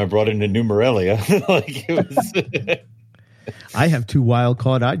last time I brought in a new Morelia. I have 2 wild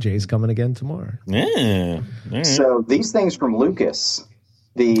caught IJs coming again tomorrow. Yeah. Right. So these things from Lucas,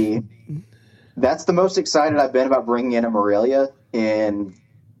 that's the most excited I've been about bringing in a Morelia in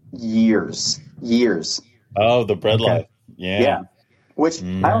years. Oh, the bredli. Yeah. Which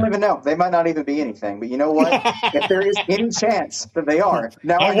I don't even know. They might not even be anything. But you know what? If there is any chance that they are,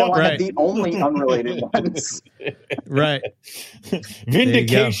 now I know I have the only unrelated ones. Right.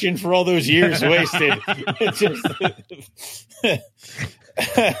 Vindication for all those years wasted.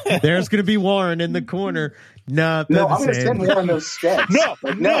 There's going to be Warren in the corner. No, I'm going to send Warren those steps.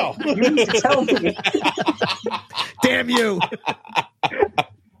 No. You need to tell me. Damn you.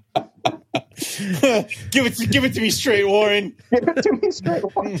 Give it to me straight, Warren. Give it to me straight,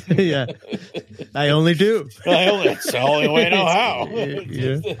 Warren. Yeah, I only do. It's the only way I know how.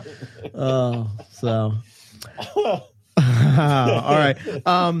 Yeah. So. All right.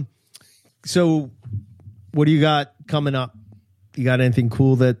 So, what do you got coming up? You got anything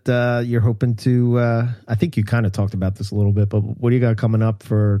cool that you're hoping to? I think you kind of talked about this a little bit, but what do you got coming up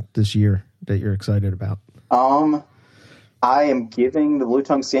for this year that you're excited about? I am giving the blue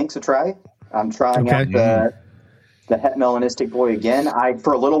tongue skinks a try. I'm trying out the het melanistic boy again.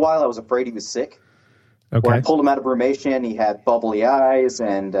 For a little while I was afraid he was sick. Okay. When I pulled him out of brumation, he had bubbly eyes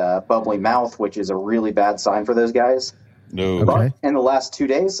and bubbly mouth, which is a really bad sign for those guys. No. But in the last 2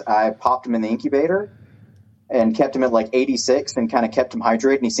 days, I popped him in the incubator and kept him at 86 and kind of kept him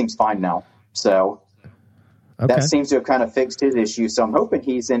hydrated, and he seems fine now. So That seems to have kind of fixed his issue. So I'm hoping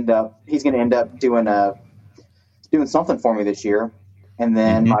he's going to end up doing something for me this year. And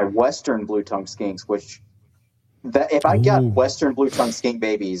then my Western blue tongue skinks, which if I got Western blue tongue skink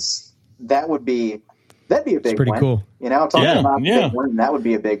babies, that'd be a big win. Pretty cool. Talking about a big win, that would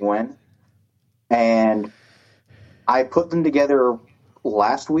be a big win. And I put them together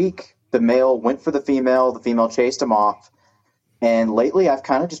last week. The male went for the female chased him off. And lately I've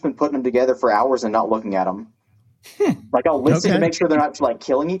kind of just been putting them together for hours and not looking at them. Like I'll listen to make sure they're not like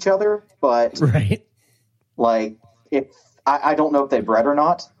killing each other, but like if I don't know if they bred or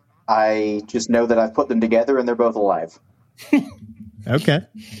not. I just know that I've put them together and they're both alive. Okay.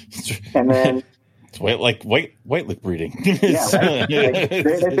 And then it's white lip breeding. Yeah,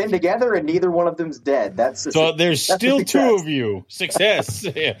 they've been together and neither one of them's dead. So there's still two of you. Success.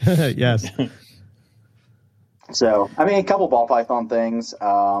 Yes. So, I mean, a couple ball python things.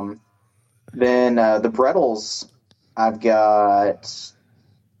 Then the bredls, I've got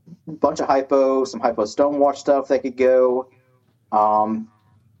a bunch of some hypo stonewash stuff that could go.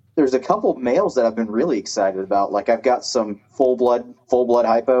 There's a couple males that I've been really excited about. Like I've got some full blood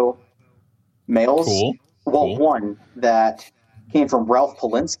hypo males. Cool. Well, one that came from Ralph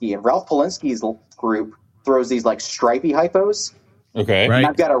Polinsky, and Ralph Polinsky's group throws these like stripy hypos. Okay. Right. And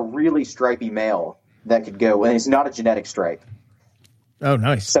I've got a really stripy male that could go, and it's not a genetic stripe. Oh,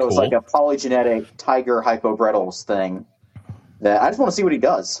 nice. So it's like a polygenetic tiger hypo bredls thing that I just want to see what he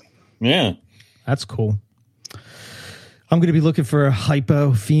does. Yeah. That's cool. I'm going to be looking for a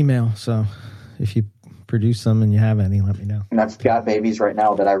hypo female, so if you produce them and you have any, let me know. And I've got babies right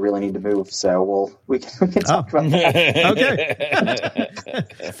now that I really need to move, so we can talk about that.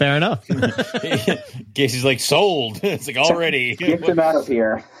 Okay. Fair enough. Casey's like, sold. It's like, already. Get them out of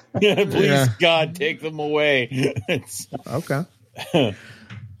here. Please, God, take them away. Okay. Well,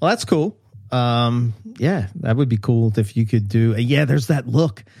 that's cool. Yeah, that would be cool if you could do. There's that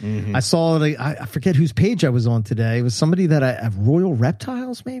look. I saw it. I forget whose page I was on today. It was somebody that I have Royal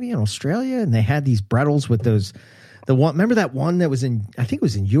Reptiles, maybe in Australia, and they had these bredls with those. The one, remember that one that was in? I think it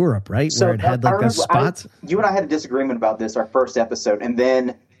was in Europe, right? So where it had like those spots. You and I had a disagreement about this our first episode, and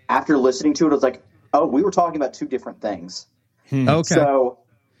then after listening to it, I was like, "Oh, we were talking about two different things." Okay. So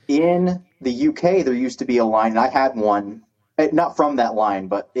in the UK, there used to be a line, and I had one. Not from that line,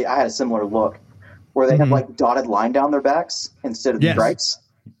 but I had a similar look where they have like dotted line down their backs instead of the stripes.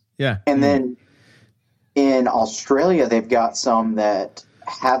 Yeah. And then in Australia, they've got some that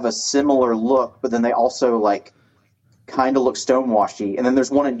have a similar look, but then they also like kind of look stonewashy. And then there's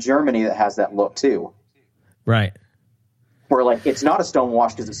one in Germany that has that look too. Right. Where like it's not a stonewash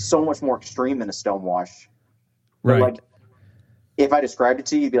because it's so much more extreme than a stonewash. Right. Like if I described it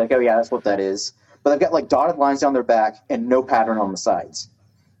to you, you'd be like, oh yeah, that's what that is. But they've got like dotted lines down their back and no pattern on the sides.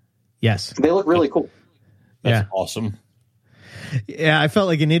 Yes. They look really cool. That's awesome. Yeah, I felt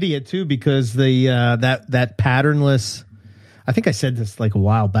like an idiot too because the that patternless. I think I said this like a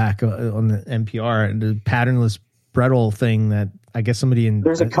while back on the NPR. The patternless bredl thing that I guess somebody in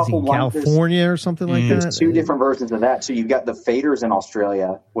there's a couple in California or something like that. There's two different versions of that. So you've got the faders in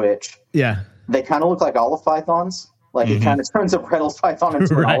Australia, which they kind of look like olive pythons. Like it kind of turns a bredl python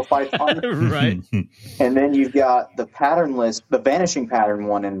into an olive python. Right. And then you've got the patternless, the vanishing pattern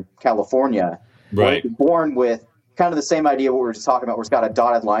one in California. Right. Born with kind of the same idea what we were just talking about, where it's got a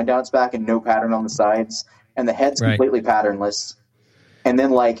dotted line down its back and no pattern on the sides. And the head's completely patternless. And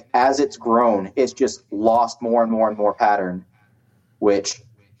then like as it's grown, it's just lost more and more and more pattern, which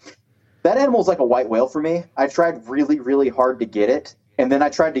that animal's like a white whale for me. I tried really, really hard to get it. And then I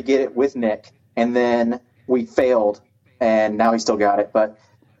tried to get it with Nick. And then we failed, and now he still got it. But,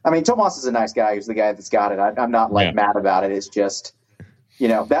 I mean, Tomas is a nice guy. He's the guy that's got it. I'm not, mad about it. It's just,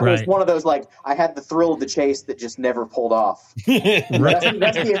 that was one of those, I had the thrill of the chase that just never pulled off. That's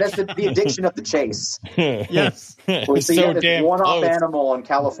the addiction of the chase. Yes. We see so this one-off animal in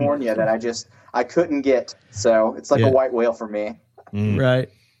California that I couldn't get. So it's like a white whale for me. Right.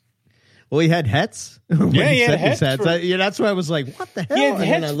 Well, he had hets. Yeah, he had hets. That's why I was like, "What the hell?" And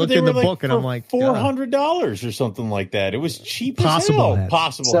then I looked in the book, and I'm like, $400 or something like that. It was cheap possible as hell.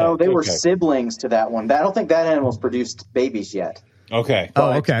 Possible. So they were siblings to that one. I don't think that animal's produced babies yet. Okay.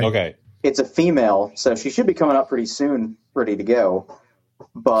 Okay. It's a female, so she should be coming up pretty soon, ready to go.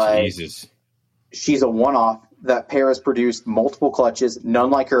 But Jesus, she's a one-off. That pair has produced multiple clutches. None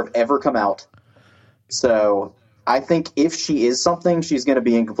like her have ever come out. So I think if she is something, she's going to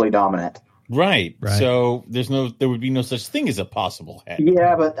be incomplete dominant. Right. So there would be no such thing as a possible head.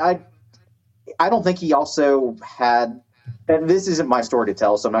 Yeah, but I don't think he also had. And this isn't my story to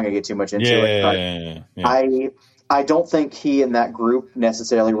tell, so I'm not going to get too much into it. But I don't think he and that group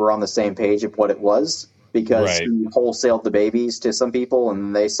necessarily were on the same page of what it was. because he wholesaled the babies to some people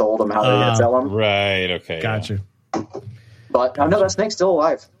and they sold them how they were going to sell them. Right. Okay. Gotcha. But I know that snake's still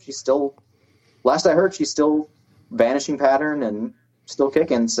alive. She's still, last I heard, she's still vanishing pattern and still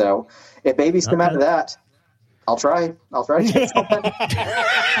kicking. So if babies come out of that, I'll try to get something.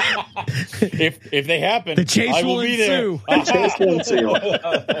 if they happen, the chase I will will be ensue. The chase will ensue.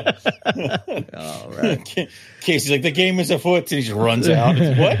 All right. Casey's like, the game is afoot, and he just runs out.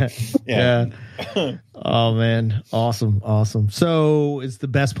 What? Yeah. Oh man, awesome. So, is the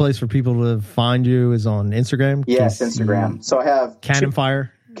best place for people to find you is on Instagram? Yes, Instagram. So I have Cannon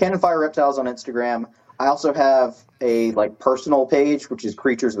Fire Reptiles on Instagram. I also have a personal page, which is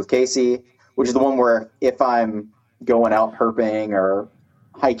Creatures with Casey, which is the one where if I'm going out herping or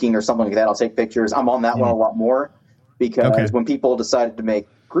hiking or something like that, I'll take pictures. I'm on that one a lot more because when people decided to make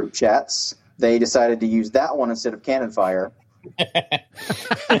group chats, they decided to use that one instead of Cannon Fire.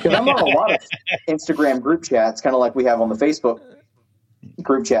 Because I'm on a lot of Instagram group chats, kind of like we have on the Facebook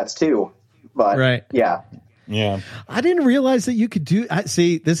group chats too. But yeah. I didn't realize that you could do.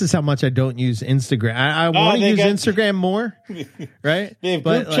 See, this is how much I don't use Instagram. I want to use Instagram more, right? They have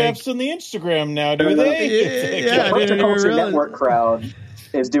group chats on the Instagram now, do they? The Horticulture Network crowd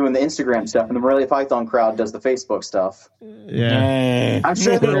is doing the Instagram stuff, and the Morelia Python crowd does the Facebook stuff. Yeah, I'm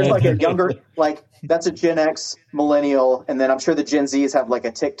sure that there's a younger, that's a Gen X millennial, and then I'm sure the Gen Zs have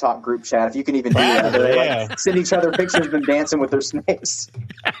a TikTok group chat, if you can even do that. They send each other pictures of them dancing with their snakes.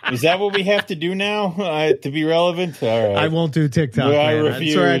 Is that what we have to do now to be relevant? All right. I won't do TikTok. I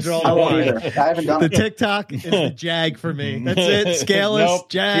refuse. That's where I draw the won't line. either. I haven't done The it. TikTok is the Jag for me. That's it. Scaleless, Nope,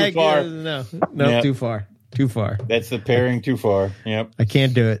 Jag. too far. No, too far. Too far. That's the pairing too far. Yep. I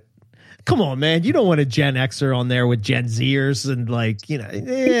can't do it. Come on, man. You don't want a Gen Xer on there with Gen Zers and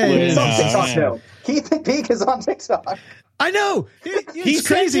He's on TikTok though. Keith McPeak is on TikTok. I know. He crazy.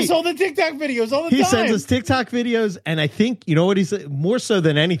 sends us all the TikTok videos all the time. He sends us TikTok videos, and I think, you know what he's more so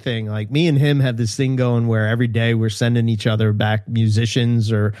than anything, me and him have this thing going where every day we're sending each other back musicians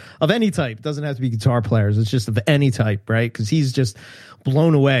or of any type. It doesn't have to be guitar players. It's just of any type, right? Because he's just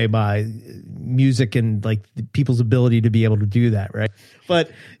blown away by music and people's ability to be able to do that, right? But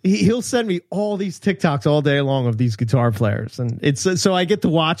he'll send me all these TikToks all day long of these guitar players, and it's so I get to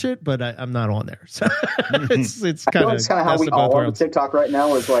watch it, but I'm not on there. So it's kind of how we all are on TikTok right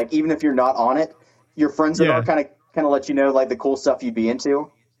now. Is even if you're not on it, your friends that are kind of let you know the cool stuff you'd be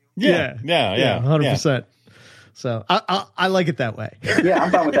into. Yeah, 100%. So I like it that way. Yeah,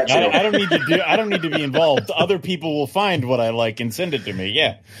 I'm fine with that too. I don't need to be involved. Other people will find what I like and send it to me.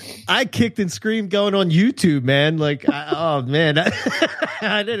 Yeah, I kicked and screamed going on YouTube, man. I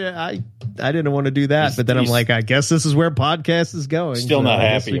didn't want to do that, but then I'm like, I guess this is where podcast is going. Still not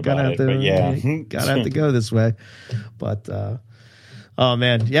happy about it, but yeah, gotta have to go this way. But oh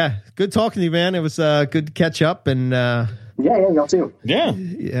man, yeah, good talking to you, man. It was good to catch up, and yeah, y'all too.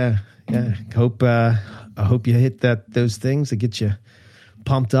 Yeah. I hope you hit those things that get you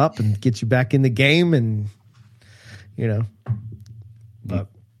pumped up and get you back in the game, and but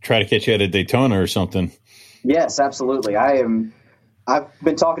try to catch you at a Daytona or something. Yes, absolutely. I've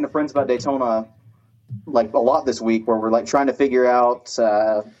been talking to friends about Daytona a lot this week, where we're trying to figure out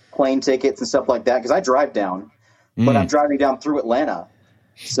plane tickets and stuff like that, because I drive down, but I'm driving down through Atlanta.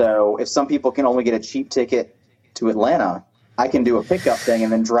 So if some people can only get a cheap ticket to Atlanta, I can do a pickup thing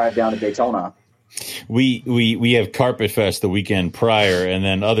and then drive down to Daytona. We have Carpet Fest the weekend prior, and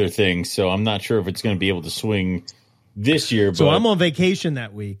then other things. So I'm not sure if it's going to be able to swing this year. So I'm on vacation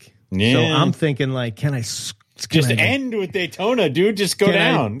that week. Yeah. So I'm thinking, can I end with Daytona, dude? Just go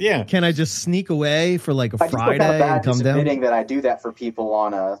down. Can I just sneak away for a Friday and come down? Admitting that I do that for people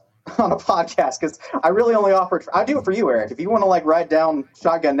on a podcast, because I really only offer. I do it for you, Eric. If you want to ride down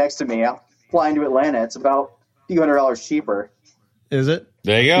shotgun next to me, I'll fly into Atlanta. It's about a few $100 cheaper. Is it?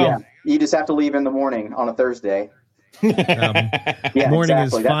 There you go. Yeah. You just have to leave in the morning on a Thursday. Morning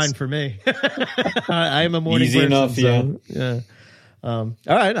is fine for me. I am a morning Easy person. Enough, yeah. All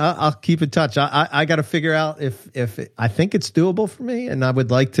right, I'll keep in touch. I got to figure out if I think it's doable for me, and I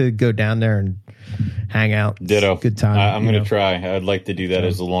would like to go down there and hang out. Ditto. Good time. I'm going to try. I'd like to do that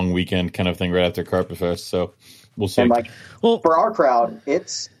as a long weekend kind of thing right after Carpet Fest. So we'll see. And for our crowd,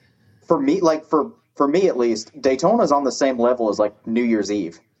 it's for me. For me at least, Daytona's on the same level as New Year's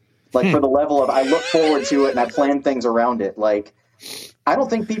Eve. For the level of, I look forward to it and I plan things around it. I don't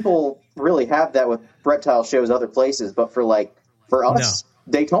think people really have that with reptile shows other places, but for us,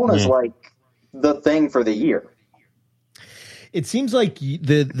 Daytona's the thing for the year. It seems like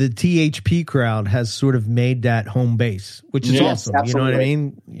the THP crowd has sort of made that home base, which is awesome. Absolutely. You know what I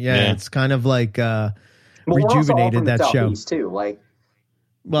mean? Yeah. It's kind of But rejuvenated that show too.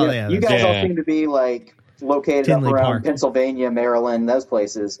 Well, you guys all seem to be located Tinley up around Park. Pennsylvania, Maryland, those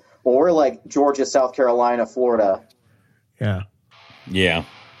places. Well, we're like Georgia, South Carolina, Florida. Yeah. Yeah.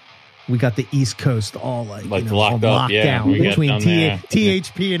 We got the East Coast all like locked up, yeah. down We got between down there.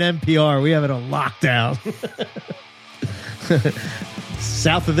 THP and NPR. We have it on lockdown.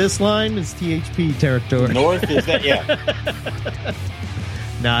 South of this line is THP territory. North is that? Yeah.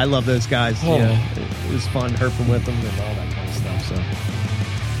 No, I love those guys. Oh. Yeah, it was fun herping with them and all that kind of stuff. So,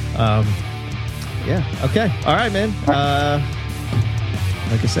 yeah, okay, all right, man.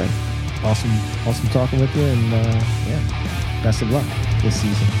 Like I said, awesome talking with you, and yeah, best of luck this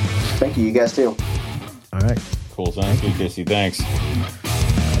season. Thank you. You guys too. All right. Cool. Sounds good, Casey. Thanks.